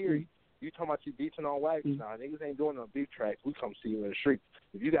Bay period. You talking about you beefing on wagons now? Niggas ain't doing no beef tracks. We come see you in the streets.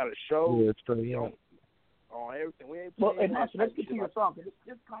 If you got a show, on everything. We ain't. Well, and also, let's get to your song. Cause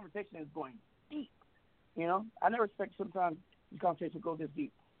this conversation is going deep. You know, I never expect sometimes this conversation to go this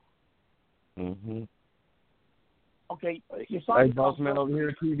deep. Okay, your song. Hey, boss man over here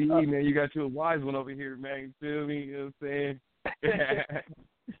at TVE, man, you got your wise one over here, man. You feel me? You know what I'm saying?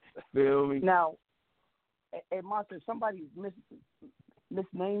 Feel me? Now, hey, Monster, somebody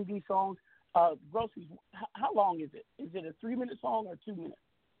misnamed these songs. Groceries. How long is it? Is it a 3-minute song or 2 minutes?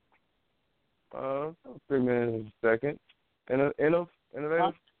 3 minutes a second. Innovative.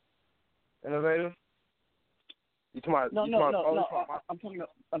 You talking about? No. I'm talking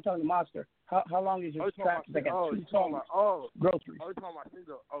to Monster. How long is your track? They got 2 songs. Groceries. Oh, you talking about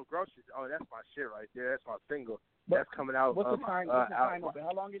single? Oh, Groceries. Oh, that's my shit right there. That's my single. That's coming out. What's the time? What's the time of it?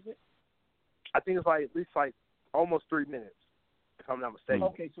 How long is it? I think it's at least almost 3 minutes. If I'm not mistaken.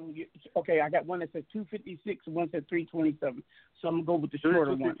 Okay, I got one that says 2:56 and one says 3:27. So I'm gonna go with the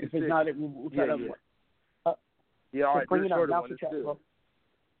shorter one. If it's not, we'll try that one. All right. Bring it up. Shorter Announce one the track, is bro.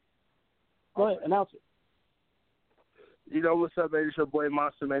 Go ahead, announce it. You know what's up, man? It's your boy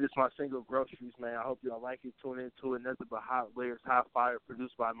Monster, man. It's my single, Groceries, man. I hope y'all like it. Tune into it. Nothing but hot lyrics, hot fire,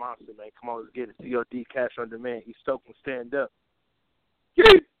 produced by Monster, man. Come on, let's get it. COD, Cash on Demand. East Oakland, stand up.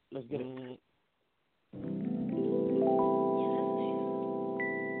 Let's get it.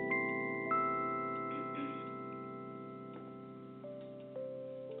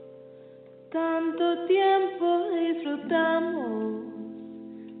 Tanto tiempo disfrutamos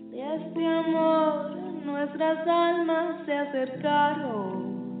de este amor, nuestras almas se acercaron,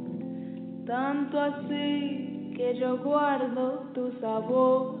 tanto así que yo guardo tu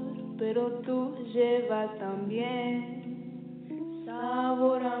sabor, pero tú llevas también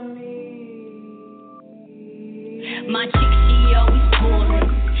sabor a mí. My chick, she always coolin'.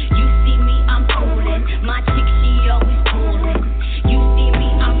 You see me, I'm coolin'. My chick, she always coolin'. You see me,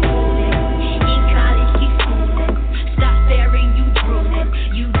 I'm coolin'. In college, she's coolin'.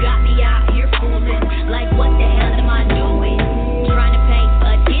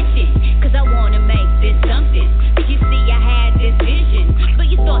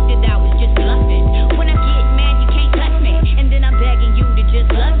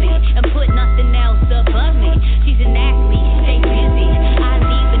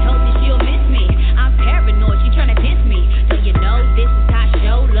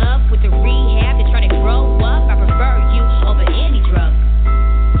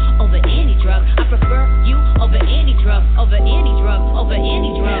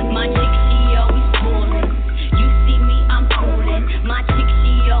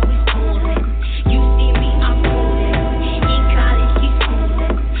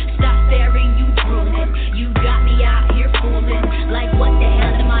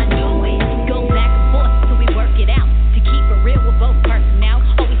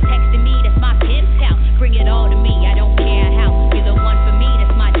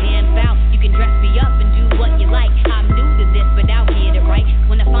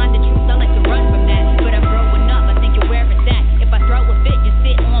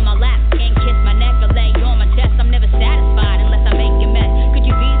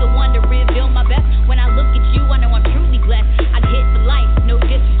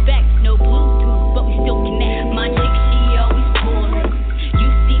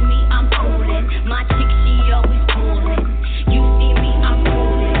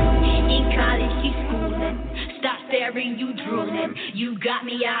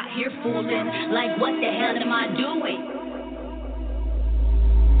 be out here fooling. Like, what the hell am I doing?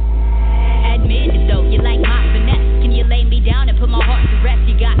 Admit it though, you like my finesse. Can you lay me down and put my heart to rest?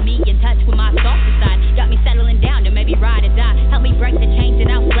 You got me in touch with my softer side. Got me settling down to maybe ride or die. Help me break the chains and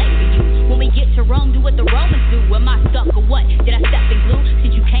I'll slay for you. When we get to Rome, do what the Romans do. Am I stuck or what? Did I step in glue?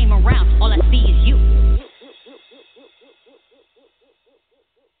 Since you came around, all I see is you.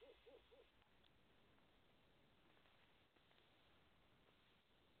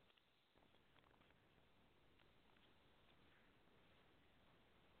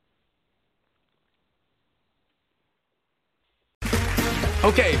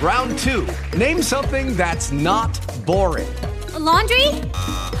 Okay, round two. Name something that's not boring. A laundry?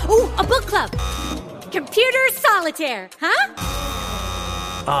 Ooh, a book club. Computer solitaire, huh?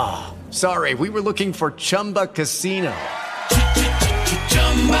 Ah, oh, sorry, we were looking for Chumba Casino.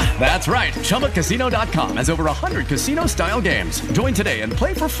 That's right, ChumbaCasino.com has over 100 casino-style games. Join today and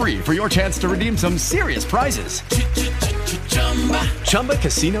play for free for your chance to redeem some serious prizes.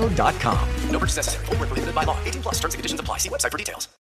 ChumbaCasino.com. No purchase necessary. Void where prohibited by law. 18+ terms and conditions apply. See website for details.